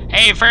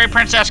 Hey, Fairy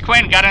Princess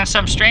Quinn got in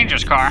some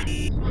stranger's car.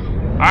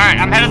 Alright,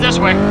 I'm headed this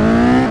way.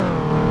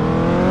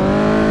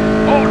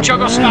 Oh,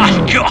 Choco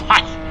Snot.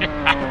 God.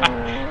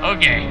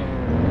 Okay.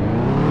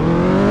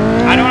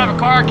 I don't have a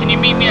car. Can you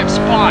meet me at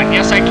spawn?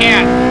 Yes, I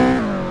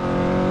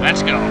can.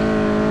 Let's go.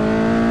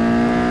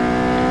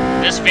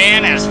 This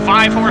van has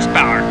 5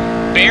 horsepower.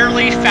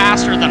 Barely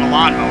faster than a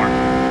lawnmower.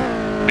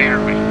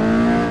 Barely.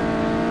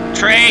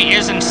 Trey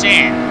is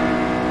insane.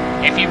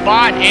 If you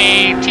bought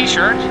a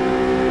t-shirt,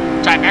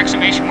 type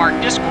exclamation mark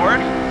Discord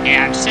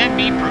and send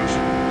me proof.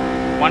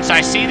 Once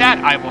I see that,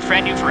 I will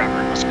friend you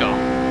forever. Let's go.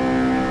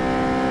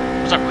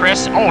 What's up,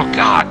 Chris? Oh,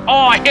 God.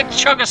 Oh, I hit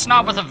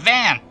Chugga-Snot with a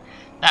van.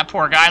 That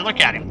poor guy. Look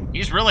at him.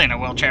 He's really in a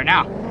wheelchair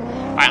now.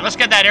 All right, let's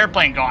get that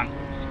airplane going.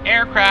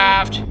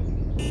 Aircraft.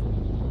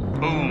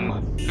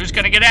 Boom. Who's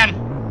going to get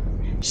in?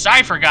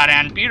 Cypher got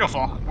in.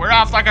 Beautiful. We're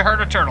off like a herd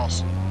of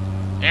turtles.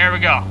 There we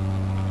go.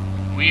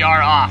 We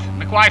are off.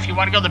 McWife, you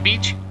want to go to the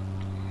beach?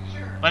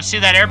 Sure. Let's see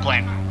that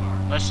airplane.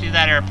 Let's see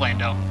that airplane,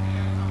 though.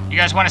 You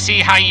guys want to see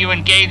how you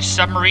engage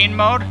submarine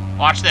mode?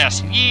 Watch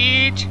this.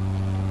 Yeet.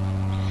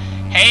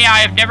 Hey, I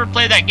have never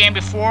played that game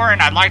before,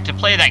 and I'd like to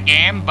play that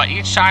game, but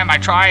each time I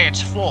try,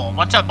 it's full.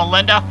 What's up,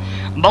 Melinda?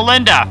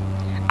 Melinda,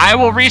 I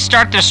will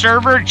restart the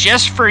server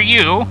just for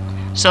you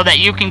so that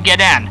you can get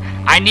in.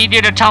 I need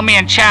you to tell me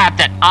in chat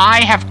that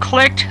I have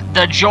clicked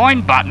the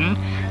join button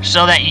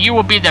so that you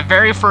will be the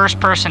very first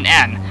person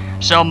in.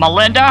 So,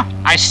 Melinda,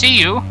 I see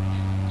you.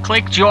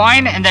 Click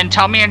join, and then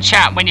tell me in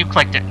chat when you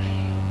clicked it.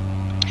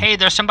 Hey,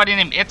 there's somebody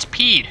named It's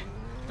Peed.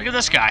 Look at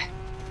this guy.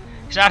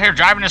 He's out here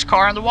driving his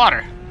car in the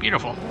water.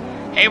 Beautiful.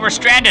 Hey, we're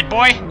stranded,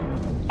 boy.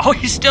 Oh,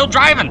 he's still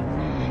driving.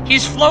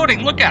 He's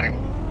floating. Look at him.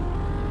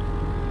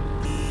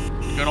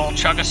 Good old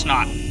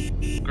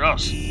Chugga-Snot.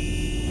 Gross.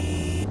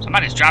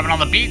 Somebody's driving on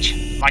the beach,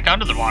 like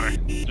under the water.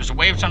 There's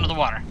waves under the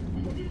water.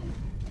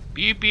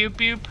 Beep, beep,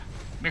 beep.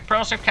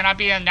 McProseph, can I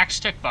be a next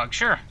stick bug?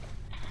 Sure.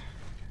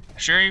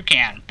 Sure you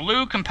can.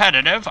 Blue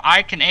competitive.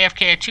 I can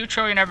AFK 2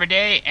 trillion every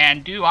day,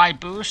 and do I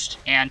boost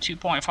and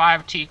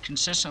 2.5 T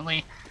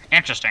consistently?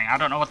 Interesting. I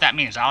don't know what that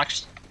means,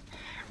 Alex.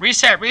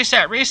 Reset,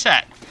 reset,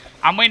 reset.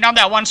 I'm waiting on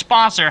that one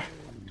sponsor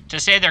to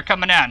say they're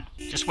coming in.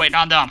 Just waiting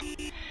on them.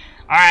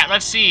 Alright,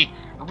 let's see.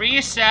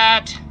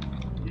 Reset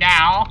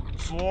now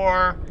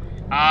for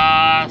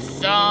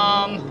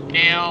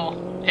thumbnail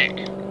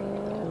pick.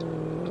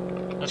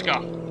 Let's go.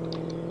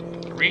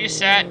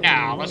 Reset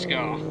now. Let's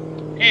go.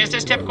 Hey, is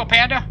this typical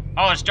panda?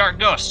 Oh, it's Dark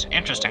Ghost.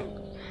 Interesting.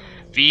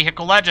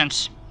 Vehicle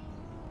Legends.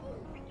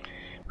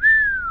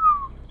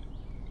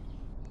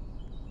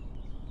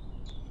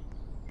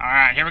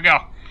 Alright, here we go.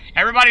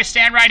 Everybody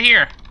stand right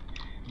here.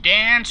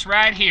 Dance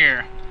right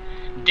here.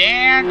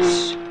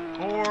 Dance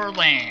or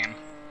lame.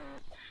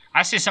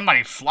 I see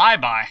somebody fly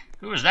by.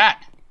 Who is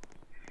that?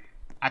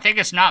 I think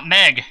it's not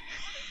Meg.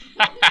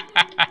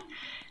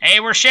 Hey,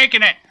 we're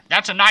shaking it.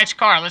 That's a nice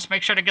car. Let's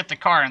make sure to get the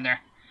car in there.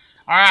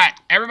 Alright,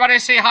 everybody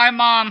say hi,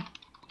 Mom.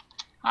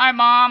 Hi,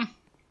 Mom.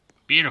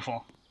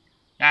 Beautiful.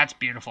 That's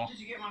beautiful. Did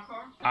you get my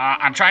car?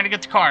 I'm trying to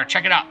get the car.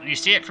 Check it out. You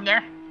see it from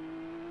there?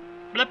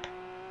 Blip.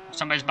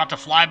 Somebody's about to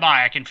fly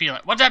by. I can feel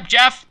it. What's up,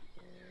 Jeff?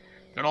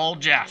 Good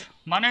old Jeff.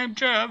 My name's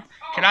Jeff.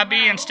 Can I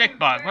be in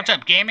Stickbug? What's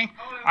up, gaming?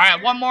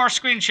 Alright, one more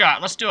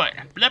screenshot. Let's do it.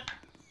 Blip.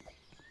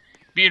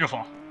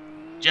 Beautiful.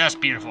 Just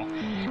beautiful.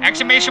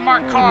 Exclamation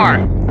mark car.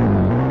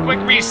 Quick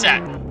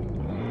reset.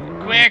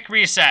 Quick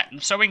reset.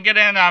 So we can get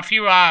in a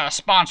few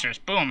sponsors.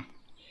 Boom.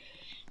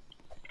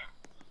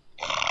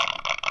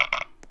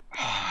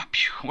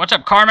 What's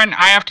up, Carmen?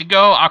 I have to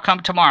go. I'll come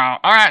tomorrow.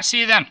 Alright,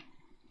 see you then.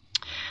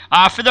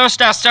 For those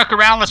that stuck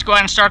around, let's go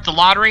ahead and start the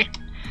lottery.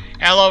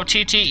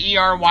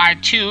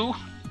 LOTTERY 2.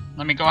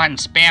 Let me go ahead and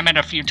spam it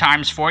a few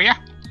times for you.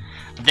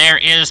 there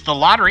is the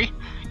lottery.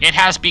 It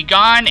has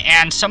begun,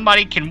 and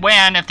somebody can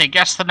win if they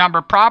guess the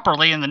number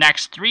properly in the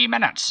next 3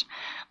 minutes.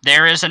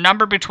 There is a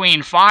number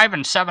between 5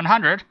 and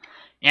 700,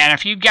 and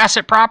if you guess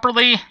it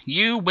properly,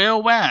 you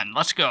will win.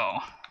 Let's go.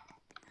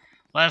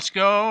 Let's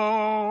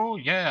go.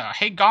 Yeah.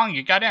 Hey, Gong,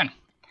 you got in.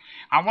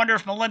 I wonder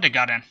if Melinda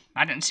got in.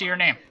 I didn't see her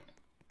name.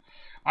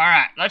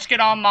 Alright, let's get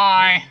on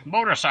my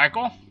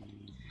motorcycle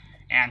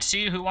and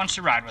see who wants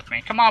to ride with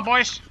me. Come on,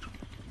 boys.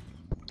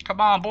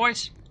 Come on,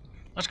 boys.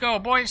 Let's go,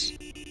 boys.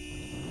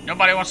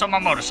 Nobody wants on my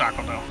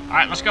motorcycle, though.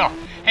 Alright, let's go.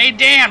 Hey,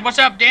 Dan. What's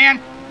up,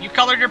 Dan? You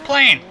colored your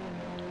plane.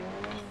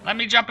 Let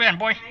me jump in,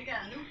 boy.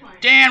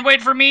 Dan,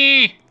 wait for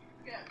me.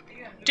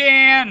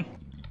 Dan.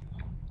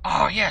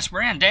 Oh, yes,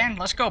 we're in, Dan.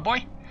 Let's go,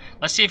 boy.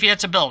 Let's see if he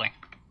hits a building.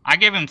 I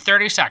give him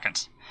 30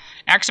 seconds.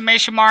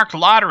 Exclamation mark,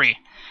 lottery.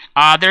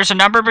 There's a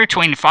number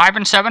between 5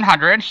 and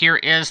 700. Here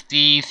is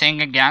the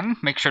thing again.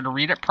 Make sure to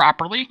read it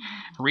properly.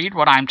 Read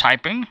what I'm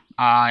typing.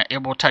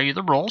 It will tell you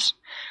the rules.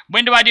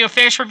 When do I do a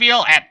face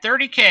reveal? At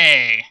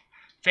 30K.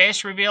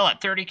 Face reveal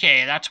at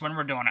 30K. That's when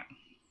we're doing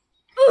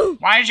it.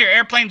 Why is your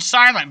airplane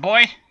silent,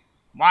 boy?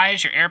 Why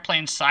is your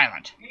airplane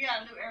silent? You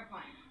got a new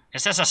airplane.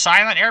 Is this a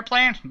silent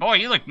airplane? Boy,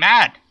 you look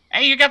mad.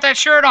 Hey, you got that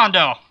shirt on,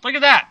 though. Look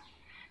at that.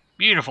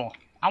 Beautiful.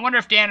 I wonder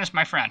if Dan is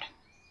my friend.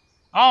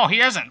 Oh, he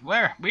isn't.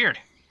 Where? Weird.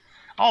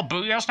 Oh,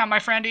 Booyah's not my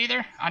friend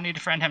either? I need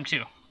to friend him,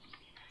 too.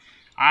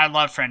 I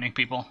love friending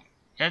people.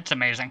 It's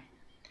amazing.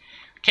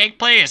 Cake,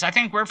 please. I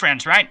think we're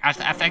friends, right?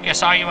 I think I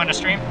saw you on the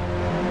stream.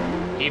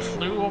 He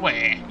flew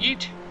away.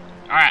 Yeet.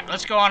 Alright,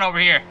 let's go on over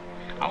here.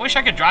 I wish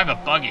I could drive a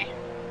buggy.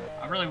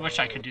 I really wish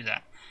I could do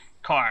that.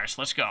 Cars,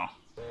 let's go.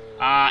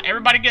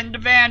 Everybody get in the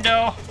van,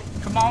 though.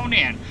 Come on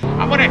in.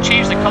 I'm going to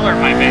change the color of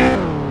my van.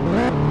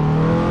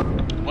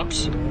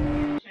 Whoops.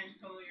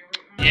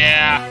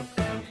 Yeah.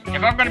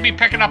 If I'm going to be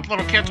picking up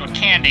little kids with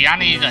candy, I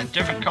need a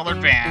different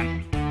colored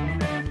van.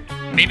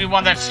 Maybe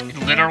one that's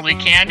literally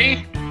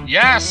candy?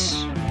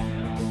 Yes.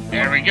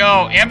 There we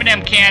go.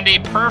 M&M candy.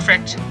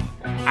 Perfect.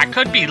 I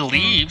could be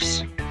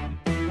leaves.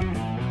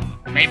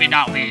 Maybe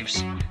not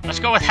leaves. Let's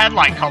go with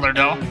headlight color,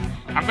 though.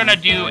 I'm going to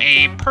do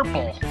a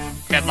purple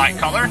headlight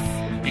color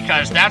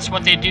because that's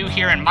what they do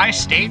here in my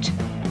state.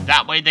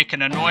 That way they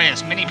can annoy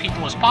as many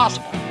people as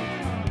possible.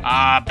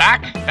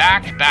 Back,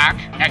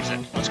 exit.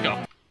 Let's go.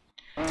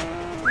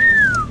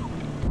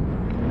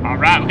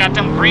 Alright, we got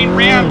them green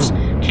rims.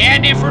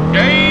 Candy for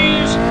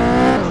days.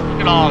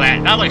 Look at all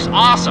that. That looks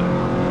awesome.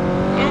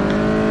 Oop.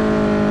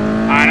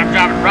 Alright, I'm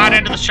driving right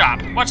into the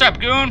shop. What's up,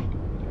 Goon?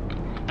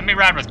 Let me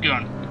ride with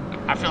Goon.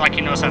 I feel like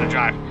he knows how to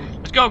drive.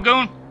 Let's go,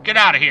 Goon. Get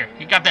out of here.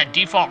 You got that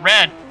default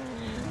red.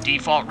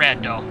 Default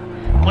red, though.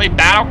 Play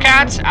Battle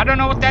Cats? I don't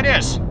know what that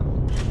is.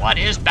 What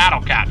is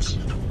Battle Cats?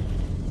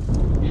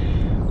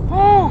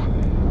 Woo.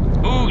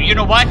 Ooh, you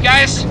know what,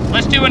 guys?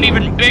 Let's do an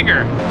even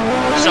bigger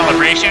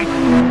celebration.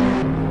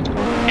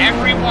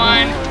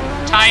 Everyone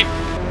type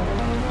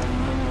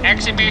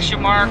exclamation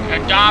mark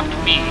adopt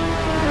me.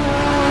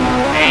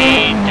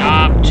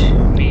 Adopt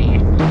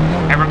me.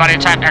 Everybody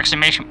type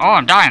exclamation. Oh,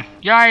 I'm dying.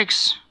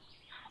 Yikes.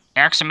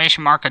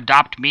 Exclamation mark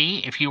adopt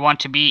me if you want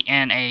to be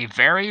in a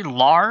very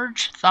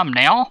large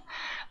thumbnail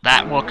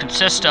that will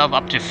consist of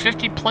up to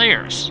 50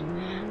 players.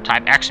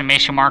 Type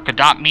exclamation mark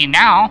adopt me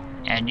now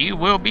and you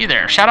will be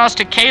there. Shoutouts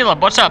to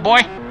Caleb. What's up, boy?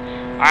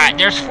 Alright,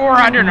 there's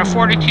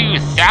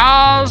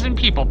 442,000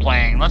 people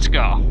playing. Let's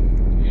go.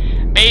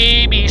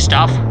 Baby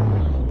stuff.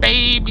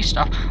 Baby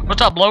stuff.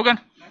 What's up, Logan?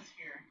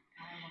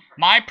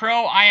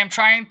 MyPro, I am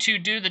trying to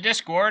do the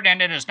Discord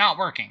and it is not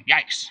working.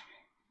 Yikes.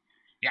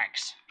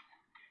 Yikes.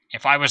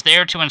 If I was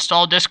there to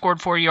install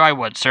Discord for you, I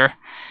would, sir.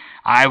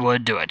 I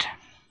would do it.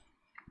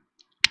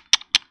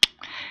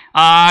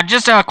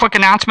 Just a quick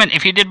announcement.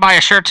 If you did buy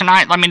a shirt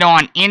tonight, let me know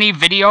on any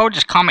video.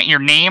 Just comment your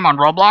name on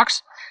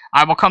Roblox.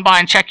 I will come by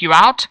and check you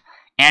out.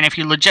 And if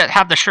you legit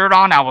have the shirt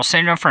on, I will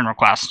send you a friend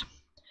request.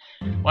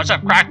 What's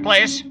up, Crack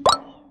Plays?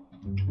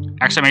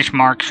 Exclamation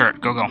mark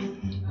shirt. Go, go.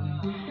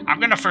 I'm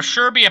going to for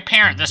sure be a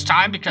parent this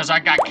time because I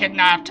got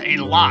kidnapped a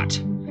lot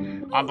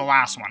on the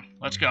last one.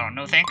 Let's go.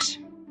 No thanks.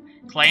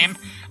 Claim.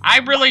 I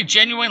really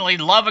genuinely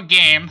love a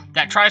game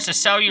that tries to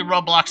sell you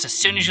Roblox as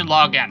soon as you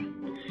log in.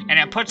 And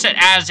it puts it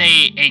as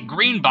a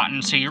green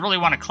button, so you really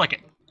want to click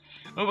it.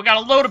 Oh, we got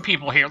a load of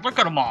people here. Look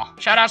at them all.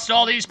 Shoutouts to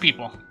all these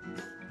people.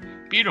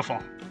 Beautiful.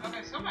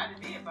 Okay, somebody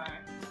did buy it.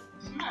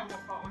 Somebody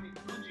bought one of these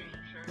blue jean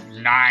shirts.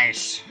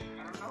 Nice. I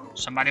don't know.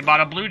 Somebody bought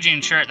a blue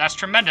jean shirt. That's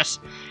tremendous.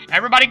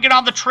 Everybody get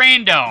on the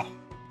train, though.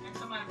 And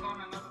somebody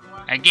bought another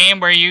one. A game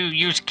where you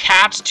use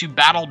cats to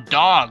battle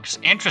dogs.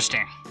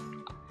 Interesting.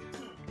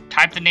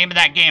 Type the name of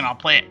that game. I'll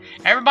play it.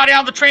 Everybody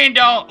on the train,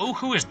 though. Ooh,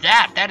 who is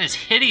that? That is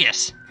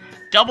hideous.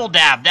 Double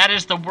dab. That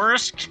is the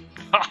worst.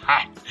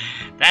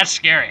 That's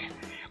scary.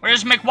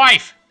 Where's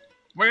McWife?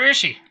 Where is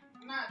she?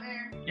 I'm not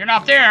there. You're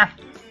not there?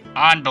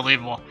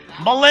 Unbelievable.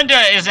 Melinda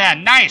is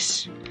in.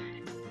 Nice.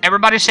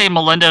 Everybody say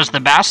Melinda is the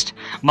best.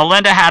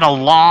 Melinda had a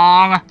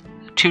long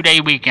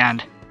 2-day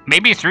weekend.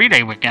 Maybe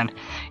 3-day weekend.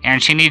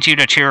 And she needs you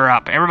to cheer her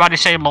up. Everybody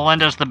say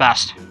Melinda's the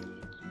best.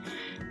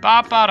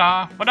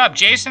 Ba-ba-da. What up,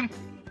 Jason?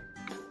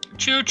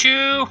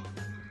 Choo-choo.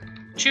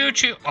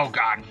 Choo-choo. Oh,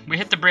 God. We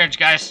hit the bridge,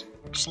 guys.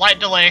 Slight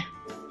delay.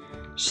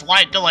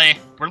 Slight delay.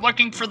 We're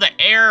looking for the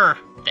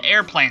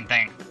airplane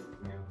thing.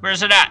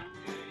 Where's it at?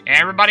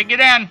 Everybody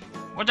get in.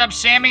 What's up,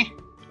 Sammy?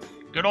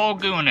 Good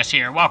old Goon is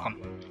here. Welcome.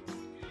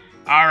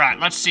 Alright,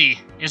 let's see.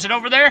 Is it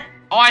over there?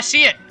 Oh, I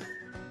see it.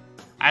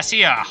 I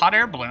see a hot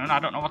air balloon. I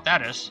don't know what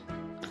that is.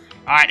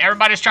 Alright,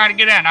 everybody's trying to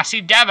get in. I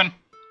see Devin.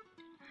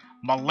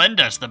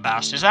 Melinda's the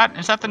best. Is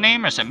that the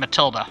name or is it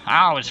Matilda?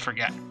 I always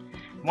forget.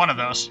 One of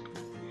those.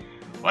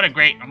 What a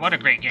great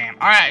game.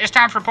 Alright, it's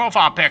time for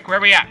profile pic. Where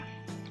are we at?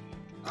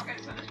 Okay,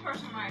 so this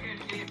person right here is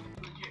legit.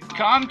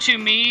 Come to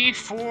me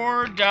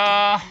for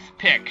the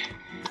pic.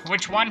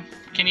 Which one?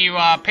 Can you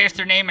paste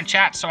their name in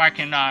chat so I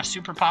can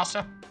super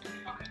pasta?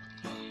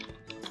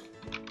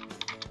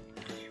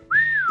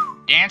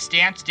 Dance,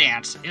 dance,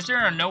 dance. Is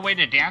there no way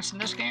to dance in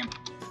this game?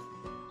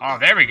 Oh,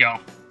 there we go.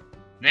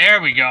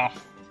 There we go.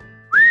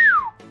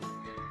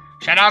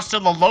 Shoutouts to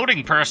the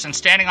loading person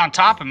standing on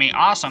top of me.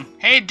 Awesome.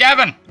 Hey,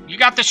 Devin, you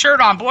got the shirt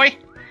on, boy.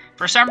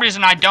 For some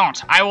reason, I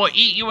don't. I will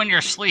eat you in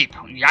your sleep.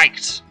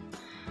 Yikes.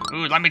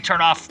 Ooh, let me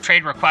turn off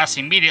trade requests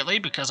immediately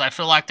because I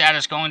feel like that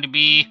is going to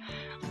be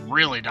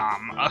really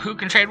dumb. Who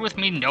can trade with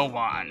me? No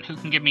one. Who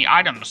can give me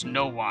items?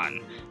 No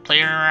one.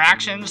 Player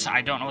interactions?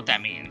 I don't know what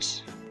that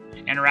means.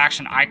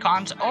 Interaction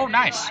icons? Oh,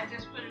 nice. I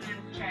just put it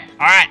in the chat.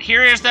 Alright,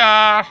 here is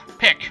the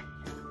pic.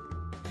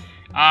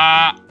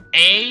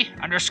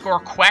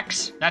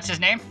 A_Quex. That's his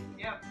name?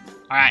 Yep.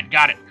 Alright,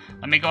 got it.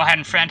 Let me go ahead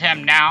and friend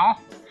him now.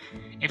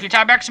 If you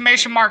type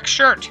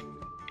 !shirt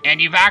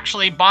and you've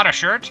actually bought a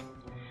shirt,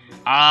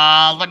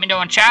 let me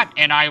know in chat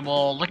and I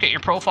will look at your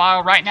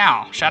profile right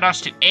now.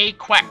 Shoutouts to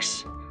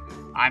A_Quex.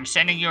 I'm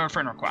sending you a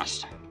friend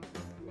request.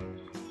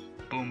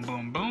 Boom,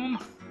 boom, boom.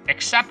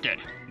 Accepted.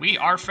 We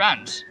are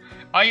friends.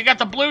 Oh, you got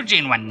the blue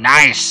jean one.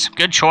 Nice.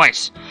 Good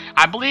choice.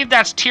 I believe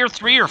that's tier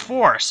 3 or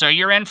 4, so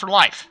you're in for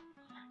life.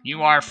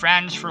 You are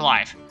friends for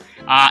life.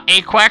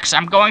 A_Quex,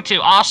 I'm going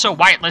to also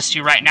whitelist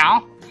you right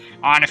now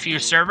on a few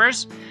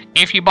servers.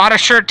 If you bought a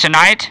shirt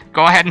tonight,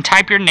 go ahead and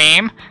type your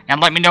name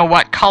and let me know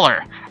what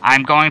color.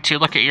 I'm going to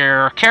look at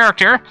your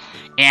character,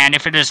 and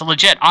if it is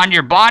legit on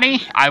your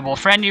body, I will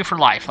friend you for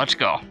life. Let's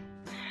go.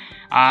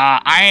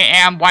 I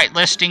am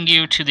whitelisting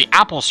you to the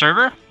Apple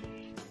server.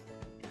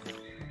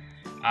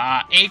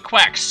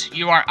 A_Quex,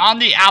 you are on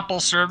the Apple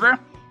server,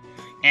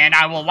 and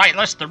I will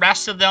whitelist the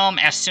rest of them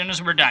as soon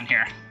as we're done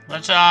here.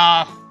 Let's,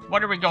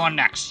 what are we going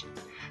next?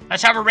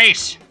 Let's have a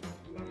race.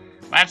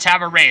 Let's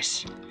have a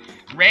race.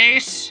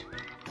 Race,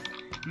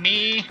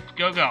 me,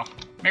 go, go.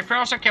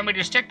 McProseph, can we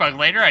do stick bug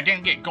later? I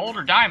didn't get gold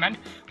or diamond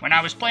when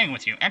I was playing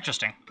with you.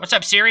 Interesting. What's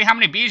up, Siri? How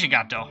many bees you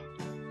got, though?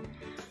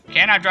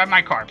 Can I drive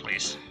my car,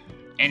 please?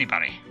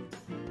 Anybody?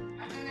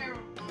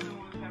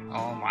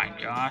 Oh my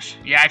gosh.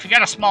 Yeah, if you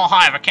got a small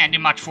hive, I can't do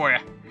much for you.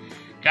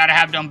 Gotta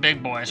have them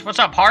big boys. What's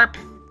up, Harp?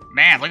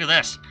 Man, look at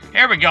this.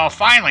 Here we go,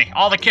 finally.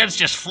 All the kids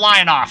just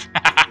flying off.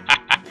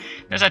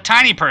 There's a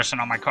tiny person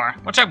on my car.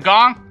 What's up,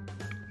 Gong?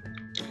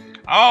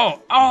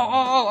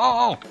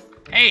 Oh.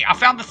 Hey, I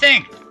found the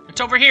thing.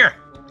 It's over here.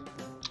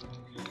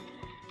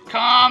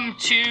 Come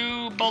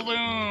to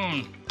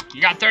balloon.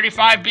 You got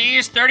 35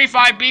 bees?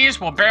 35 bees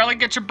will barely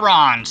get you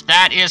bronze.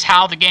 That is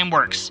how the game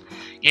works.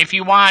 If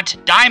you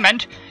want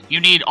diamond, you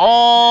need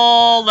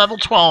all level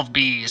 12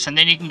 bees, and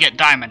then you can get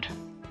diamond.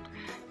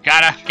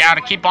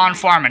 Gotta keep on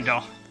farming,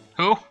 though.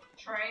 Who?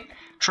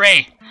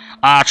 Trey.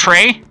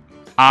 Trey,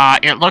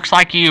 it looks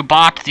like you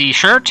bought the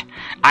shirt.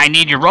 I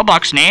need your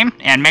Roblox name,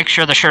 and make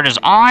sure the shirt is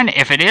on.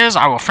 If it is,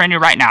 I will friend you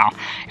right now.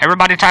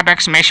 Everybody type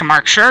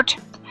 !shirt.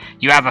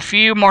 You have a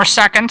few more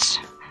seconds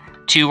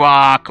to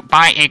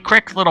buy a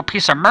quick little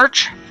piece of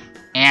merch,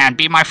 and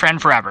be my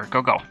friend forever.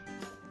 Go, go.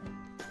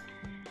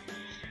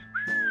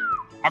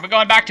 Are we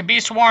going back to Bee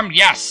Swarm?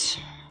 Yes.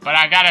 But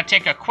I gotta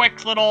take a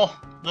quick little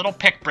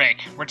pick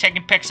break. We're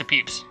taking pics of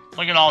peeps.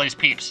 Look at all these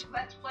peeps.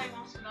 Let's Play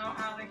wants to know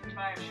how they can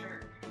buy a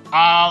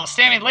shirt.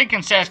 Sammy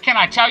Lincoln says, can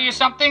I tell you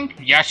something?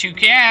 Yes, you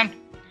can.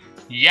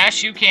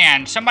 Yes, you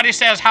can. Somebody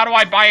says, how do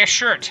I buy a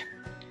shirt?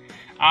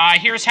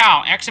 Here's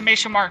how.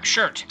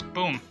 !shirt.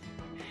 Boom.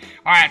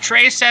 Alright,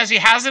 Trey says he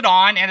has it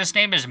on, and his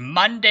name is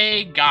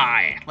Monday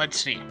Guy. Let's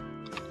see.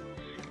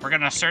 We're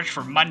gonna search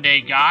for Monday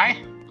Guy.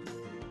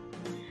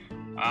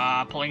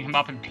 Pulling him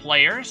up in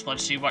players.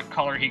 Let's see what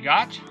color he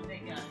got.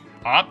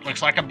 Oh,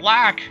 looks like a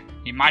black.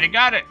 He might have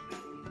got it.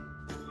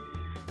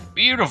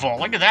 Beautiful.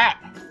 Look at that.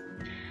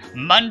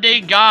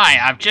 Monday Guy.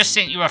 I've just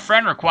sent you a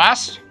friend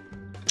request.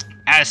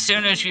 As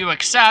soon as you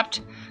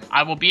accept,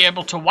 I will be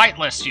able to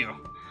whitelist you.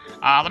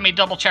 Let me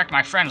double check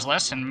my friends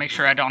list and make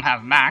sure I don't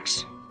have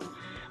Max.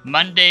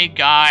 Monday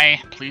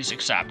Guy, please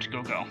accept.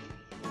 Go, go.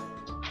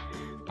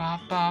 Ba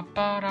ba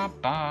ba da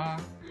ba.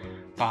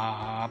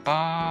 Ba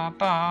ba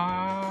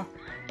ba.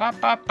 Ba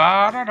ba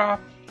ba da da.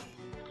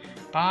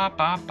 Ba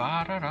ba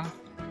ba da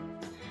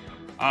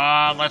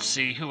da. Let's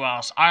see, who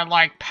else? I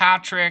like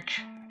Patrick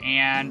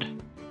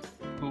and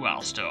who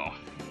else though?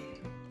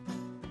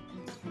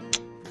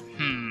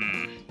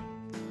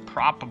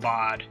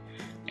 Propabod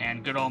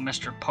and good old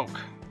Mr. Poke.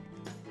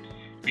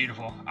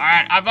 Beautiful.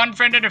 Alright, I've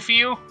unfriended a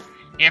few.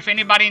 If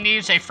anybody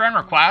needs a friend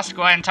request,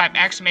 go ahead and type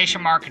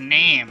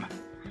 !name.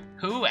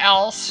 Who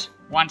else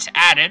wants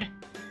added?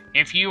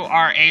 If you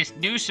are a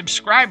new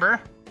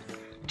subscriber,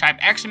 type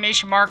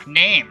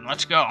 !name.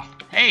 Let's go.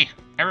 Hey,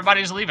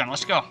 everybody's leaving.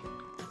 Let's go.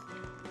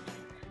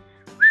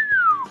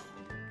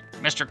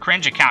 Mr.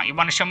 Cringe account, you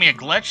want to show me a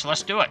glitch?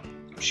 Let's do it.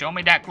 Show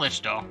me that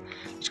glitch, though.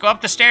 Let's go up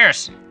the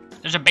stairs.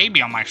 There's a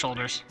baby on my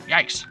shoulders.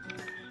 Yikes.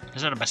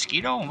 Is it a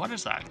mosquito? What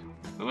is that?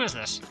 Who is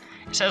this?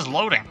 It says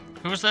loading.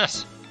 Who's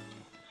this?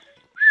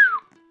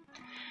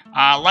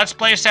 Let's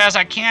play as fast as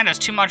I can. It's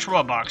too much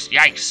Robux.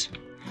 Yikes.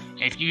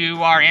 If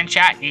you are in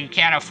chat and you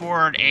can't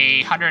afford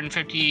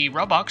 150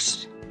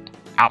 Robux,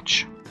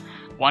 ouch.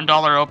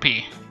 $1 OP.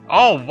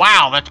 Oh,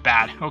 wow, that's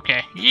bad.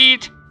 Okay.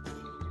 Yeet.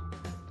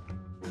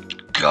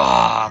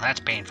 God, that's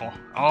painful.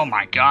 Oh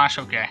my gosh,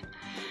 okay.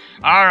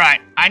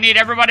 Alright, I need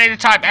everybody to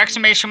type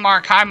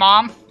 !hi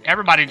mom.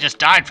 Everybody just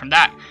died from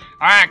that.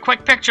 Alright,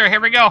 quick picture, here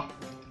we go.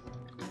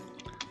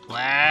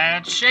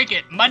 Let's shake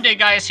it. Monday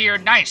guy's here,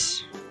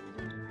 nice.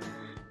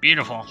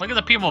 Beautiful. Look at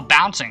the people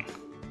bouncing.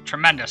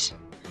 Tremendous.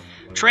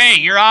 Trey,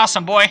 you're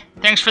awesome, boy.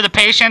 Thanks for the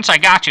patience, I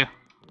got you.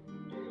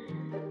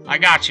 I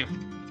got you.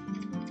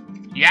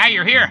 Yeah,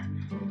 you're here.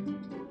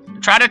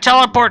 Try to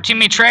teleport to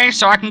me, Trey,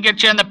 so I can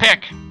get you in the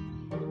pic.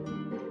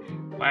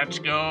 Let's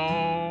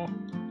go.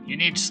 You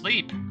need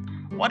sleep.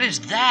 What is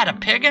that, a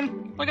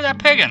piggin? Look at that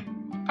piggin.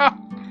 Oh,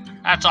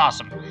 that's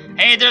awesome.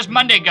 Hey, there's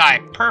Monday guy.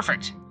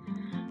 Perfect.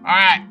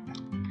 Alright.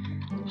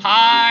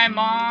 Hi,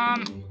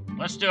 Mom.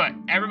 Let's do it.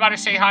 Everybody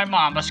say hi,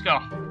 Mom. Let's go.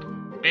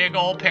 Big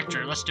old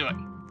picture. Let's do it.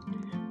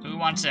 Who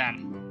wants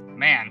in?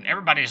 Man,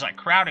 everybody's like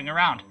crowding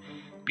around.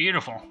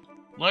 Beautiful.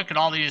 Look at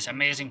all these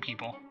amazing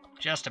people.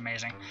 Just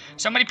amazing.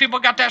 So many people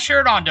got that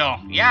shirt on, though.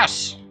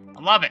 Yes.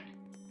 I love it.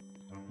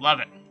 Love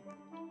it.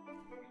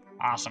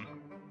 Awesome.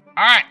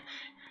 Alright.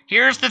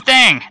 Here's the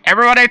thing.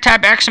 Everybody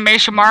type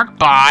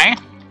 !by.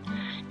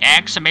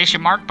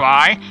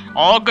 !by.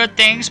 All good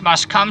things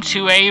must come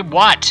to a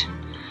what?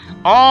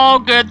 All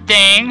good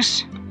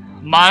things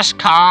must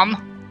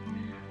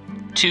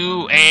come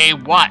to a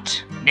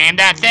what? Name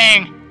that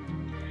thing.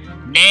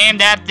 Name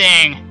that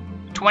thing.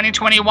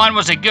 2021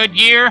 was a good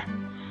year,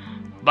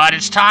 but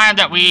it's time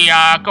that we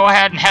go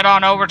ahead and head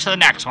on over to the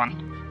next one.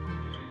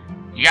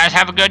 You guys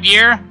have a good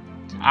year.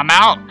 I'm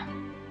out.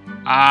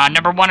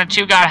 Number 1 and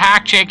 2 got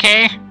hacked,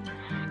 JK.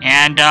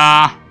 And, !